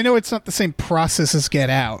is. I know it's not the same process as Get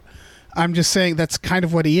Out. I'm just saying that's kind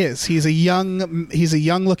of what he is. He's a young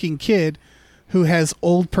looking kid who has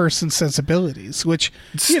old person sensibilities, which,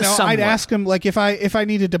 I'd ask him, like, if I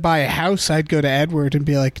needed to buy a house, I'd go to Edward and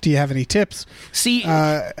be like, do you have any tips?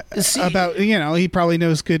 About, he probably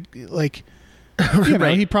knows good, like,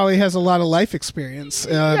 right. He probably has a lot of life experience.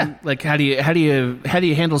 Like how do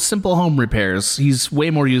you handle simple home repairs? He's way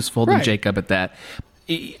more useful than Jacob at that.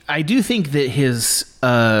 I do think that his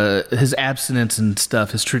abstinence and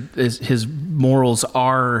stuff, his morals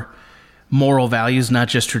are moral values, not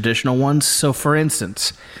just traditional ones. So, for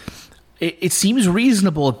instance, it seems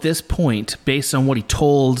reasonable at this point, based on what he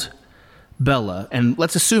told Bella, and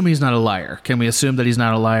let's assume he's not a liar. Can we assume that he's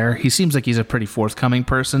not a liar? He seems like he's a pretty forthcoming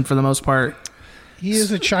person for the most part. He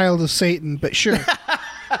is a child of Satan, but sure.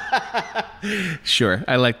 Sure,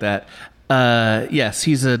 I like that. Yes,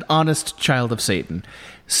 he's an honest child of Satan.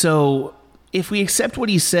 So if we accept what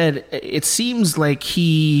he said, it seems like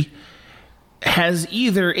he has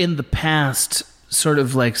either in the past sort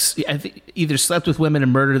of like either slept with women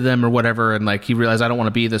and murdered them or whatever, and like he realized I don't want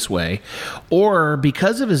to be this way, or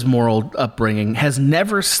because of his moral upbringing has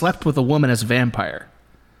never slept with a woman as a vampire.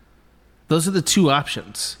 Those are the two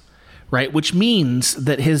options, right? Which means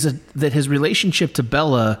that his relationship to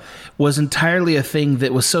Bella was entirely a thing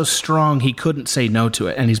that was so strong he couldn't say no to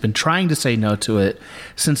it, and he's been trying to say no to it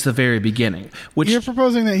since the very beginning. Which you're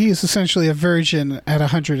proposing that he is essentially a virgin at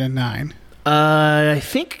 109. I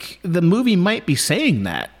think the movie might be saying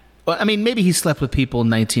that. Well, I mean, maybe he slept with people in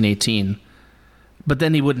 1918, but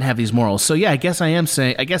then he wouldn't have these morals. So yeah, I guess I am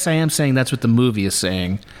saying that's what the movie is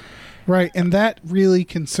saying. Right, and that really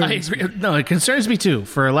concerns me. No, it concerns me too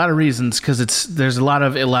for a lot of reasons because there's a lot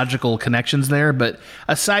of illogical connections there. But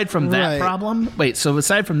aside from that problem,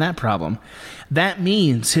 that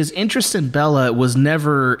means his interest in Bella was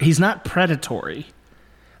never. He's not predatory.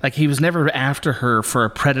 Like, he was never after her for a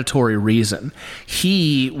predatory reason.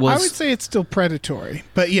 He was. I would say it's still predatory,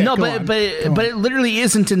 but yeah. No, but it literally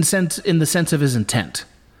isn't in the sense of his intent,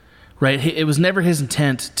 right? It was never his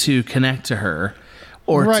intent to connect to her,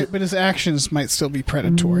 but his actions might still be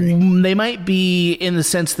predatory. They might be in the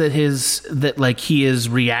sense that he is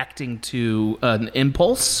reacting to an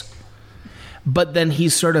impulse, but then he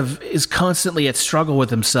sort of is constantly at struggle with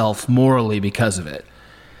himself morally because of it.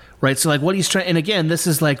 Right, so like what he's trying, and again, this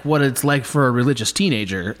is like what it's like for a religious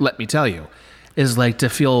teenager, let me tell you, is like to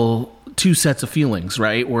feel two sets of feelings,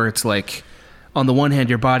 right? Where it's like, on the one hand,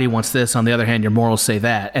 your body wants this, on the other hand, your morals say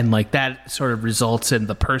that, and like that sort of results in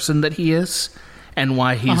the person that he is, and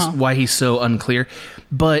why he's so unclear.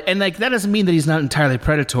 And like that doesn't mean that he's not entirely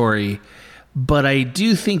predatory, but I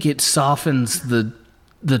do think it softens the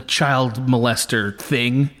child molester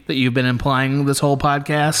thing that you've been implying this whole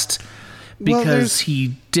podcast. Because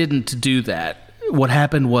he didn't do that. What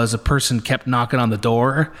happened was a person kept knocking on the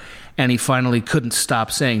door, and he finally couldn't stop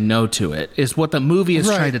saying no to it, is what the movie is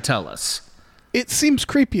trying to tell us. It seems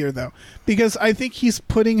creepier, though, because I think he's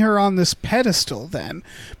putting her on this pedestal then.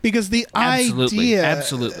 Because the idea...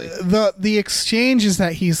 Absolutely. The exchange is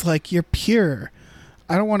that he's like, you're pure.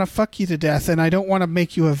 I don't want to fuck you to death, and I don't want to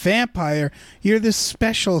make you a vampire. You're this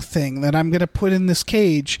special thing that I'm going to put in this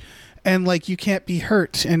cage. And, like, you can't be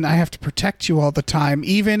hurt, and I have to protect you all the time,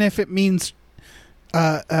 even if it means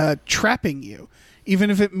trapping you, even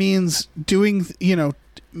if it means doing,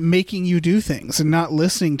 making you do things and not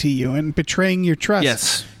listening to you and betraying your trust.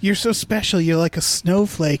 Yes. You're so special. You're like a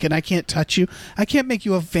snowflake, and I can't touch you. I can't make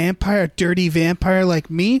you a vampire, a dirty vampire like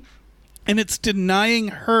me. And it's denying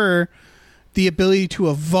her the ability to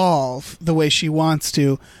evolve the way she wants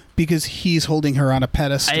to, because he's holding her on a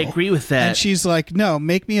pedestal. I agree with that. And she's like, no,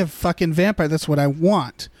 make me a fucking vampire. That's what I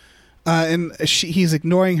want. And he's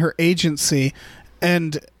ignoring her agency.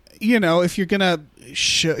 And, if you're going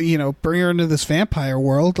to, bring her into this vampire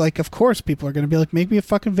world, like, of course people are going to be like, make me a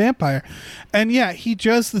fucking vampire. And yeah, he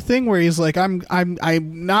does the thing where he's like, I'm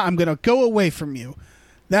going to go away from you.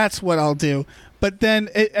 That's what I'll do. But then,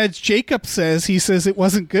 as Jacob says, he says it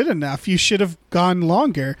wasn't good enough. You should have gone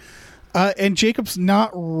longer. And Jacob's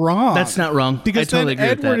not wrong. That's not wrong. Because I totally then agree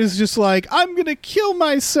with Edward that. is just like, I'm going to kill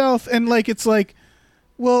myself. And like, it's like,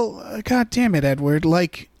 well, God damn it, Edward.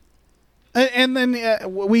 Like, and then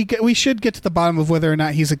we should get to the bottom of whether or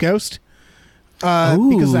not he's a ghost.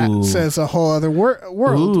 Because that says a whole other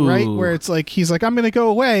world, right? Where it's like, he's like, I'm going to go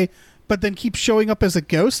away, but then keeps showing up as a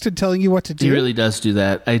ghost and telling you what to do. He really does do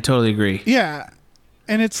that. I totally agree. Yeah.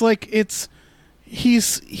 And it's like,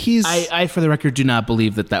 he's I for the record do not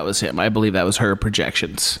believe that was him. I believe that was her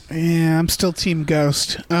projections. Yeah, I'm still Team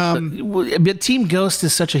Ghost. But Team Ghost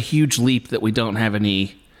is such a huge leap that we don't have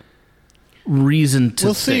any reason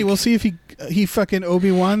to think. We'll see if he fucking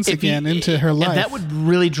Obi-Wan's again into her life. And that would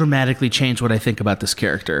really dramatically change what I think about this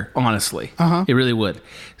character, honestly. It really would.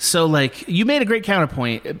 So like, you made a great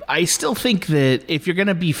counterpoint. I still think that if you're going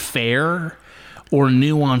to be fair or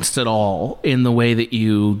nuanced at all in the way that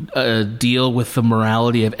you deal with the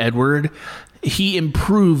morality of Edward, he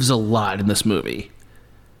improves a lot in this movie.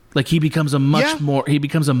 Like, he becomes a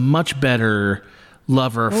much better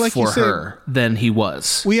lover for her than he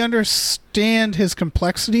was. We understand his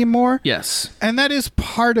complexity more. Yes. And that is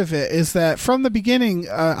part of it, is that from the beginning,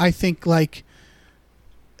 I think, like,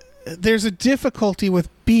 there's a difficulty with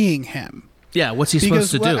being him. Yeah, what's he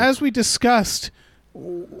supposed to do? As we discussed,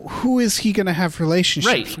 who is he going to have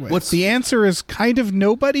relationships with? The answer is kind of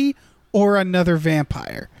nobody or another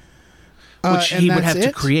vampire. Which he would have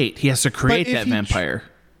to create. He has to create that vampire.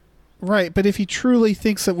 Right, but if he truly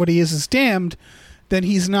thinks that what he is damned, then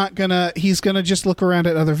he's gonna just look around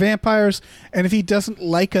at other vampires, and if he doesn't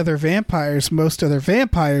like other vampires, most other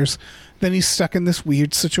vampires, then he's stuck in this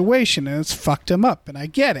weird situation, and it's fucked him up, and I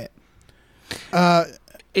get it.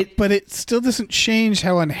 But it still doesn't change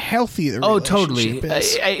how unhealthy the relationship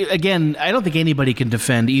is. Again, I don't think anybody can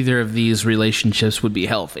defend either of these relationships would be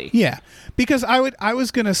healthy. Yeah, because I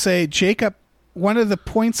was gonna say Jacob. One of the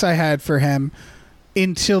points I had for him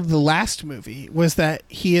until the last movie was that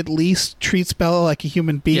he at least treats Bella like a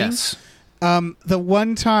human being. Yes. The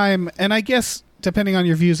one time, and I guess depending on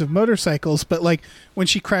your views of motorcycles, but like when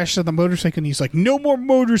she crashed on the motorcycle and he's like, "No more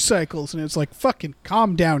motorcycles," and it's like, "Fucking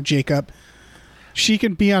calm down, Jacob. She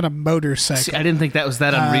can be on a motorcycle." See, I didn't think that was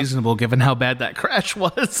that unreasonable given how bad that crash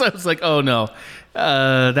was. I was like, oh no,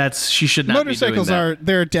 she should not be doing that.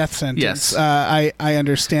 They're a death sentence. Yes. I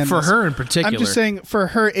understand for this. her in particular. I'm just saying for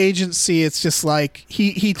her agency, it's just like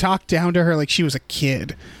he talked down to her like she was a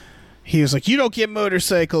kid. He was like, "You don't get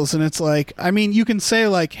motorcycles," and it's like, I mean, you can say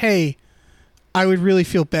like, "Hey, I would really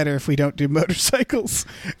feel better if we don't do motorcycles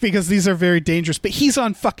because these are very dangerous," but he's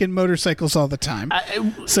on fucking motorcycles all the time.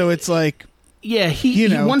 So it's like, yeah,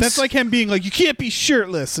 that's like him being like, "You can't be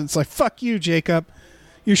shirtless." And it's like, "Fuck you, Jacob.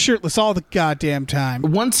 You're shirtless all the goddamn time."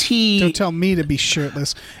 Don't tell me to be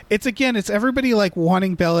shirtless. It's everybody like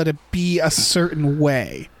wanting Bella to be a certain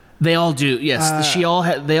way. They all do. Yes,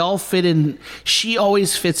 they all fit in. She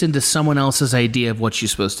always fits into someone else's idea of what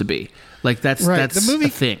she's supposed to be. Like that's the movie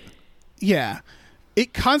thing. Yeah.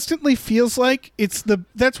 It constantly feels like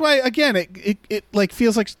that's why again it like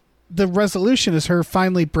feels like the resolution is her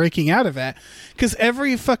finally breaking out of that, because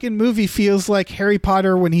every fucking movie feels like Harry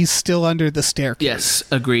Potter when he's still under the staircase. Yes,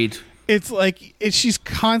 agreed. It's like she's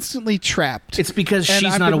constantly trapped. It's because and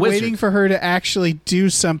she's I've not been a wizard. waiting for her to actually do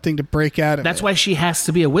something to break out of it. That's why she has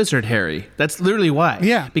to be a wizard, Harry. That's literally why.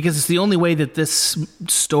 Yeah. Because it's the only way that this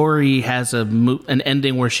story has an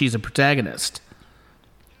ending where she's a protagonist.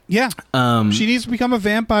 Yeah. She needs to become a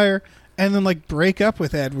vampire and then like break up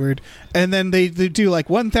with Edward, and then they do like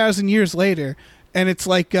 1,000 years later, and it's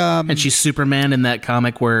like and she's Superman in that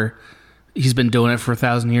comic where he's been doing it for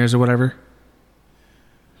 1,000 years or whatever.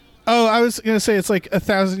 Oh, I was gonna say it's like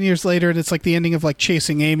 1,000 years later, and it's like the ending of like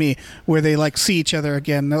Chasing Amy, where they like see each other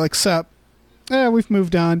again. They're like, "Sup? We've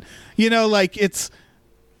moved on." You know, like it's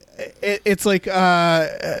like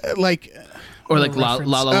or like La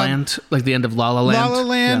La Land, like the end of La La Land. La La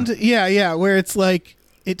Land, yeah, where it's like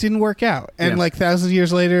it didn't work out, and like 1,000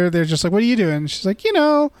 years later, they're just like, "What are you doing?" And she's like,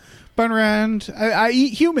 "Bun around. I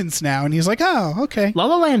eat humans now." And he's like, "Oh, okay." La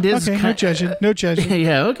La Land is okay. No judging.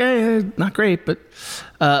 Yeah, okay, not great, but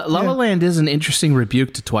La La Land is an interesting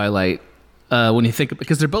rebuke to Twilight. When you think,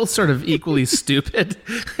 because they're both sort of equally stupid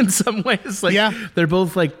in some ways. Like, they're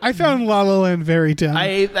both like. I found La La Land very dumb.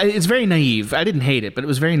 It's very naive. I didn't hate it, but it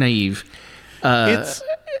was very naive. It's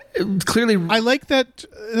clearly. I like that.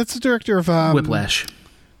 That's the director of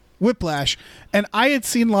Whiplash, and I had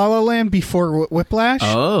seen La La Land before Whiplash.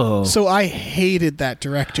 Oh, so I hated that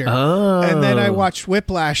director. Oh, and then I watched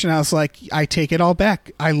Whiplash, and I was like, I take it all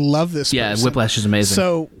back. I love this. Yeah, person. Whiplash is amazing.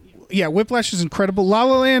 So. Yeah, Whiplash is incredible. La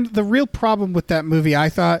La Land, the real problem with that movie, I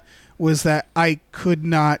thought, was that I could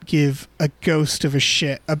not give a ghost of a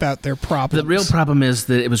shit about their problems. The real problem is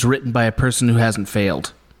that it was written by a person who hasn't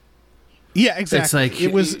failed. Yeah, exactly. It's like,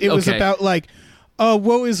 it was about like, oh,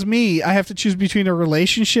 woe is me. I have to choose between a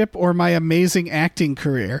relationship or my amazing acting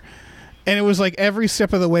career. And it was like every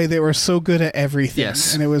step of the way they were so good at everything.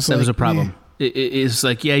 Yes, and it was that like, was a problem. It's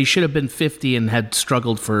like, you should have been 50 and had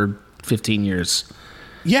struggled for 15 years.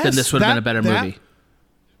 Yes, then this would have been a better movie.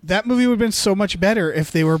 That movie would have been so much better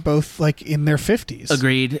if they were both like in their 50s.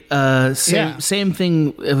 Agreed. Same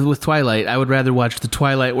thing with Twilight. I would rather watch the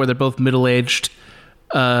Twilight where they're both middle-aged,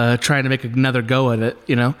 trying to make another go at it.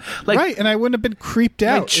 Like, right? And I wouldn't have been creeped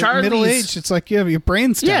out. Like middle-aged, it's like your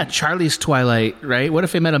brain's done. Yeah, Charlie's Twilight, right? What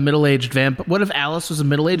if they met a middle-aged vampire? What if Alice was a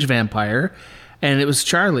middle-aged vampire, and it was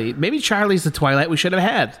Charlie? Maybe Charlie's the Twilight we should have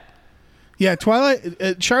had. Yeah,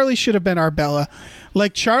 Twilight. Charlie should have been our Bella.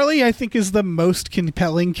 Like, Charlie, I think, is the most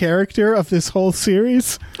compelling character of this whole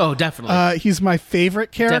series. Oh, definitely. He's my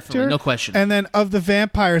favorite character. Definitely, no question. And then of the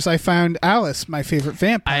vampires, I found Alice my favorite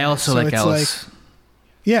vampire. I also like Alice.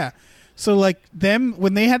 Yeah. So, like, them,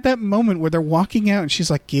 when they had that moment where they're walking out and she's,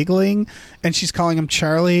 like, giggling and she's calling him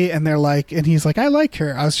Charlie and they're like, and he's like, I like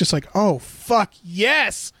her. I was just like, oh, fuck,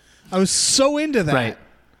 yes. I was so into that.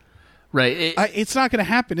 Right. It's not going to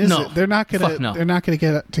happen, is it? They're not going to. No. They're not going to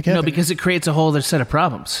get together. No, because it creates a whole other set of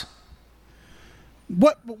problems.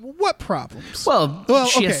 What problems? Well,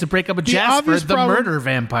 she has to break up with Jasper, the murder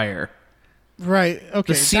vampire. Right.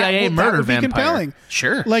 Okay. The CIA murder would be vampire. compelling.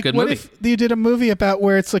 Sure. Like, good what movie. if you did a movie about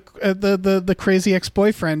where it's like the crazy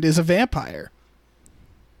ex-boyfriend is a vampire?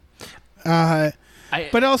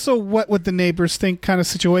 But also, what would the neighbors think kind of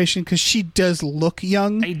situation? Because she does look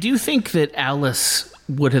young. I do think that Alice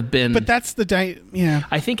would have been. But that's yeah.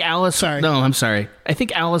 I think Alice. Sorry. No, I'm sorry. I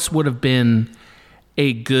think Alice would have been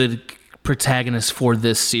a good protagonist for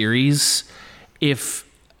this series if.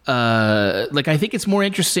 I think it's more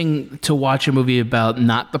interesting to watch a movie about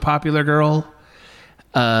not the popular girl,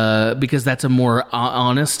 because that's a more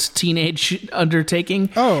honest teenage undertaking.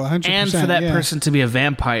 Oh, 100%, and for that yeah. person to be a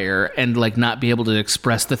vampire and like not be able to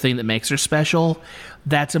express the thing that makes her special,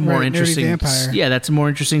 that's a more Right, nerdy interesting. vampire. Yeah, that's a more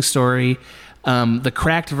interesting story. The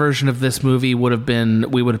cracked version of this movie would have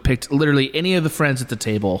been we would have picked literally any of the friends at the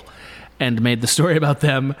table and made the story about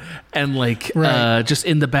them, and like Right. just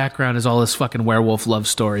in the background is all this fucking werewolf love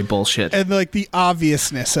story bullshit. And like the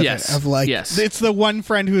obviousness of Yes. it, of like, Yes. it's the one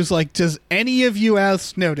friend who's like, does any of you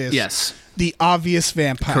else notice? Yes. The obvious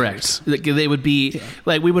vampires. Correct. Like, they would be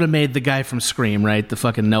like we would have made the guy from Scream, right? The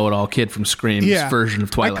fucking know-it-all kid from Scream's Yeah. version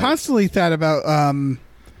of Twilight. I constantly thought about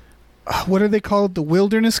what are they called? The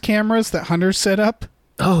wilderness cameras that hunters set up.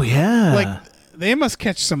 Oh yeah, Like they must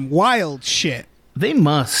catch some wild shit. they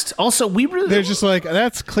must. Also, we really They're just like,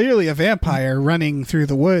 that's clearly a vampire running through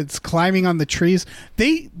the woods, climbing on the trees.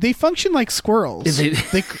 They function like squirrels. They-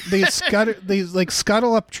 they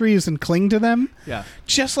scuttle up trees and cling to them. Yeah.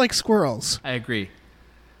 Just like squirrels. I agree.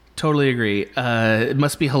 Totally agree. It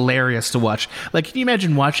must be hilarious to watch. Like, can you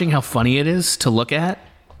imagine watching how funny it is to look at?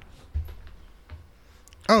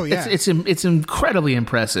 Oh yeah. It's incredibly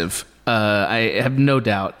impressive. I have no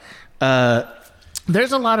doubt.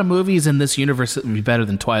 There's a lot of movies in this universe that would be better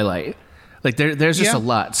than Twilight. Like there's just Yeah. a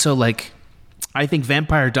lot. So like, I think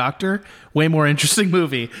Vampire Doctor, way more interesting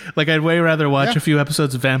movie. Like I'd way rather watch Yeah. a few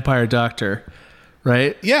episodes of Vampire Doctor.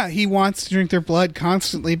 Right? Yeah, he wants to drink their blood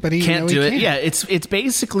constantly, but he Can't do it. Can't. Yeah, it's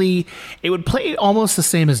basically it would play almost the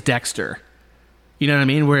same as Dexter. You know what I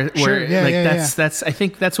mean? Where Sure, yeah, like yeah, that's I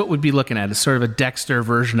think that's what we'd be looking at. Is sort of a Dexter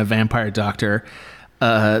version of Vampire Doctor.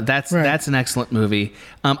 That's an excellent movie.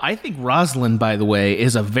 I think Rosalind, by the way,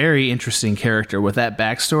 is a very interesting character with that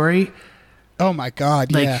backstory. Oh my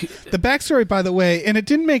god, Like- yeah. The backstory, by the way, and it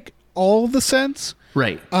didn't make all the sense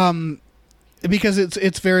Right. because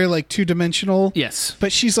it's very like two-dimensional. Yes.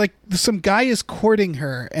 But she's like, some guy is courting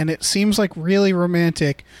her, and it seems like really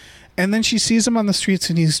romantic. And then she sees him on the streets,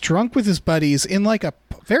 and he's drunk with his buddies in like a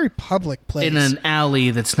very public place. In an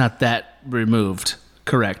alley that's not that removed.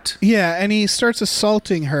 Correct. Yeah, and he starts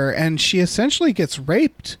assaulting her, and she essentially gets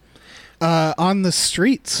raped on the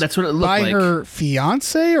streets. That's what it looked by like. her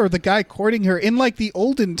fiance or the guy courting her in like the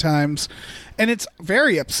olden times, and it's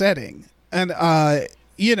very upsetting. And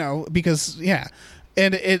because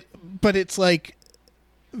but it's like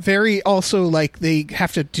very also like they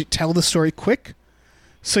have to tell the story quick,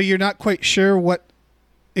 so you're not quite sure what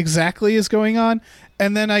exactly is going on.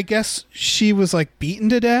 And then I guess she was like beaten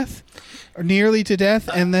to death or nearly to death,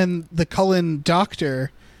 and then the Cullen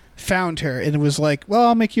doctor found her and was like, well,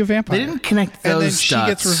 I'll make you a vampire. They didn't connect those and then she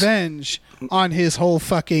gets dots. revenge on his whole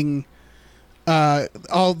fucking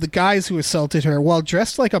all the guys who assaulted her while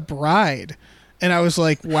dressed like a bride. And I was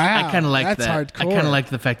like, wow, I kind of like that's that. hardcore. I kind of liked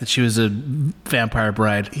the fact that she was a vampire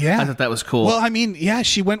bride. Yeah. I thought that was cool. Well, I mean, yeah,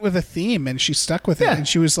 she went with a theme and she stuck with it. Yeah. And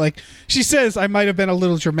she was like, she says, I might have been a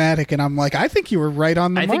little dramatic. And I'm like, I think you were right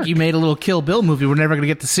on the I mark. think you made a little Kill Bill movie we're never going to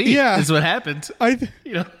get to see. Yeah. Is what happened.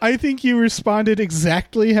 You know, I think you responded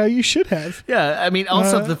exactly how you should have. Yeah, I mean,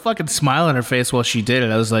 also the fucking smile on her face while she did it.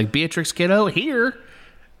 I was like, Beatrix Kiddo, here.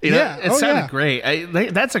 You know, Yeah. it Oh, sounded yeah.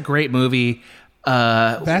 great. That's a great movie.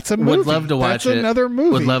 That's a movie. Would love to watch That's it. another movie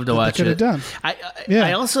Would love to that they watch could have it. done.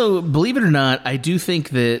 I also, believe it or not, I do think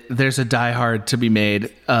that there's a Die Hard to be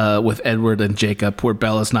made with Edward and Jacob where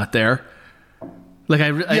Bella's not there. Like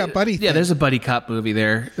buddy Yeah, thing. there's a buddy cop movie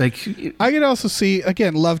there. Like, I could also see,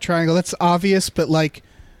 again, love triangle. That's obvious, but like,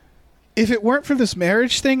 if it weren't for this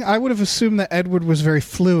marriage thing, I would have assumed that Edward was very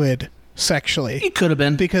fluid sexually. it could have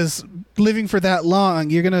been. Because living for that long,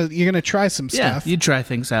 you're gonna try some Yeah, stuff. you'd try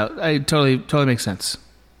things out. I totally makes sense.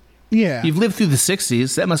 Yeah. You've lived through the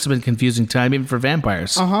 60s. That must have been a confusing time even for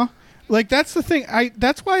vampires. Uh-huh. Like, that's the thing.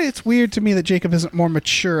 That's why it's weird to me that Jacob isn't more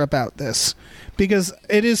mature about this, because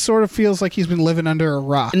it is sort of feels like he's been living under a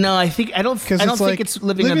rock. No, I don't think it's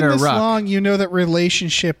living under a this rock. long, you know that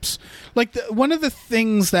relationships, like one of the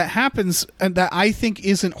things that happens and that I think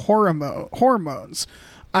isn't hormones,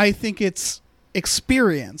 I think it's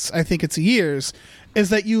experience, I think it's years, is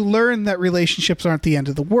that you learn that relationships aren't the end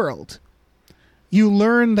of the world. You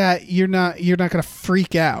learn that you're not going to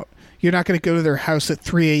freak out. you're not going to go to their house at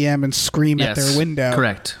 3 a.m. and scream at their window.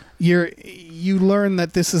 Correct. You learn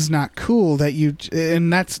that this is not cool,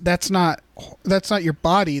 and that's not your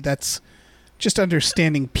body. That's just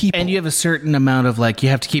understanding people. And you have a certain amount of you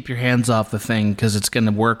have to keep your hands off the thing because it's going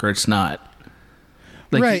to work or it's not.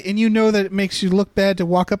 Right, and you know that it makes you look bad to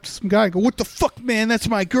walk up to some guy and go, "What the fuck, man? That's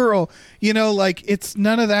my girl." It's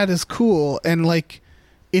none of that is cool, and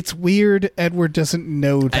it's weird. Edward doesn't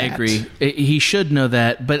know that. I agree. He should know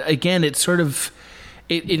that, but again, it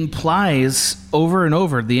implies over and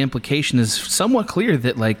over. The implication is somewhat clear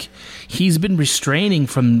that he's been restraining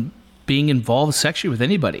from being involved sexually with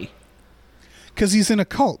anybody because he's in a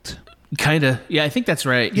cult. Kind of. Yeah, I think that's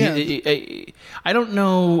right. Yeah. I don't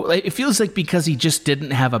know. It feels like because he just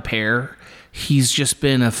didn't have a pair, he's just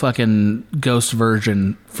been a fucking ghost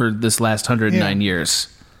virgin for this last 109 years.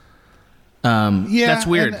 That's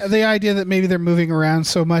weird. And the idea that maybe they're moving around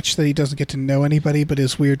so much that he doesn't get to know anybody but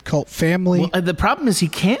his weird cult family. Well, the problem is he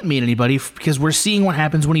can't meet anybody because we're seeing what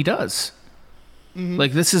happens when he does.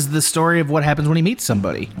 Mm-hmm. This is the story of what happens when he meets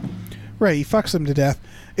somebody. Right, he fucks them to death.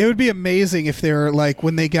 It would be amazing if they're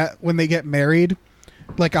when they get married,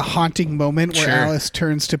 a haunting moment where Alice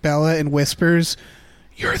turns to Bella and whispers,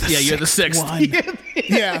 "You're the sixth one."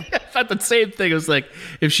 Yeah, I thought the same thing. It was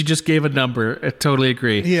if she just gave a number. I totally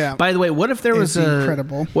agree. Yeah. By the way, what if there was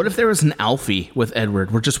incredible? What if there was an Alfie with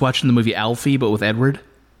Edward? We're just watching the movie Alfie, but with Edward.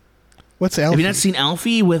 What's Alfie? Have you not seen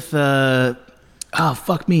Alfie with with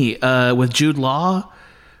Jude Law?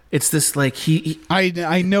 It's this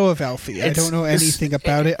I know of Alfie. I don't know anything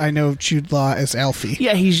about it. I know Jude Law as Alfie.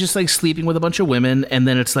 Yeah, he's just sleeping with a bunch of women, and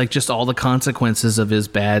then it's just all the consequences of his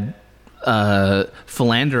bad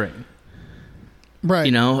philandering.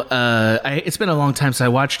 Right. It's been a long time since I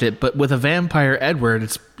watched it, but with a vampire Edward,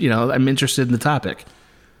 it's I'm interested in the topic.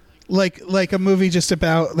 Like a movie just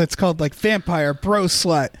about that's called Vampire Bro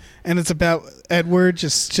Slut, and it's about Edward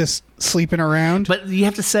just sleeping around. But you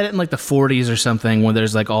have to set it in the 40s or something where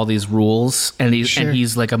there's all these rules, and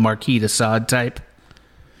he's a Marquis de Sade type.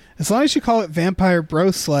 As long as you call it Vampire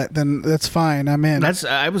Bro Slut, then that's fine. I'm in.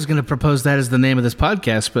 I was going to propose that as the name of this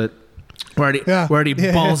podcast, but we're already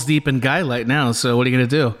balls deep in Guy Light now. So what are you going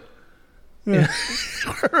to do? Yeah.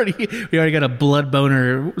 we already got a blood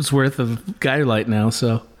boner's worth of Guy Light now.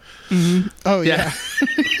 So. Mm-hmm. Oh yeah.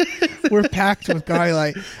 We're packed with Guy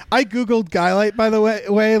Light. I googled Guy Light, by the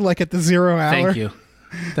way, at the 0 hour. Thank you.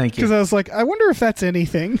 Because I was I wonder if that's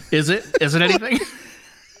anything. Is it? Is it anything?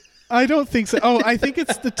 I don't think so. Oh, I think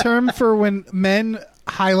it's the term for when men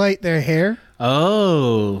highlight their hair.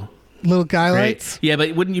 Oh. Little Guy Lights. Yeah,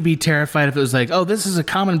 but wouldn't you be terrified if it was this is a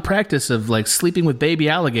common practice of sleeping with baby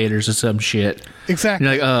alligators or some shit?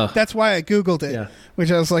 Exactly. You're oh. That's why I googled it. Yeah. Which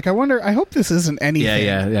I was I hope this isn't anything.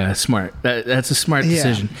 Yeah. Smart. That's a smart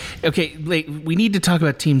decision. Okay, we need to talk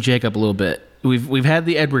about Team Jacob a little bit. We've had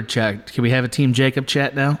the Edward chat. Can we have a Team Jacob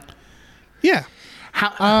chat now? Yeah.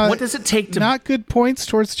 What does it take to... Not good points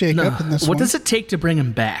towards Jacob in this one. What does it take to bring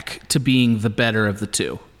him back to being the better of the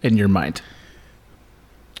two, in your mind?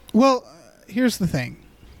 Well, here's the thing.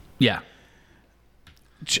 Yeah.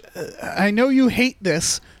 I know you hate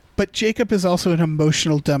this, but Jacob is also an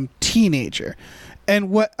emotional, dumb teenager. And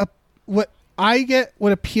what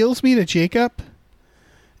appeals me to Jacob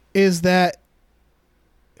is that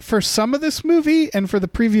for some of this movie and for the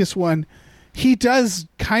previous one, he does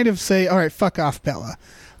kind of say, "All right, fuck off, Bella."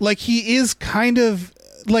 He is kind of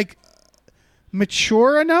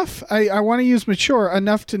mature enough. I want to use mature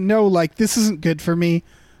enough to know this isn't good for me.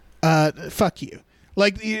 Fuck you.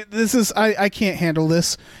 This is I can't handle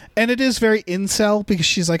this. And it is very incel because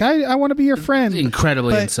she's I want to be your friend.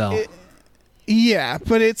 Incredibly incel. Yeah,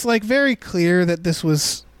 but it's very clear that this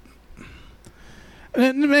was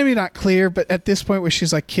maybe not clear, but at this point where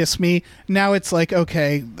she's kiss me, now it's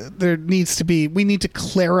okay, we need to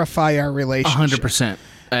clarify our relationship. 100%.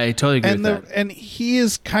 I totally agree with that. And he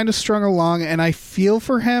is kind of strung along, and I feel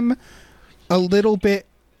for him a little bit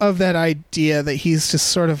of that idea that he's just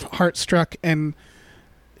sort of heartstruck, and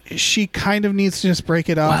she kind of needs to just break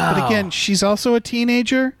it off. Wow. But again, she's also a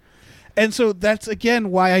teenager. And so that's,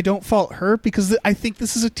 again, why I don't fault her, because I think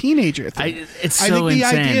this is a teenager thing. I think the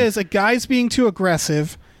idea is a guy's being too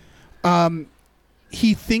aggressive.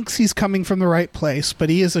 He thinks he's coming from the right place, but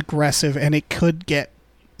he is aggressive, and it could get,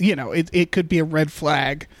 it could be a red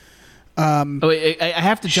flag. I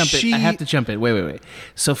have to jump in. I have to jump in. Wait.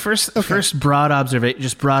 So first broad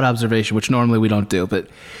observation, which normally we don't do. But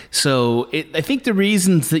I think the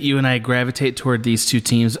reasons that you and I gravitate toward these two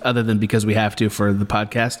teams, other than because we have to for the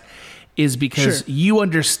podcast, is because you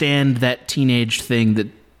understand that teenage thing that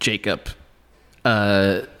Jacob is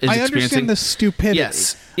I experiencing. understand the stupidity.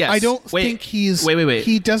 Yes. I don't think he's. Wait.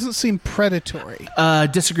 He doesn't seem predatory.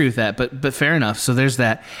 Disagree with that, but fair enough. So there's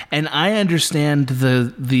that, and I understand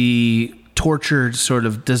the tortured sort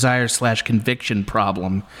of desire / conviction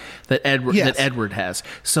problem that Edward has.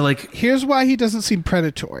 So like, here's why he doesn't seem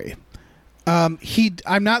predatory. I'm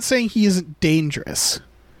not saying he isn't dangerous.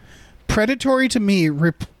 Predatory to me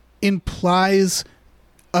implies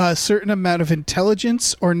a certain amount of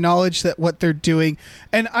intelligence or knowledge that what they're doing,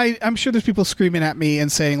 and I'm sure there's people screaming at me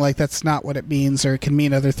and saying like that's not what it means or it can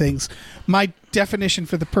mean other things. My definition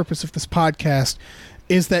for the purpose of this podcast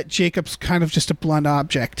is that Jacob's kind of just a blunt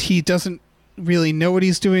object. He doesn't really know what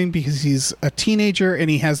he's doing because he's a teenager and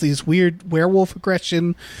he has these weird werewolf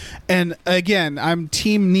aggression. And again, I'm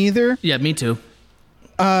team neither. Yeah, me too.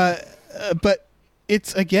 But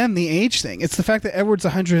it's, again, the age thing. It's the fact that Edward's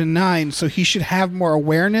 109, so he should have more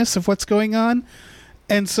awareness of what's going on.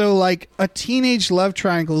 And so, like, a teenage love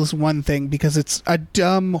triangle is one thing because it's a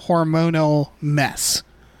dumb hormonal mess.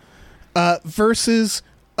 Versus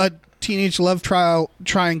a teenage love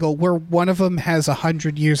triangle where one of them has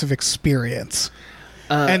 100 years of experience.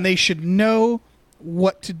 And they should know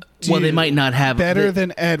what to do. Well, they might not have better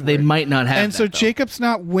than Edward. They might not have. And so though. Jacob's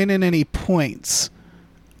not winning any points.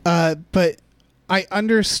 But I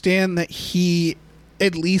understand that he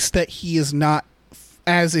is not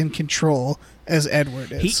as in control as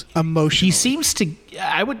Edward is emotionally. He seems to.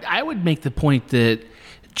 I would make the point that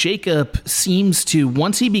Jacob seems to,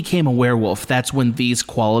 once he became a werewolf, that's when these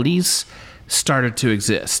qualities started to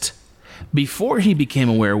exist. Before he became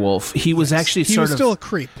a werewolf, he was actually he was still a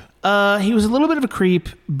creep. He was a little bit of a creep,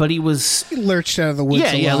 but he lurched out of the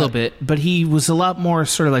woods. Yeah, a little bit. But he was a lot more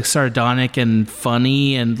sort of like sardonic and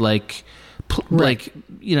funny and like I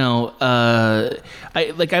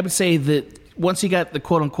would say that once he got the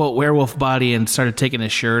quote unquote werewolf body and started taking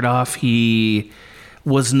his shirt off, he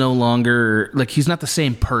was no longer like, he's not the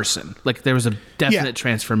same person. Like there was a definite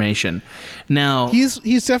transformation. Now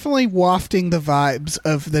he's definitely wafting the vibes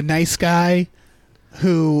of the nice guy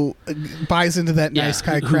who buys into that nice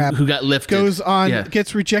guy crap, who got lifted, goes on,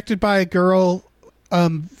 gets rejected by a girl,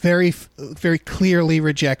 very, very clearly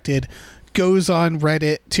rejected, goes on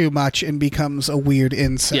Reddit too much and becomes a weird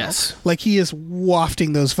incel. Yes. Like he is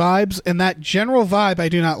wafting those vibes, and that general vibe I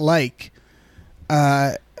do not like.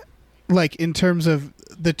 Like in terms of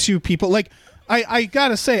the two people, like I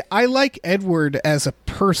gotta say, I like Edward as a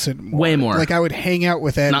person more. Way more. Like I would hang out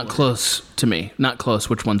with Edward. Not close to me. Not close.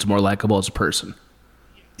 Which one's more likable as a person?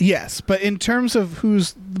 Yes, but in terms of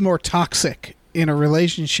who's more toxic in a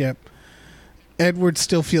relationship, Edward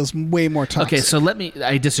still feels way more toxic. Okay, so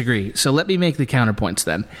I disagree. So let me make the counterpoints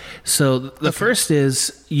then. So the first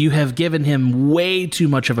is, you have given him way too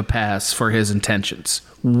much of a pass for his intentions.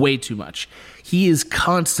 Way too much. He is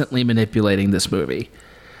constantly manipulating this movie.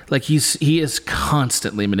 Like he is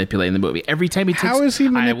constantly manipulating the movie. Every time he takes... How is he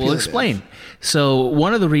manipulative? I will explain. So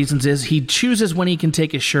one of the reasons is he chooses when he can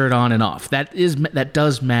take his shirt on and off. That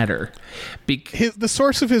does matter. The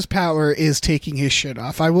source of his power is taking his shit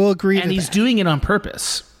off. I will agree and he's that. doing it on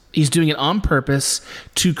purpose. He's doing it on purpose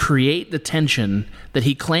to create the tension that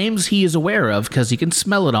he claims he is aware of because he can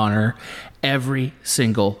smell it on her every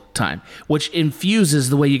single time, which infuses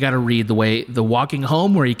the way you got to read the walking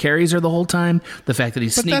home where he carries her the whole time, the fact that he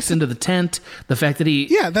sneaks into the tent, the fact that he...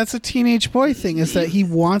 Yeah, that's a teenage boy thing, is that he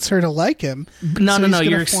wants her to like him. No,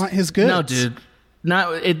 you're flaunt his goods. No,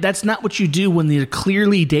 dude. That's not what you do when you're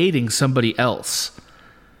clearly dating somebody else.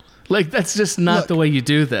 Like, that's just not the way you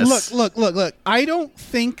do this. Look. I don't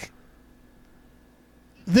think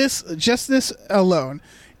this alone,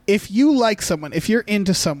 if you like someone, if you're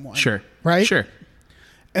into someone, Sure. Right? Sure.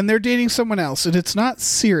 And they're dating someone else, and it's not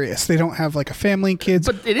serious. They don't have like a family and kids.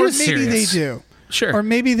 But it is maybe serious. they do. Sure. Or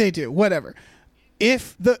maybe they do. Whatever.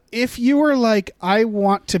 If you were like, I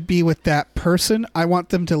want to be with that person, I want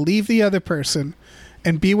them to leave the other person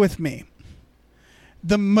and be with me.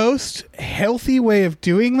 The most healthy way of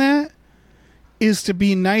doing that is to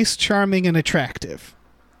be nice, charming, and attractive.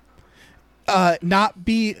 Not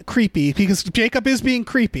be creepy, because Jacob is being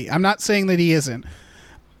creepy. I'm not saying that he isn't.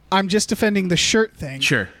 I'm just defending the shirt thing.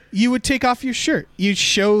 Sure. You would take off your shirt. You'd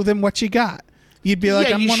show them what you got. You'd be like,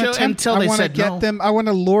 I want to tempt. I want to get them. I want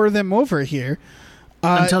to lure them over here.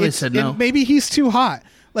 Until they said no. Maybe he's too hot.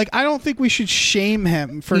 Like, I don't think we should shame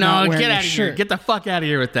him for not wearing get out a of shirt. here. Get the fuck out of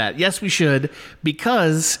here with that. Yes, we should,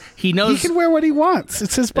 because he knows... He can wear what he wants.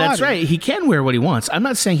 It's his body. That's right. He can wear what he wants. I'm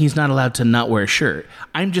not saying he's not allowed to not wear a shirt.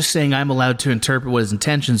 I'm just saying I'm allowed to interpret what his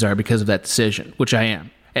intentions are because of that decision, which I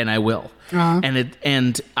am. and I will. Uh-huh.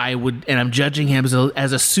 And I'm judging him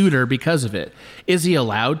as a suitor because of it. Is he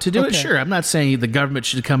allowed to do it? Sure. I'm not saying the government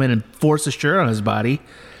should come in and force a shirt on his body,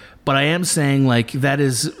 but I am saying like that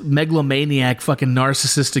is megalomaniac fucking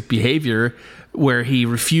narcissistic behavior where he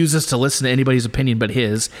refuses to listen to anybody's opinion but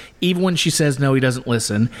his. Even when she says no, he doesn't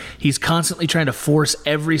listen. He's constantly trying to force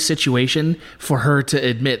every situation for her to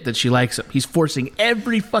admit that she likes him. He's forcing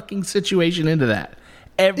every fucking situation into that.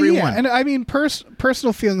 Everyone. Yeah, and I mean,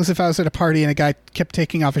 personal feelings, if I was at a party and a guy kept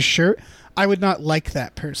taking off his shirt, I would not like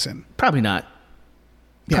that person. Probably not.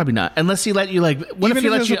 Yeah. Probably not. Unless he let you, like, what Even if he if it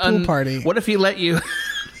let was you, a pool party. What if he let you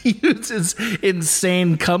use his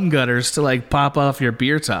insane cum gutters to, like, pop off your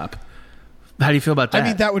beer top? How do you feel about that? I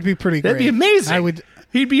mean, that would be pretty great. That'd be amazing. I would.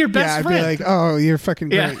 He'd be your best Yeah, I'd friend. be like, oh, you're fucking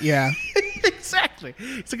great. Yeah. Exactly.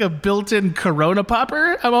 It's like a built-in Corona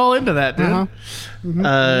popper. I'm all into that, dude. Uh-huh.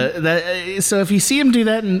 So if you see him do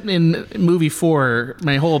that in movie 4,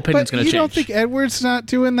 my whole opinion's But going to you change. don't think Edward's not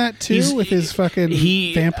doing that too with his fucking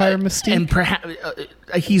vampire mystique? And perhaps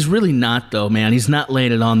he's really not, though, man. He's not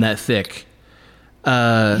laying it on that thick.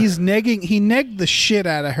 He's negging. He negged the shit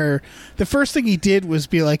out of her. The first thing he did was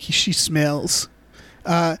be like, she smells.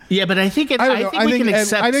 Yeah, but I think I don't know. we can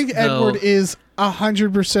accept. I think Edward is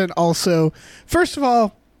 100% also. First of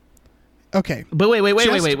all, okay. But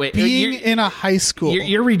wait. Being in a high school,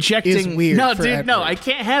 you're rejecting. is weird. No, for dude, Edward. no. I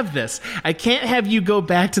can't have this. I can't have you go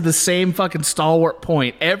back to the same fucking stalwart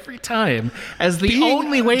point every time as the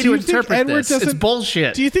only way Do to you think interpret Edward this. It's doesn't-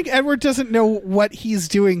 bullshit. Do you think Edward doesn't know what he's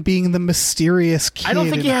doing, being the mysterious kid? I don't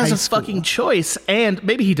think he in has high a school? fucking choice, and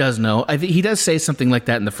maybe he does know. I think he does say something like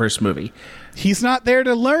that in the first movie. He's not there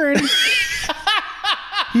to learn.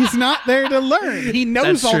 He's not there to learn. He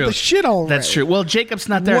knows That's all true. the shit already. That's true. Well, Jacob's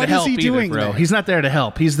not there What to is help he either, doing bro. there? He's not there to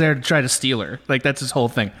help. He's there to try to steal her. Like that's his whole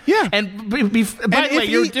thing. Yeah. And by the way, if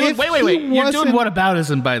you're he- doing if wait. he You're doing wasn't-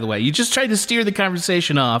 whataboutism. By the way, you just tried to steer the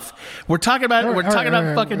conversation off. We're talking about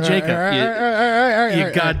fucking Jacob.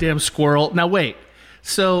 You goddamn squirrel. Now wait.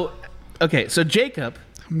 So okay. So Jacob.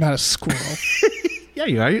 I'm not a squirrel. Yeah,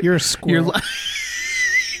 you are. You're a squirrel.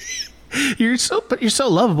 You're so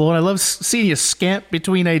lovable, and I love seeing you scamp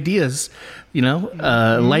between ideas. You know,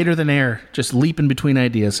 lighter than air, just leaping between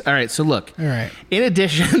ideas. All right, so look. All right. In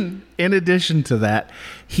addition to that,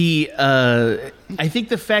 he, I think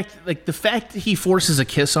the fact that he forces a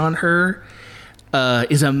kiss on her,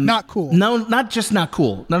 is Not cool. No, not just not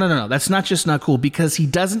cool. No. That's not just not cool because he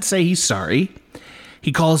doesn't say he's sorry.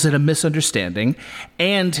 He calls it a misunderstanding,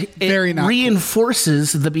 and Very it not cool.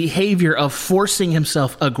 reinforces the behavior of forcing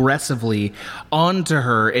himself aggressively onto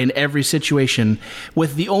her in every situation,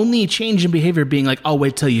 with the only change in behavior being like, "I'll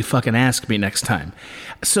wait till you fucking ask me next time."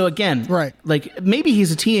 So again, Right. like maybe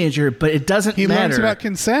he's a teenager, but it doesn't He matter. learns about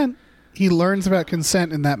consent. He learns about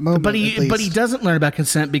consent in that moment. but at he least. doesn't learn about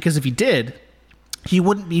consent because if he did, he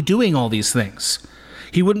wouldn't be doing all these things.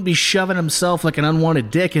 He wouldn't be shoving himself like an unwanted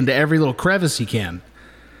dick into every little crevice he can.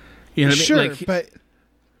 You know what Sure, I mean? Like, but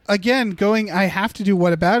again, I have to do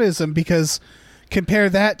whataboutism because compare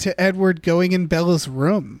that to Edward going in Bella's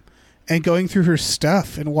room and going through her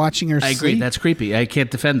stuff and watching her I agree. sleep. That's creepy. I can't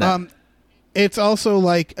defend that. It's also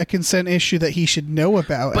like a consent issue that he should know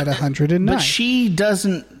about at 109. But she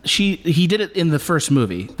doesn't. He did it in the first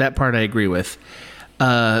movie. That part I agree with.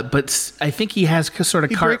 But I think he has sort of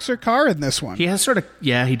he breaks her car in this one. He has sort of.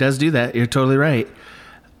 Yeah, he does do that. You're totally right.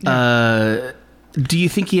 Do you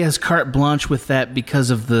think he has carte blanche with that because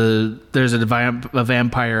of there's a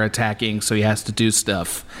vampire attacking, so he has to do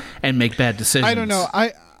stuff and make bad decisions? I don't know.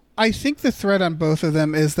 I think the thread on both of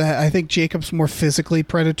them is that I think Jacob's more physically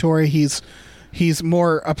predatory. He's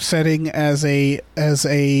more upsetting as a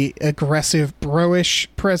aggressive bro-ish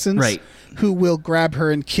presence, Right. who will grab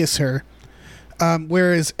her and kiss her.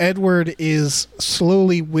 Whereas Edward is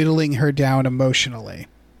slowly whittling her down emotionally.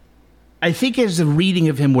 I think there's a reading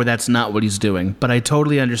of him where that's not what he's doing, but I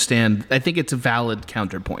totally understand. I think it's a valid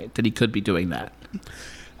counterpoint that he could be doing that.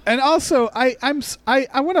 And also, I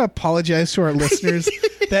want to apologize to our listeners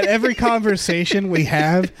that every conversation we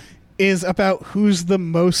have is about who's the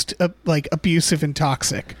most abusive and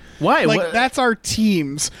toxic. Why? Like What- that's our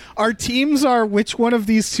teams. Our teams are which one of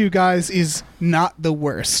these two guys is not the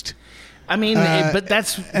worst. I mean, but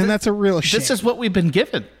that's a real shame. This is what we've been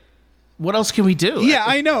given. What else can we do? Yeah,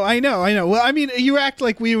 I know. Well, I mean, you act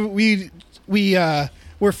like we're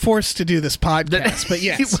forced to do this podcast, but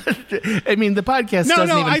yes. I mean, the podcast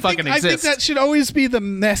doesn't even I fucking think, exist. I think that should always be the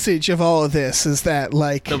message of all of this is that,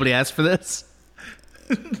 like... Nobody asked for this.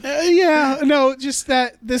 Just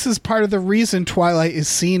that this is part of the reason Twilight is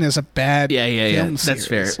seen as a bad film That's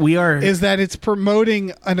series. fair. Is that it's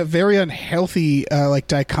promoting a very unhealthy,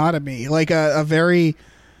 dichotomy, like a very...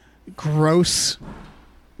 gross,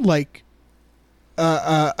 like,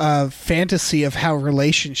 fantasy of how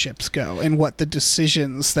relationships go and what the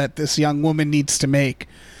decisions that this young woman needs to make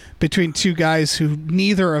between two guys who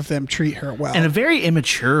neither of them treat her well. And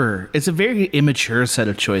it's a very immature set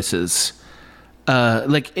of choices.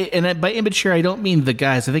 And by immature, I don't mean the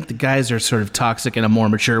guys. I think the guys are sort of toxic in a more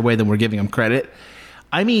mature way than we're giving them credit.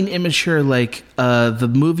 I mean immature, like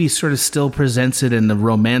the movie sort of still presents it in the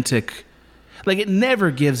romantic, like it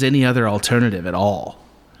never gives any other alternative at all.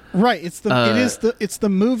 Right. It's the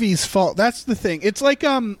movie's fault. That's the thing. It's like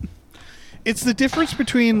it's the difference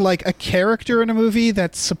between like a character in a movie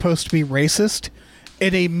that's supposed to be racist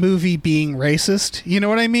and a movie being racist. You know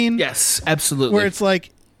what I mean? Yes, absolutely. Where it's like,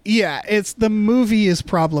 yeah, it's the movie is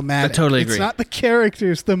problematic. I totally agree. It's not the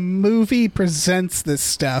characters. The movie presents this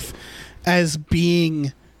stuff as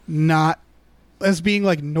being like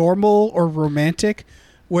normal or romantic,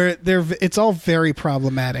 where it's all very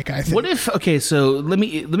problematic, I think. What if, okay, so let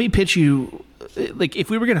me pitch you, like, if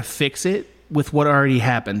we were going to fix it with what already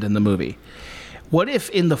happened in the movie, what if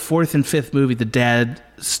in the fourth and fifth movie the dad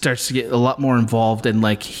starts to get a lot more involved and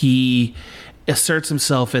like he asserts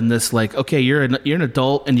himself in this, like, okay, you're an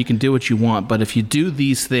adult and you can do what you want, but if you do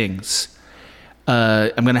these things,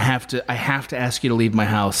 I have to ask you to leave my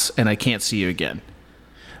house and I can't see you again.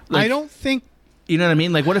 Like, I don't think, you know what I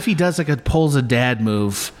mean? Like, what if he does like a pulls a dad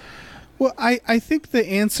move? well, I think the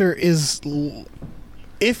answer is,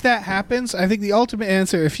 if that happens, I think the ultimate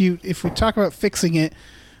answer, if we talk about fixing it,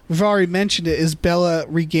 we've already mentioned it, is Bella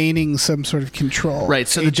regaining some sort of control. Right,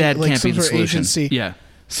 so the dad like can't be some the sort of solution. agency. Yeah.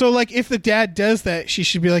 So, like, if the dad does that, she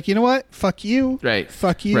should be like, you know what? Fuck you. Right.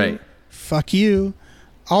 Fuck you. Right. Fuck you.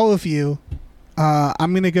 All of you. I'm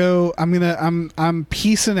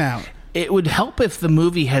peacing out. It would help if the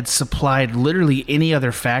movie had supplied literally any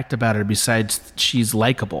other fact about her besides she's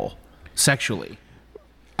likable sexually.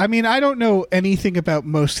 I mean, I don't know anything about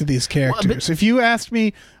most of these characters. If you asked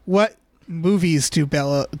me what movies does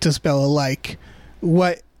Bella like,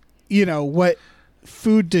 what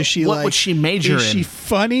food does she like? What would she major in? Is she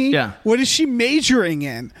funny? Yeah. What is she majoring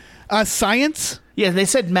in? Science? Yeah, they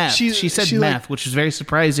said math. She said math, like, which is very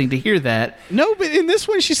surprising to hear that. No, but in this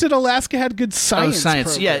one, she said Alaska had good science. Oh,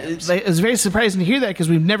 science. programs. Yeah, it's very surprising to hear that because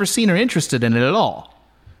we've never seen her interested in it at all.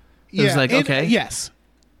 It was like, okay. Yes.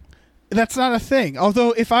 That's not a thing.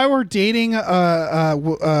 Although, if I were dating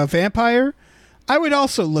a vampire, I would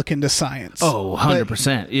also look into science. Oh,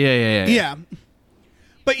 100%. Yeah. Yeah.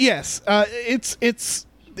 But yes,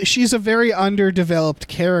 she's a very underdeveloped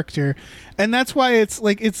character, and that's why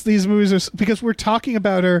it's these movies are, because we're talking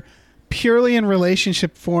about her purely in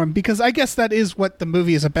relationship form, because I guess that is what the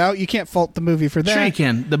movie is about. You can't fault the movie for that. Sure you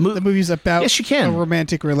can. The movie's about yes, you can. a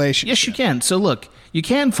romantic relationship. Yes, you can. So look, you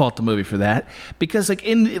can fault the movie for that because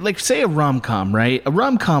say a rom-com, right? A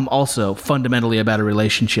rom-com also fundamentally about a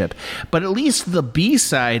relationship, but at least the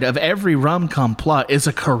B-side of every rom-com plot is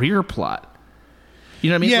a career plot. You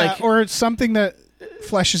know what I mean? Yeah, or it's something that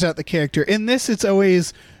fleshes out the character. In this, it's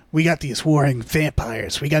always, we got these warring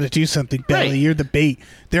vampires. We got to do something, Bella. Right. You're the bait.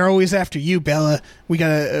 They're always after you, Bella. We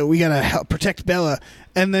gotta help protect Bella.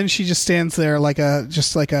 And then she just stands there like a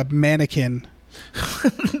mannequin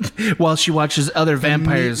while she watches other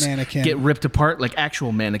vampires mannequin. get ripped apart like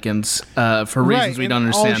actual mannequins for reasons we don't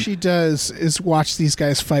understand. All she does is watch these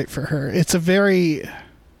guys fight for her. It's a very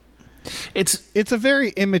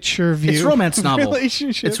immature view. It's romance of novel.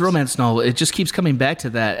 relationships. It's romance novel. It just keeps coming back to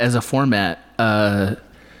that as a format. Like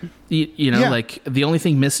the only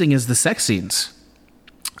thing missing is the sex scenes,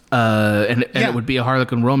 and it would be a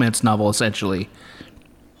Harlequin romance novel essentially.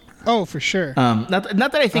 Oh, for sure. Not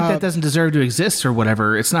that I think that doesn't deserve to exist or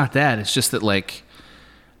whatever. It's not that. It's just that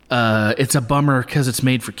it's a bummer because it's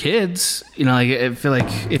made for kids. You know, I feel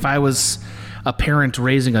like if I was a parent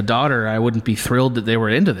raising a daughter, I wouldn't be thrilled that they were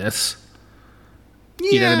into this.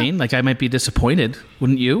 Yeah. You know what I mean? Like, I might be disappointed.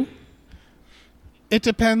 Wouldn't you? It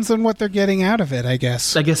depends on what they're getting out of it, I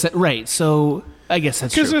guess. I guess right. So I guess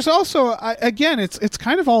that's true. Because there's also, again, it's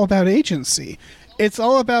kind of all about agency. It's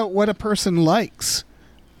all about what a person likes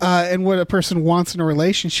and what a person wants in a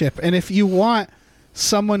relationship. And if you want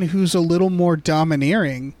someone who's a little more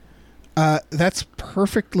domineering, that's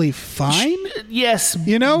perfectly fine. Yes.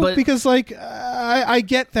 You know, because I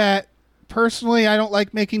get that personally. I don't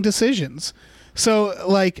like making decisions. So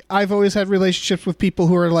I've always had relationships with people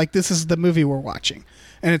who are like, this is the movie we're watching.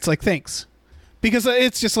 And it's like, thanks. Because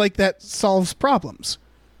it's just like that solves problems.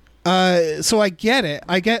 So I get it.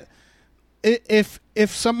 I get if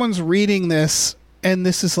someone's reading this and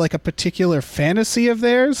this is like a particular fantasy of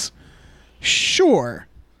theirs, sure.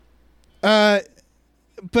 But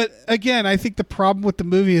again, I think the problem with the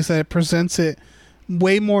movie is that it presents it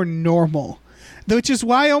way more normal. Which is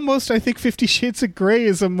why almost I think 50 Shades of Grey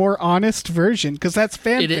is a more honest version, because that's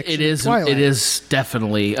fan fiction. It is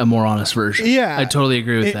definitely a more honest version. Yeah, I totally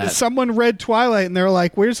agree with that. Someone read Twilight and they're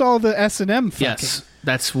like, "Where's all the S&M fucking?" Yes,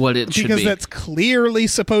 that's what it should be. Because that's clearly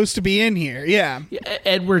supposed to be in here. Yeah.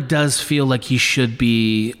 Edward does feel like he should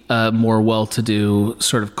be a more well-to-do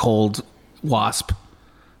sort of cold wasp.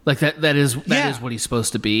 Like that is what he's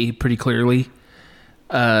supposed to be, pretty clearly.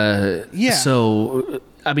 So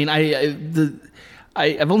I mean,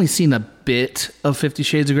 I've only seen a bit of 50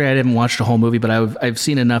 Shades of Grey. I haven't watched a whole movie, but I've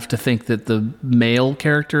seen enough to think that the male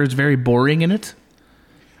character is very boring in it.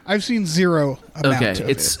 I've seen zero amount of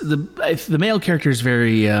it's it. The male character is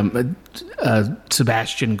very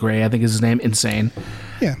Sebastian Grey, I think is his name. Insane.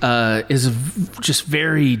 Yeah. Just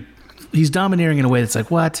very. He's domineering in a way that's like,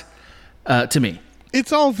 what? To me,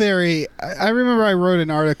 it's all very. I remember I wrote an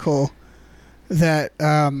article that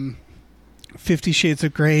 50 Shades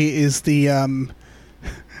of Grey is the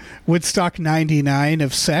Woodstock 99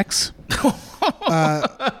 of sex,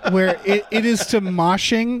 where it is to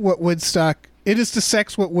moshing what Woodstock. It is to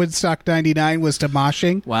sex what Woodstock 99 was to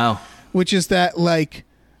moshing. Wow. Which is that, like,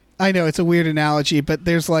 I know it's a weird analogy, but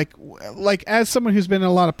there's like as someone who's been in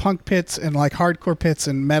a lot of punk pits and like hardcore pits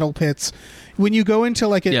and metal pits, when you go into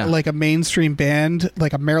like a mainstream band,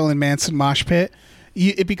 like a Marilyn Manson mosh pit,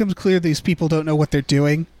 it becomes clear these people don't know what they're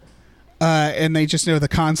doing, and they just know the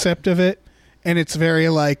concept of it, and it's very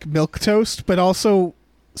like milquetoast, but also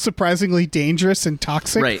surprisingly dangerous and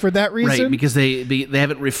toxic for that reason. Right, because they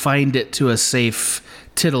haven't refined it to a safe,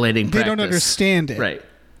 titillating practice. They don't understand it. Right.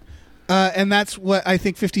 And that's what I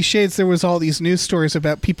think 50 Shades, there was all these news stories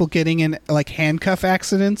about people getting in like handcuff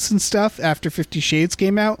accidents and stuff after 50 Shades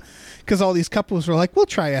came out, because all these couples were like, we'll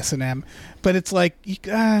try S&M. But it's like,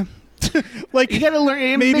 like, you gotta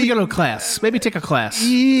learn, maybe go to a class. Maybe take a class.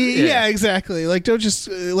 Yeah, exactly. Like, don't just,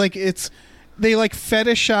 like, they like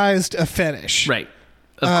fetishized a fetish. Right.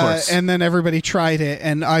 Of course. And then everybody tried it,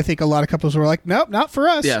 and I think a lot of couples were like, nope, not for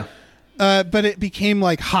us. Yeah. But it became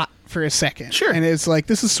like hot for a second. Sure. And it's like,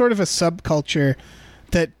 this is sort of a subculture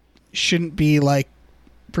that shouldn't be like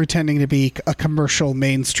pretending to be a commercial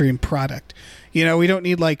mainstream product. You know, we don't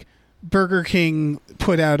need like Burger King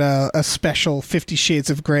put out a special 50 Shades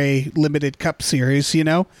of Grey limited cup series, you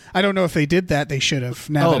know? I don't know if they did that. They should have.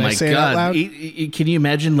 Now that I say it out loud. Can you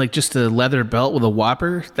imagine like just a leather belt with a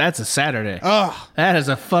Whopper? That's a Saturday. Oh. That is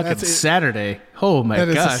a fucking Saturday. Oh my God.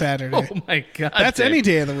 That is a Saturday. Oh my God. That's Dave. any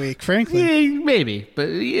day of the week, frankly. Yeah, maybe, but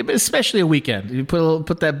especially a weekend. You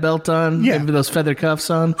put that belt on, maybe those feather cuffs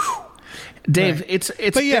on. Dave, right. it's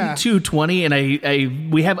been 2:20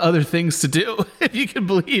 and we have other things to do, if you can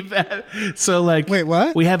believe that. So like, wait,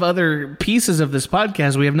 what? We have other pieces of this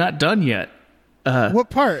podcast we have not done yet. What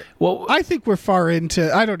part? Well, I think we're far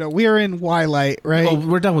into. I don't know. We are in Twilight, right? Oh,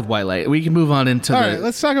 we're done with Twilight. We can move on into. All right,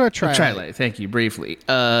 let's talk about Twilight. Twilight. Thank you. Briefly,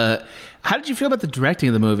 how did you feel about the directing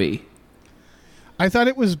of the movie? I thought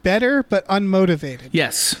it was better, but unmotivated.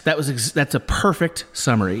 Yes, that's a perfect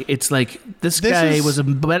summary. It's like this guy was a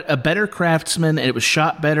better craftsman, and it was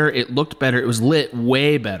shot better, it looked better, it was lit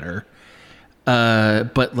way better.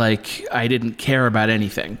 But like, I didn't care about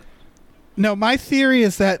anything. No, my theory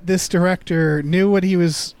is that this director knew what he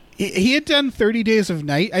was. He had done 30 Days of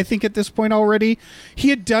Night, I think, at this point already. He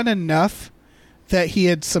had done enough that he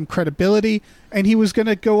had some credibility, and he was going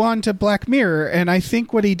to go on to Black Mirror. And I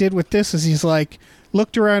think what he did with this is he's like,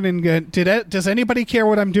 looked around and does anybody care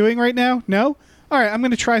what I'm doing right now? No? All right, I'm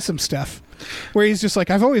going to try some stuff. Where he's just like,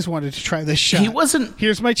 I've always wanted to try this shot.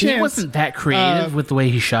 Here's my chance. He wasn't that creative with the way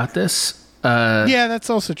he shot this. Yeah, that's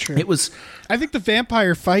also true. I think the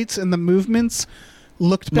vampire fights and the movements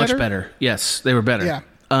looked better. Much better. Yes, they were better. Yeah.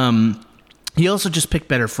 He also just picked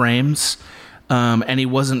better frames. And he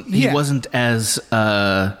wasn't as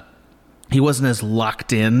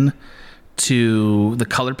locked in to the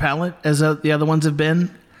color palette as the other ones have been.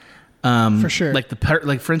 For sure. Like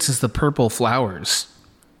for instance, the purple flowers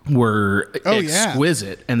were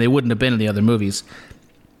exquisite, and they wouldn't have been in the other movies.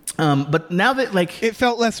 But now that like it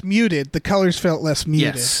felt less muted, the colors felt less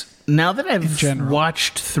muted. Yes. Now that I've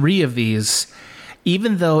watched 3 of these,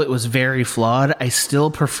 even though it was very flawed, I still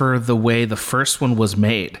prefer the way the first one was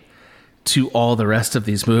made to all the rest of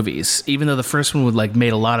these movies. Even though the first one would like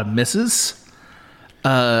made a lot of misses,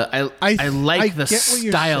 I like the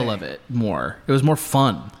style of it more. It was more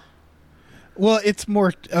fun. Well, it's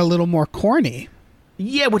a little more corny.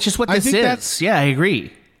 Yeah, which is what this is. Yeah, I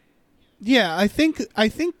agree. Yeah, I think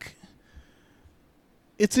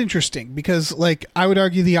it's interesting because like I would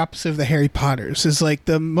argue the opposite of the Harry Potters is like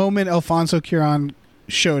the moment Alfonso Cuarón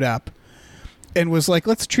showed up and was like,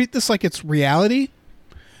 let's treat this like it's reality.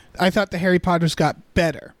 I thought the Harry Potters got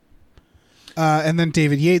better. And then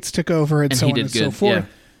David Yates took over and so he on did and good, so forth. yeah.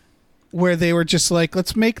 Where they were just like,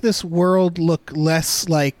 let's make this world look less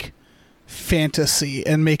like fantasy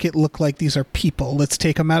and make it look like these are people. Let's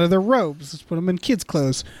take them out of their robes. Let's put them in kids'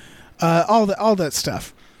 clothes. All that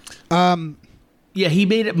stuff. Yeah, he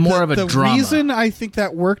made it more of a drama. The reason I think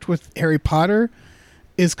that worked with Harry Potter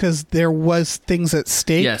is because there was things at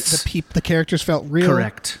stake. Yes. The characters felt real.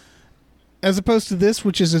 Correct. As opposed to this,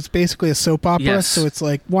 which is it's basically a soap opera, Yes. so it's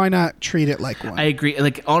like, why not treat it like one? I agree.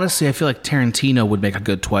 Like, honestly, I feel like Tarantino would make a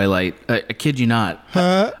good Twilight. I kid you not.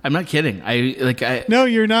 I'm not kidding. No,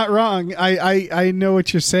 you're not wrong. I know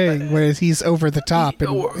what you're saying. Whereas he's over the top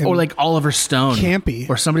or like Oliver Stone, campy,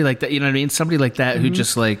 or somebody like that. You know what I mean? Somebody like that who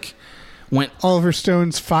just like went. Oliver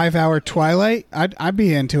Stone's 5-hour Twilight. I'd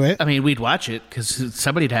be into it. I mean, we'd watch it because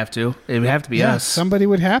somebody'd have to. It would have to be us. Somebody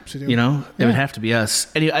would have to do it. You know, it would have to be us.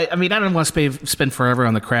 Anyway, I mean, I don't want to spend forever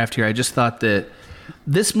on the craft here. I just thought that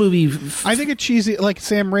this movie, I think a cheesy, like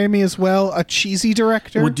Sam Raimi as well, a cheesy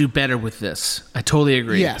director would do better with this. I totally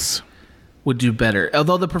agree. Yes. Would do better.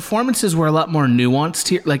 Although the performances were a lot more nuanced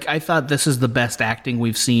here. Like, I thought this is the best acting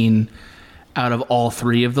we've seen out of all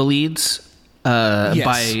three of the leads. Yes.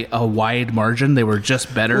 By a wide margin. They were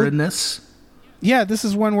just better in this. Yeah, this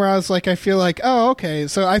is one where I was like, I feel like, oh, okay.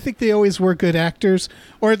 So I think they always were good actors,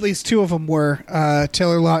 or at least two of them were.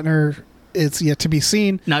 Taylor Lautner is yet to be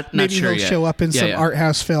seen. Maybe sure he'll yet. show up in some art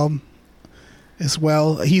house film as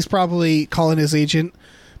well. He's probably calling his agent,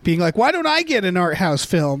 being like, why don't I get an art house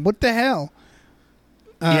film? What the hell?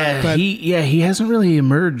 He hasn't really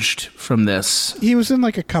emerged from this. He was in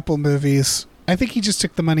like a couple movies. I think he just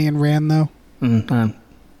took the money and ran, though. I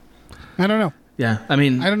don't know. Yeah, I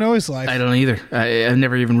mean, I don't know his life. I don't either. I've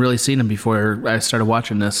never even really seen him before I started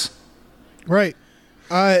watching this. Right.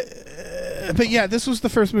 But yeah, this was the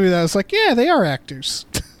first movie that I was like, yeah, they are actors.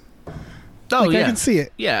 Oh, like, yeah. I can see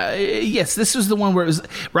it. Yeah, yes, this was the one where it was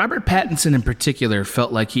Robert Pattinson in particular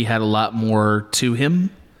felt like he had a lot more to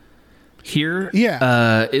him here.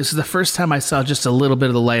 Yeah. It was the first time I saw just a little bit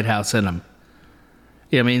of the lighthouse in him.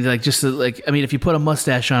 Yeah, I mean, like, just like, I mean, if you put a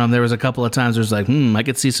mustache on him, there was a couple of times where it was like, I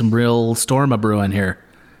could see some real storm a brewing here.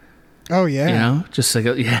 Oh, yeah. You know, just like,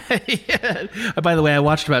 yeah. By the way, I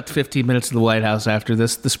watched about 15 minutes of The White House after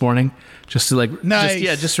this morning, just to like, nice.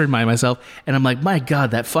 just to remind myself. And I'm like, my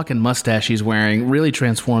God, that fucking mustache he's wearing really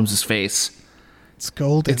transforms his face. It's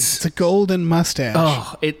golden. It's a golden mustache.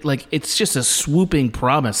 Oh, it's just a swooping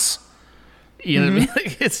promise. You know what I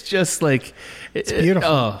mean? It's just like, it's beautiful.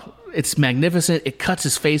 Oh, it's magnificent. It cuts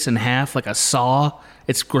his face in half like a saw.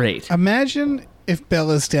 It's great. Imagine if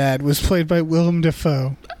Bella's dad was played by Willem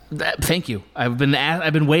Dafoe. Thank you. I've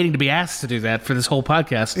been waiting to be asked to do that for this whole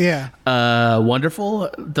podcast. Yeah.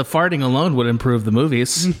 Wonderful. The farting alone would improve the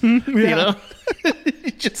movies. You know,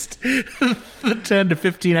 just the 10 to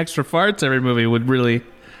 15 extra farts every movie would really.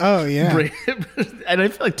 Oh yeah. And I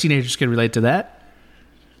feel like teenagers can relate to that.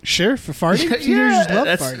 Sure, for farting. Teenagers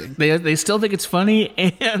love farting. They still think it's funny,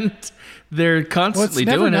 and they're constantly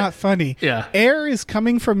doing it. It's never not funny. Yeah. Air is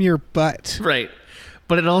coming from your butt. Right.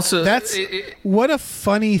 But it also... what a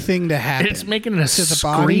funny thing to happen. It's making a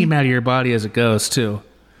scream out of your body as it goes, too.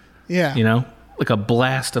 Yeah. You know? Like a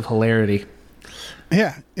blast of hilarity.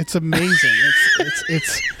 Yeah. It's amazing.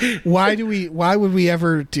 it's why would we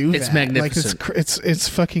ever do that? It's magnificent. Like it's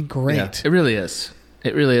fucking great. Yeah, it really is.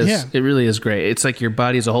 It really is. Yeah. It really is great. It's like your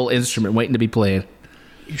body's a whole instrument waiting to be played.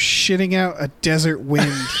 You're shitting out a desert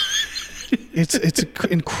wind. It's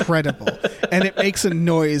incredible. And it makes a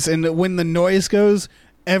noise. And when the noise goes,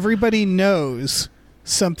 everybody knows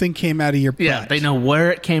something came out of your butt. Yeah, they know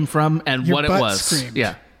where it came from and Your what it butt was. screamed.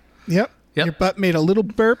 Yeah. Yep. Your butt made a little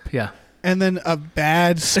burp. Yeah. And then a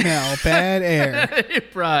bad smell, bad air.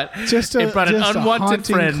 It brought an unwanted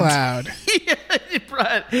friend. Cloud. Yeah,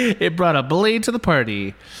 it brought a blade to the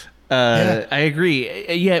party. I agree.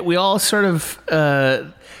 Yet we all sort of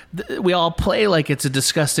we all play like it's a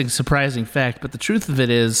disgusting, surprising fact, but the truth of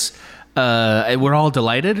it is, we're all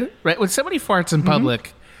delighted, right? When somebody farts in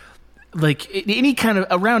public, like any kind of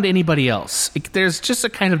around anybody else, there's just a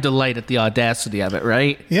kind of delight at the audacity of it,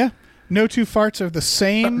 right? Yeah. No two farts are the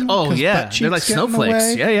same. They're like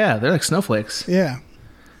snowflakes. Yeah, they're like snowflakes. Yeah.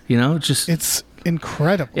 You know, just it's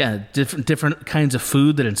incredible. Yeah, different kinds of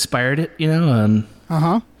food that inspired it. You know,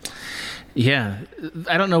 yeah.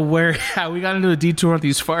 I don't know how we got into a detour with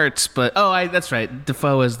these farts, but that's right.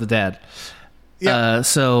 Defoe is the dad. Yeah.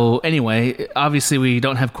 So anyway, obviously we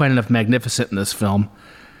don't have quite enough magnificent in this film.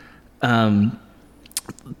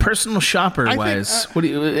 Personal shopper wise, how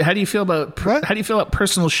do you feel about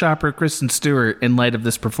personal shopper Kristen Stewart in light of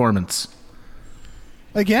this performance?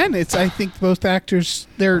 again, I think both actors,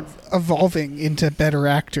 they're evolving into better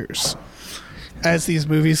actors as these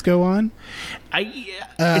movies go on.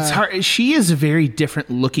 It's hard. She is a very different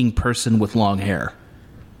looking person with long hair.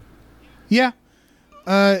 Yeah.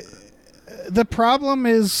 The problem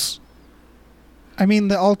is, I mean,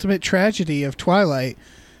 the ultimate tragedy of Twilight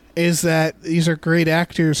is that these are great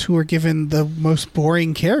actors who are given the most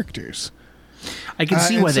boring characters. I can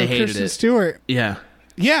see why they hated Kristen it. Stewart, Yeah.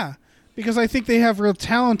 yeah, because I think they have real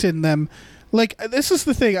talent in them. Like, this is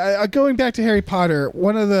the thing. Going back to Harry Potter,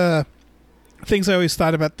 one of the things I always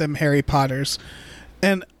thought about them Harry Potters,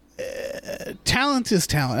 and talent is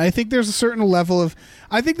talent. I think there's a certain level of,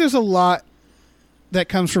 I think there's a lot that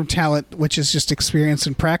comes from talent, which is just experience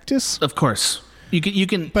and practice. Of course. You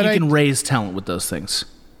can raise talent with those things.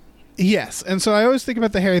 Yes, and so I always think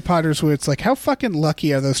about the Harry Potters where it's like, how fucking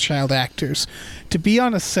lucky are those child actors to be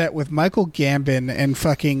on a set with Michael Gambon and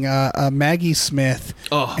fucking Maggie Smith.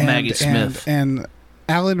 Oh, Maggie Smith. And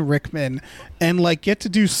Alan Rickman, and like get to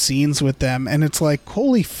do scenes with them, and it's like,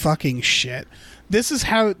 holy fucking shit. This is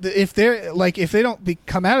how, if they don't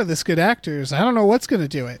come out of this good actors, I don't know what's going to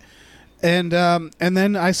do it. And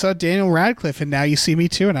then I saw Daniel Radcliffe, and Now You See Me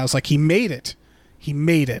Too, and I was like, he made it.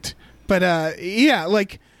 But yeah,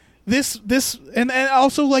 like this, and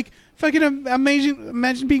also like fucking amazing.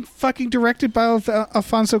 Imagine being fucking directed by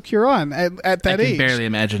Alfonso Cuarón at that age. I can barely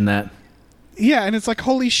imagine that. Yeah, and it's like,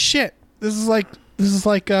 holy shit. This is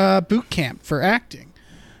like boot camp for acting.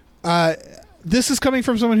 This is coming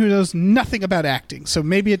from someone who knows nothing about acting, so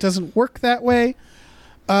maybe it doesn't work that way.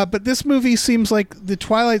 But this movie seems like the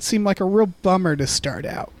Twilight seemed like a real bummer to start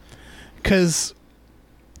out, because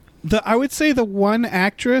I would say the one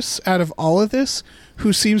actress out of all of this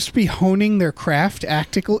who seems to be honing their craft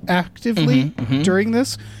actively during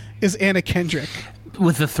this is Anna Kendrick.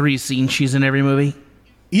 With the 3 scenes she's in every movie?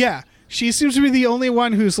 Yeah. She seems to be the only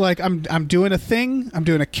one who's like, I'm doing a thing, I'm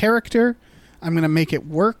doing a character, I'm going to make it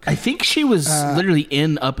work. I think she was literally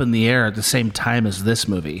in Up in the Air at the same time as this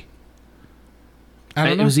movie. I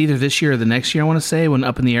don't know. It was either this year or the next year, I want to say, when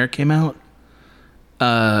Up in the Air came out.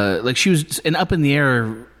 Like she was in Up in the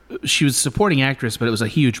Air, she was supporting actress, but it was a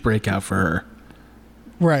huge breakout for her.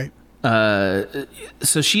 Right.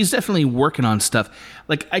 So she's definitely working on stuff.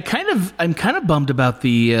 Like I'm kind of bummed about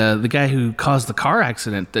the guy who caused the car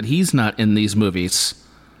accident, that he's not in these movies,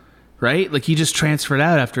 right? Like he just transferred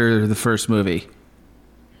out after the first movie.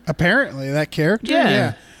 Apparently, that character.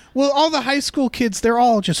 Yeah. Well, all the high school kids, they're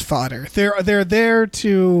all just fodder. They're there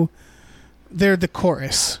to, they're the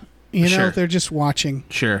chorus. You know, Sure. they're just watching,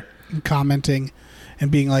 Sure. and commenting,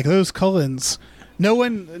 and being like, those Cullens. No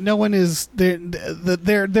one is,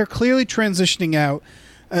 they're clearly transitioning out.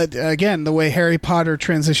 Again, the way Harry Potter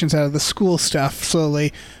transitions out of the school stuff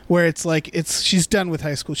slowly, where it's like she's done with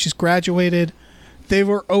high school. She's graduated. They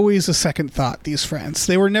were always a second thought, these friends.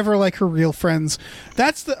 They were never like her real friends.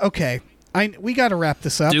 That's okay. We got to wrap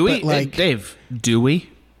this up. Do we? But like, Dave, do we?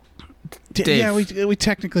 Dave. Yeah, we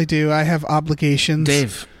technically do. I have obligations.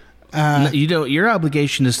 Dave, you don't. Your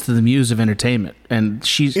obligation is to the Muse of Entertainment, and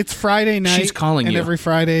It's Friday night. She's calling and you. every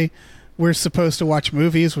Friday we're supposed to watch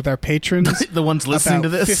movies with our patrons. The ones listening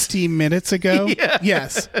about to this 15 minutes ago. Yeah.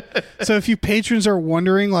 Yes. So if you patrons are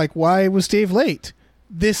wondering, like, why was Dave late?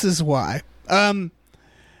 This is why.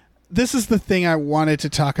 This is the thing I wanted to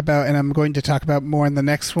talk about, and I'm going to talk about more in the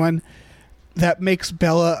next one. That makes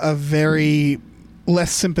Bella a very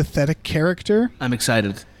less sympathetic character. I'm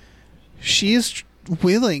excited. She is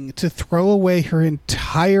willing to throw away her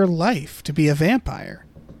entire life to be a vampire.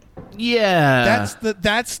 Yeah.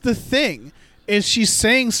 That's the thing. Is she's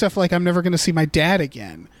saying stuff like, I'm never going to see my dad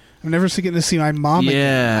again. I'm never going to see my mom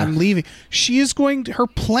again. I'm leaving. She is going to, her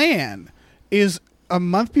plan is a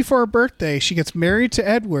month before her birthday, she gets married to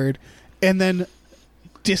Edward and then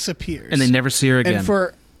disappears. And they never see her again.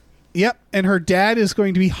 And her dad is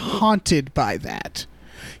going to be haunted by that.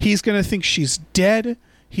 He's going to think she's dead.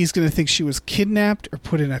 He's going to think she was kidnapped or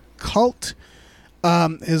put in a cult.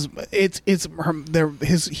 He's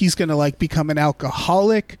going to like become an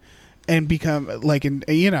alcoholic and become like,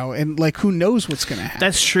 and like who knows what's going to happen.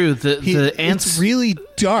 That's true. The ants. It's really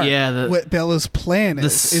dark. Yeah, what Bella's plan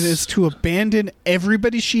is. It is to abandon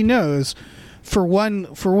everybody she knows for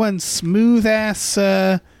one smooth ass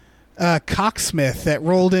cocksmith that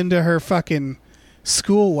rolled into her fucking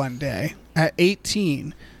school one day at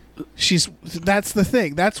 18. That's the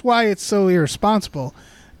thing. That's why it's so irresponsible.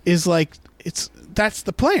 Is like that's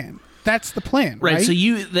the plan. That's the plan, right? So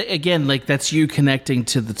again, like that's you connecting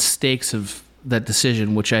to the stakes of that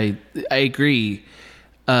decision, which I agree.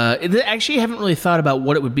 Actually, I haven't really thought about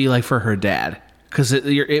what it would be like for her dad, because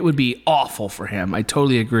it would be awful for him. I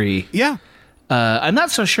totally agree. Yeah. I'm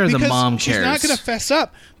not so sure because the mom she's cares. not going to fess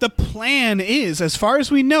up. The plan is, as far as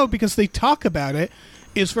we know, because they talk about it,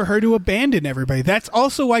 is for her to abandon everybody. That's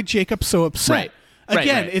also why Jacob's so upset. Right.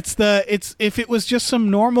 Again, Right. it's if it was just some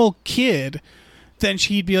normal kid, then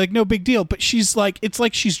she'd be like, no big deal. But she's like, it's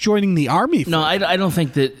like she's joining the army. No, I don't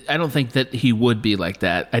think that he would be like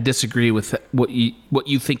that. I disagree with what you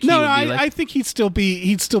think he would be like. I think he'd still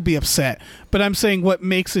be upset. But I'm saying what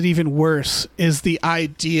makes it even worse is the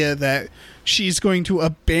idea that she's going to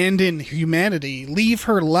abandon humanity, leave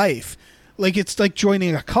her life, like it's like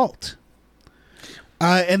joining a cult.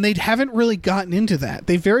 And they haven't really gotten into that.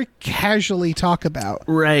 They very casually talk about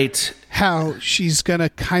Right. how she's going to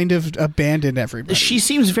kind of abandon everybody. She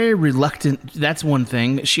seems very reluctant. That's one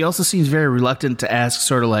thing. She also seems very reluctant to ask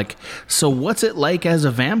sort of like, so what's it like as a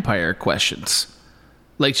vampire questions?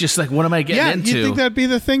 Like, just like, what am I getting into? You'd think that'd be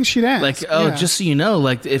the thing she'd ask. Like, oh, Yeah. just so you know,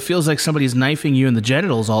 like, it feels like somebody's knifing you in the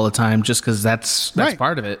genitals all the time just because that's Right.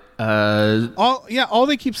 part of it. All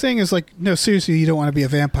they keep saying is like, no, seriously, you don't want to be a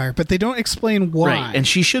vampire, but they don't explain why. Right. And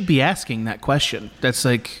she should be asking that question. That's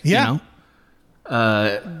like, Yeah. you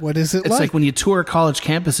know, What is it it's like when you tour college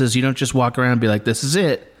campuses, you don't just walk around and be like, this is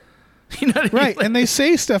it. You know what I mean? Right, and they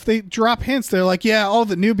say stuff. They drop hints. They're like, "Yeah, all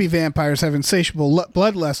the newbie vampires have insatiable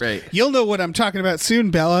bloodlust. Right. You'll know what I'm talking about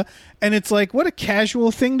soon, Bella." And it's like, what a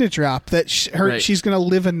casual thing to drop that Right. she's going to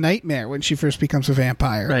live a nightmare when she first becomes a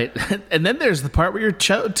vampire. Right. And then there's the part where your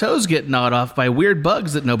toes get gnawed off by weird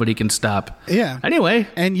bugs that nobody can stop. Yeah. Anyway,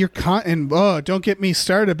 And you're don't get me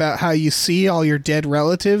started about how you see all your dead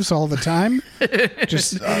relatives all the time,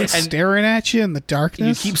 just staring at you in the you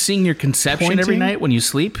darkness. keep seeing your conception every Pointing. night when you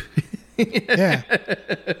sleep. Yeah.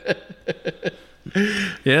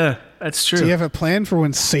 Yeah, that's true. Do you have a plan for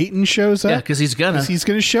when Satan shows up? Yeah, because he's gonna. He's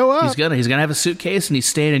going to show up. He's gonna have a suitcase and he's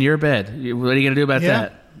staying in your bed. What are you gonna do about Yeah.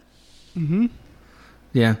 that? Mm-hmm.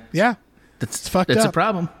 Yeah, Yeah. that's fucked that's a up.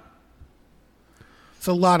 problem. It's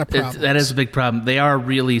a lot of problems. That is a big problem. They are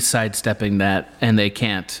really sidestepping that, and they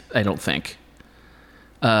can't. I don't think.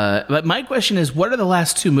 But my question is, what are the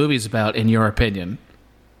last two movies about, in your opinion?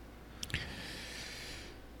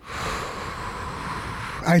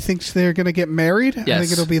 I think they're going to get married. I Yes.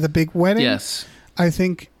 think it'll be the big wedding. Yes. I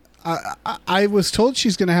think I was told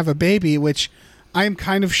she's going to have a baby, which I'm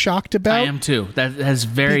kind of shocked about. I am too. That has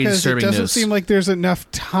very because it disturbing doesn't news. seem like there's enough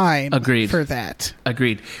time Agreed. for that.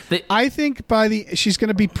 Agreed. I think she's going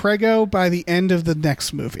to be preggo by the end of the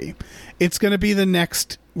next movie. It's going to be the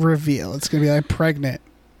next reveal. It's going to be like pregnant.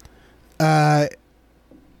 And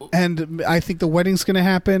I think the wedding's going to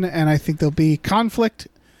happen, and I think there'll be conflict.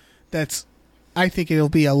 I think it'll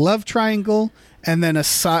be a love triangle, and then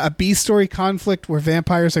a B-story conflict where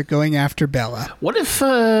vampires are going after Bella. What if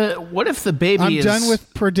the baby I'm is... done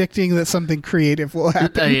with predicting that something creative will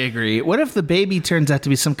happen. I agree. What if the baby turns out to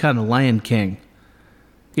be some kind of Lion King?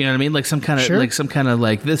 You know what I mean? Like some kind of Sure.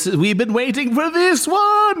 this is, we've been waiting for this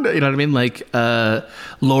one. You know what I mean? Like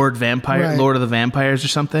Lord Vampire, Right. Lord of the Vampires or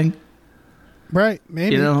something. Right,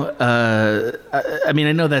 maybe. You know, I mean,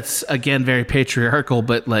 I know that's again very patriarchal,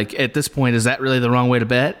 but like at this point, is that really the wrong way to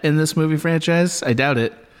bet in this movie franchise? I doubt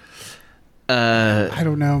it. I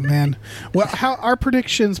don't know, man. Well, how our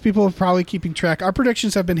predictions, people are probably keeping track. Our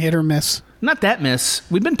predictions have been hit or miss. Not that miss.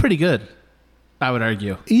 We've been pretty good, I would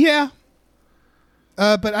argue. Yeah.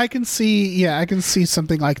 But I can see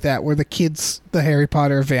something like that where the Harry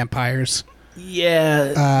Potter are vampires.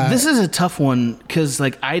 Yeah, this is a tough one because,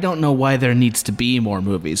 like, I don't know why there needs to be more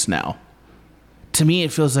movies now. To me,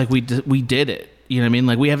 it feels like we did it. You know what I mean?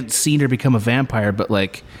 Like, we haven't seen her become a vampire, but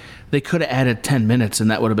like, they could have added 10 minutes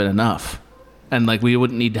and that would have been enough. And like, we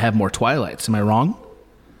wouldn't need to have more Twilights. Am I wrong?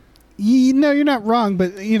 No, you're not wrong,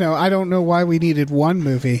 but I don't know why we needed one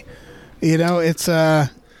movie.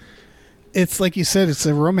 It's like you said, it's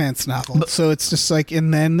a romance novel. So it's just like,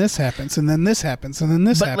 and then this happens, and then this happens, and then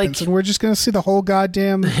this happens, like, and we're just going to see the whole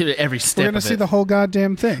goddamn. Every We're step. going to see the whole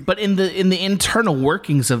goddamn thing. But in the internal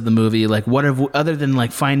workings of the movie, like other than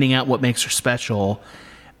like finding out what makes her special,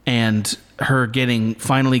 and her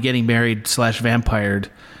finally getting married / vampired,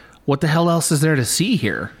 what the hell else is there to see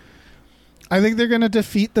here? I think they're going to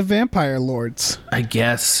defeat the vampire lords. I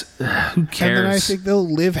guess. Who cares? And then I think they'll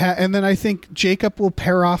live. And then I think Jacob will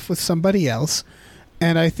pair off with somebody else.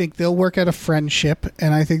 And I think they'll work out a friendship.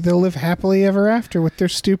 And I think they'll live happily ever after with their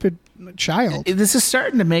stupid child. This is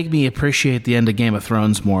starting to make me appreciate the end of Game of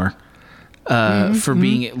Thrones more. For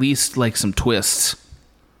being at least like some twists.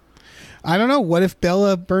 I don't know. What if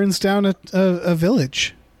Bella burns down a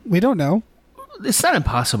village? We don't know. It's not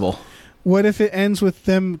impossible. What if it ends with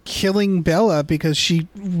them killing Bella because she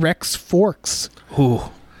wrecks forks? Ooh.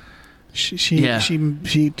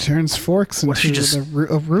 She turns Forks What if into she the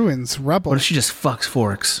ruins, rubble. What if she just fucks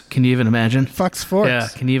Forks? Can you even imagine? Fucks Forks. Yeah,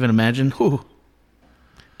 can you even imagine? Whew.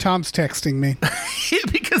 Tom's texting me.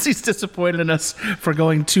 Because he's disappointed in us for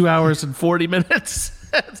going 2 hours and 40 minutes.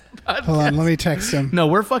 Hold on, let me text him. No,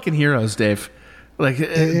 we're fucking heroes, Dave. Like, let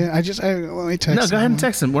me text him. no, go ahead and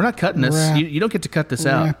text him. We're not cutting this. You don't get to cut this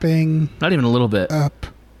out. Wrapping Not even a little bit. up.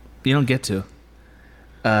 You don't get to.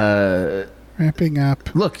 Wrapping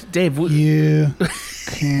up. Look, Dave. You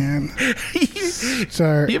can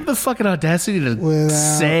start. You have the fucking audacity to Without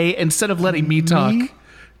say, instead of letting me talk, me?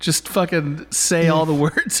 just fucking say all the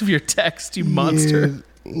words of your text, you monster.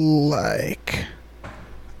 Like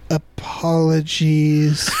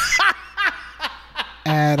apologies.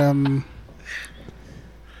 Adam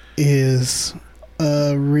is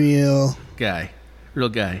a real Real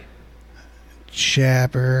guy.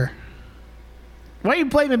 jabber. Why are you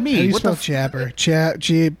blaming me? How do you What spell the jabber?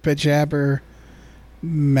 Jabber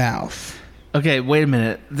mouth. Okay, wait a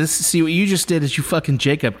minute. See what you just did is you fucking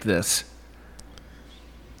Jacob'd this.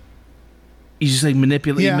 You just like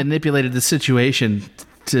manipulated the situation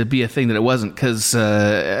to be a thing that it wasn't. Because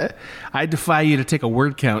I defy you to take a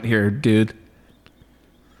word count here, dude.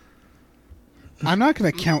 I'm not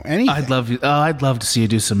going to count anything. I'd love to see you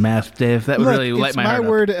do some math, Dave. That would really light my heart up. It's my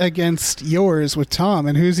word against yours with Tom,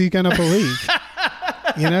 and who's he going to believe?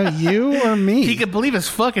 You or me? He could believe his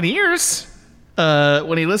fucking ears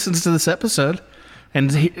when he listens to this episode. And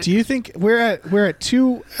do you think we're at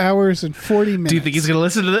 2 hours and 40 minutes? Do you think he's going to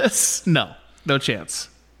listen to this? No chance.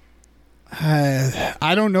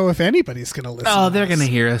 I don't know if anybody's going to listen. Oh, they're going to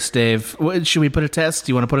hear us, Dave. Should we put a test? Do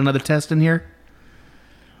you want to put another test in here?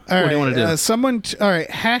 All right, what do you want to do? All right.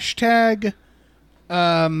 Hashtag.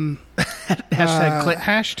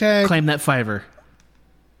 Hashtag claim that $5.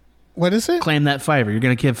 What is it? Claim that $5. You're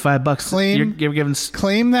going to give $5. You're giving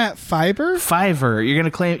claim that fiber. $5. You're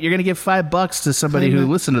going to give $5 to somebody who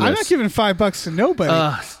listened to this. I'm not giving $5 to nobody.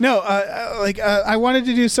 I wanted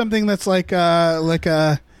to do something that's like hashtag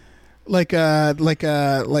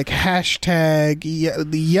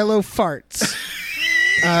the yellow farts.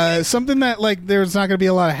 Something that like there's not going to be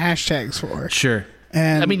a lot of hashtags for. Sure.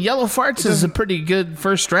 And I mean, yellow farts is a pretty good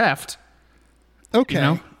first draft.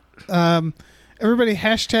 Okay. Everybody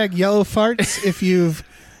hashtag yellow farts if you've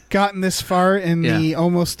gotten this far in the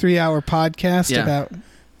almost 3 hour podcast about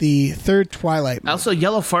the third Twilight movie. Also,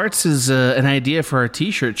 yellow farts is an idea for our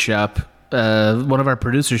t-shirt shop. One of our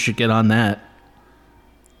producers should get on that.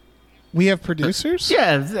 We have producers?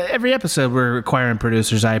 Yeah, every episode we're requiring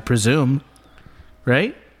producers, I presume.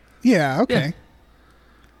 Right? Yeah, okay. Yeah.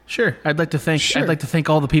 Sure. I'd like to thank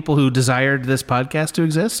all the people who desired this podcast to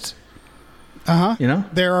exist. Uh-huh.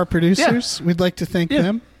 There are producers. Yeah. We'd like to thank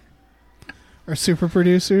them. Our super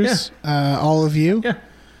producers, all of you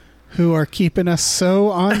who are keeping us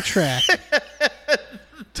so on track.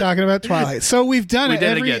 Talking about Twilight. So we've done it.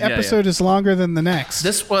 Every episode is longer than the next.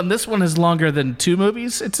 This one is longer than 2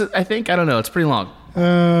 movies. I think. I don't know. It's pretty long.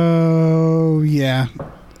 Oh, yeah.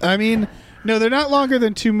 I mean, no, they're not longer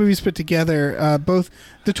than 2 movies put together. Both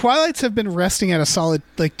the Twilights have been resting at a solid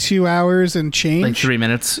 2 hours and change. Like 3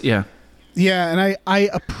 minutes, yeah. Yeah, and I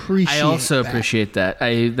appreciate that. I also appreciate that.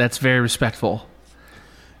 That's very respectful.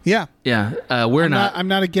 Yeah. Yeah. I'm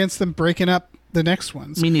not against them breaking up the next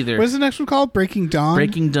ones. Me neither. What is the next one called? Breaking Dawn?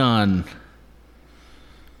 Breaking Dawn.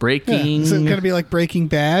 Yeah. Is it going to be like Breaking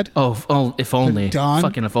Bad? Oh, if only. Dawn?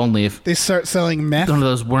 Fucking if only. If they start selling meth. One of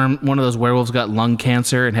those werewolves got lung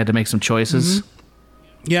cancer and had to make some choices.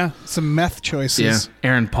 Mm-hmm. Yeah, some meth choices. Yeah.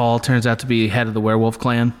 Aaron Paul turns out to be head of the werewolf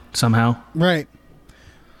clan somehow. Right.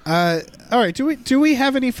 All right. Do we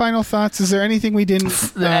have any final thoughts? Is there anything we didn't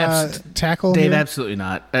tackle? Dave, here? absolutely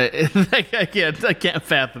not. I can't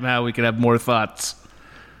fathom how we could have more thoughts.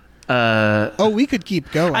 We could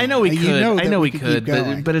keep going. I know we could. I know we could,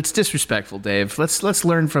 but but it's disrespectful, Dave. Let's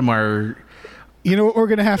learn from our. You know what we're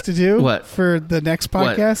gonna have to do? What? For the next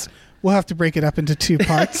podcast? What? We'll have to break it up into 2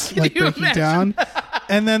 parts, like Breaking Down.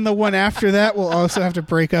 And then the one after that, we'll also have to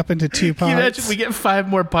break up into 2 parts. Can you imagine we get 5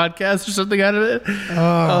 more podcasts or something out of it?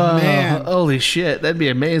 Oh, man. Holy shit. That'd be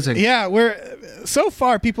amazing. Yeah, so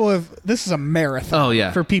far, this is a marathon. Oh,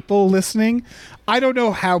 yeah. For people listening. I don't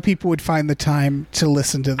know how people would find the time to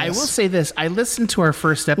listen to this. I will say this. I listened to our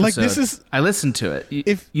first episode. I listened to it.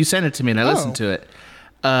 If you sent it to me and I listened to it.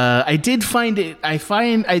 I did find it. I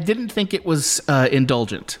didn't think it was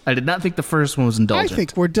indulgent. I did not think the first one was indulgent. I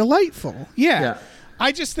think we're delightful. Yeah.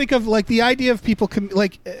 I just think of like the idea of people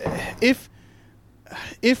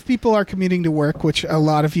if people are commuting to work, which a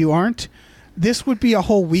lot of you aren't. this would be a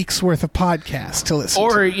whole week's worth of podcast to listen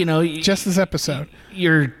Or, to. Just this episode.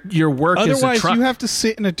 your work is a Otherwise, truck. you have to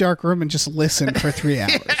sit in a dark room and just listen for 3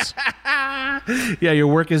 hours. Yeah, your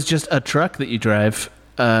work is just a truck that you drive.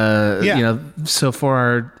 So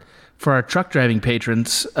for our truck driving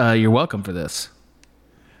patrons, you're welcome for this.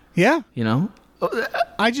 Yeah.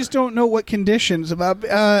 I just don't know what conditions about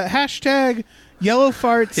hashtag yellow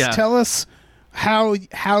farts. Yeah. Tell us how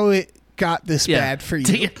it got this bad for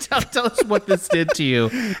you. Tell us what this did to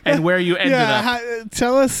you and where you ended up.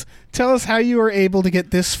 Tell us how you were able to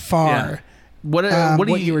get this far. Yeah.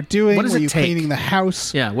 What you were doing? What does were it you take? painting the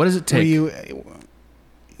house? Yeah. What does it take?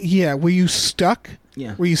 Were you stuck?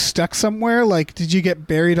 Yeah. Were you stuck somewhere? Like, did you get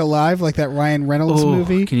buried alive like that Ryan Reynolds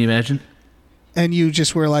movie? Can you imagine? And you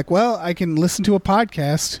just were like, well, I can listen to a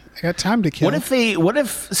podcast. I got time to kill. What if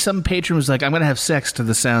some patron was like, I'm going to have sex to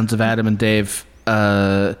the sounds of Adam and Dave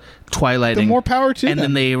twilighting? The more power to them. And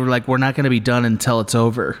then they were like, we're not going to be done until it's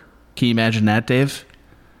over. Can you imagine that, Dave?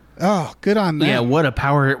 Oh, good on that. Yeah, what a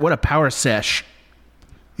power sesh.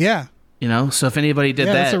 Yeah. So if anybody did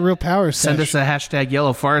that, that's a real power send sesh. us a hashtag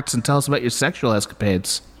yellow farts and tell us about your sexual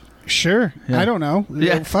escapades. Sure. Yeah. I don't know.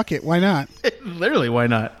 Yeah. Fuck it. Why not? Literally, why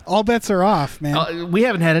not? All bets are off, man. We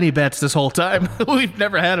haven't had any bets this whole time. We've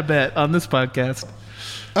never had a bet on this podcast.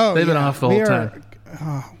 They've been off the whole time.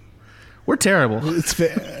 We're terrible.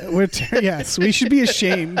 Yes, we should be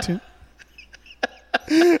ashamed.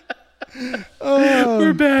 We're bad. God.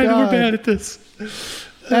 We're bad at this.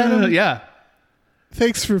 Adam, yeah.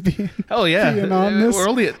 Thanks for being. Oh yeah. Being on this. We're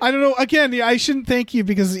only I don't know. Again, I shouldn't thank you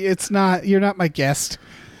because you're not my guest.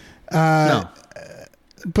 No.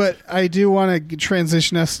 But I do want to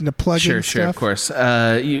transition us into plugin stuff. Sure, of course.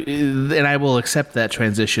 And I will accept that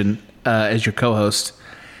transition as your co-host.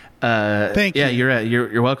 Thank you. Yeah,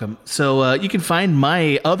 you're welcome. So you can find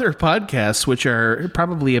my other podcasts, which are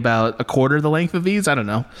probably about a quarter the length of these. I don't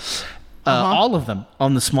know. All of them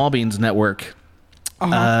on the Small Beans Network.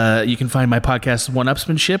 You can find my podcast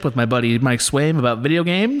One-Upsmanship with my buddy Mike Swaim about video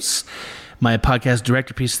games. My podcast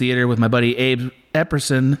Director Piece Theater with my buddy Abe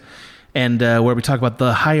Epperson, and where we talk about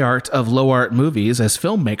the high art of low art movies as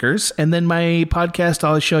filmmakers. And then my podcast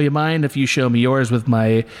I'll Show You Mine If You Show Me Yours with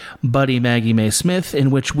my buddy Maggie Mae Smith, in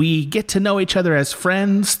which we get to know each other as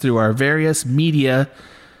friends through our various media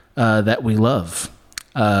that we love.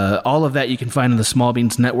 All of that you can find on the Small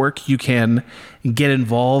Beans Network. You can get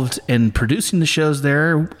involved in producing the shows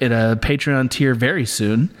there at a Patreon tier very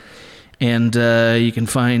soon. And you can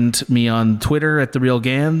find me on Twitter at The Real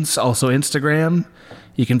Gans, also Instagram.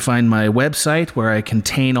 You can find my website where I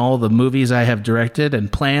contain all the movies I have directed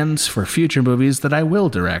and plans for future movies that I will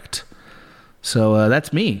direct. So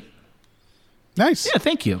that's me. Nice. Yeah,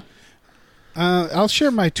 thank you. I'll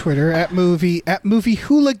share my Twitter at movie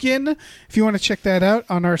hooligan if you want to check that out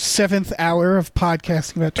on our 7th hour of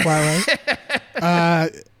podcasting about Twilight.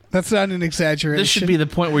 That's not an exaggeration. This should be the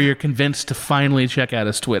point where you're convinced to finally check out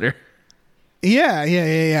his Twitter.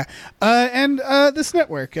 Yeah. And this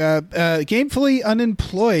network, Gamefully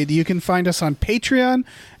Unemployed. You can find us on Patreon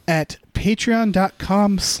at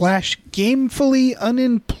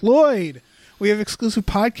patreon.com/gamefullyunemployed. We have exclusive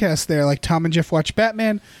podcasts there, like Tom and Jeff Watch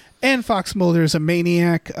Batman and Fox Mulder is a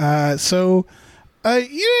Maniac. So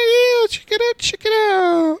check it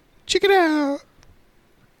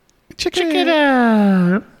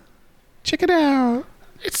out.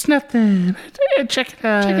 It's nothing. Check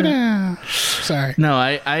it out. Sorry.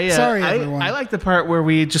 No, Sorry, everyone. I like the part where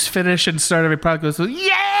we just finish and start every podcast with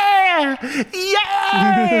yeah.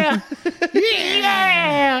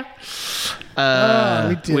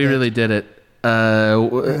 We really did it.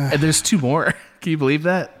 And there's 2 more. Can you believe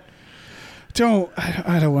that?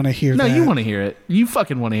 I don't want to hear that. No, you want to hear it. You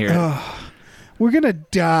fucking want to hear it. We're gonna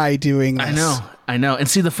die doing this. I know. And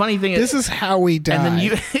see, the funny thing this is how we die. And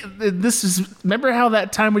then remember how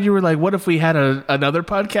that time when you were like, what if we had another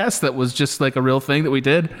podcast that was just like a real thing that we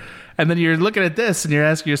did? And then you're looking at this and you're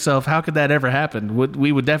asking yourself, how could that ever happen?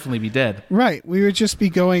 We would definitely be dead. Right. We would just be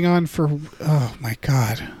going on for, oh my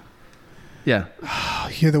God. Yeah. Oh,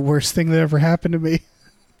 you're the worst thing that ever happened to me.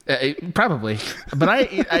 Probably. But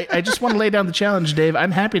I just want to lay down the challenge, Dave.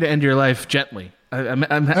 I'm happy to end your life gently. I'm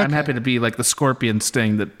happy to be like the scorpion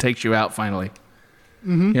sting that takes you out finally.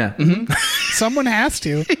 Mm-hmm. Yeah. Mm-hmm. Someone has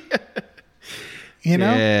to. You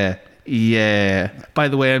know? Yeah. By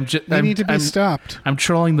the way, I need to be stopped. I'm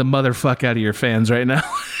trolling the motherfuck out of your fans right now.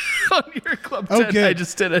 On your Club 10. Good. I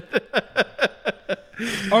just did it.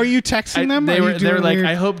 Are you texting them? They were like,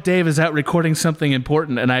 I hope Dave is out recording something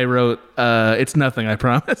important. And I wrote, it's nothing, I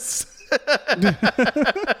promise. Yeah.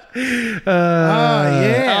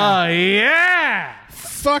 Oh, yeah.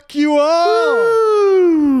 Fuck you all.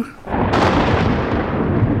 Woo.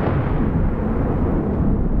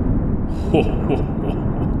 ho, ho.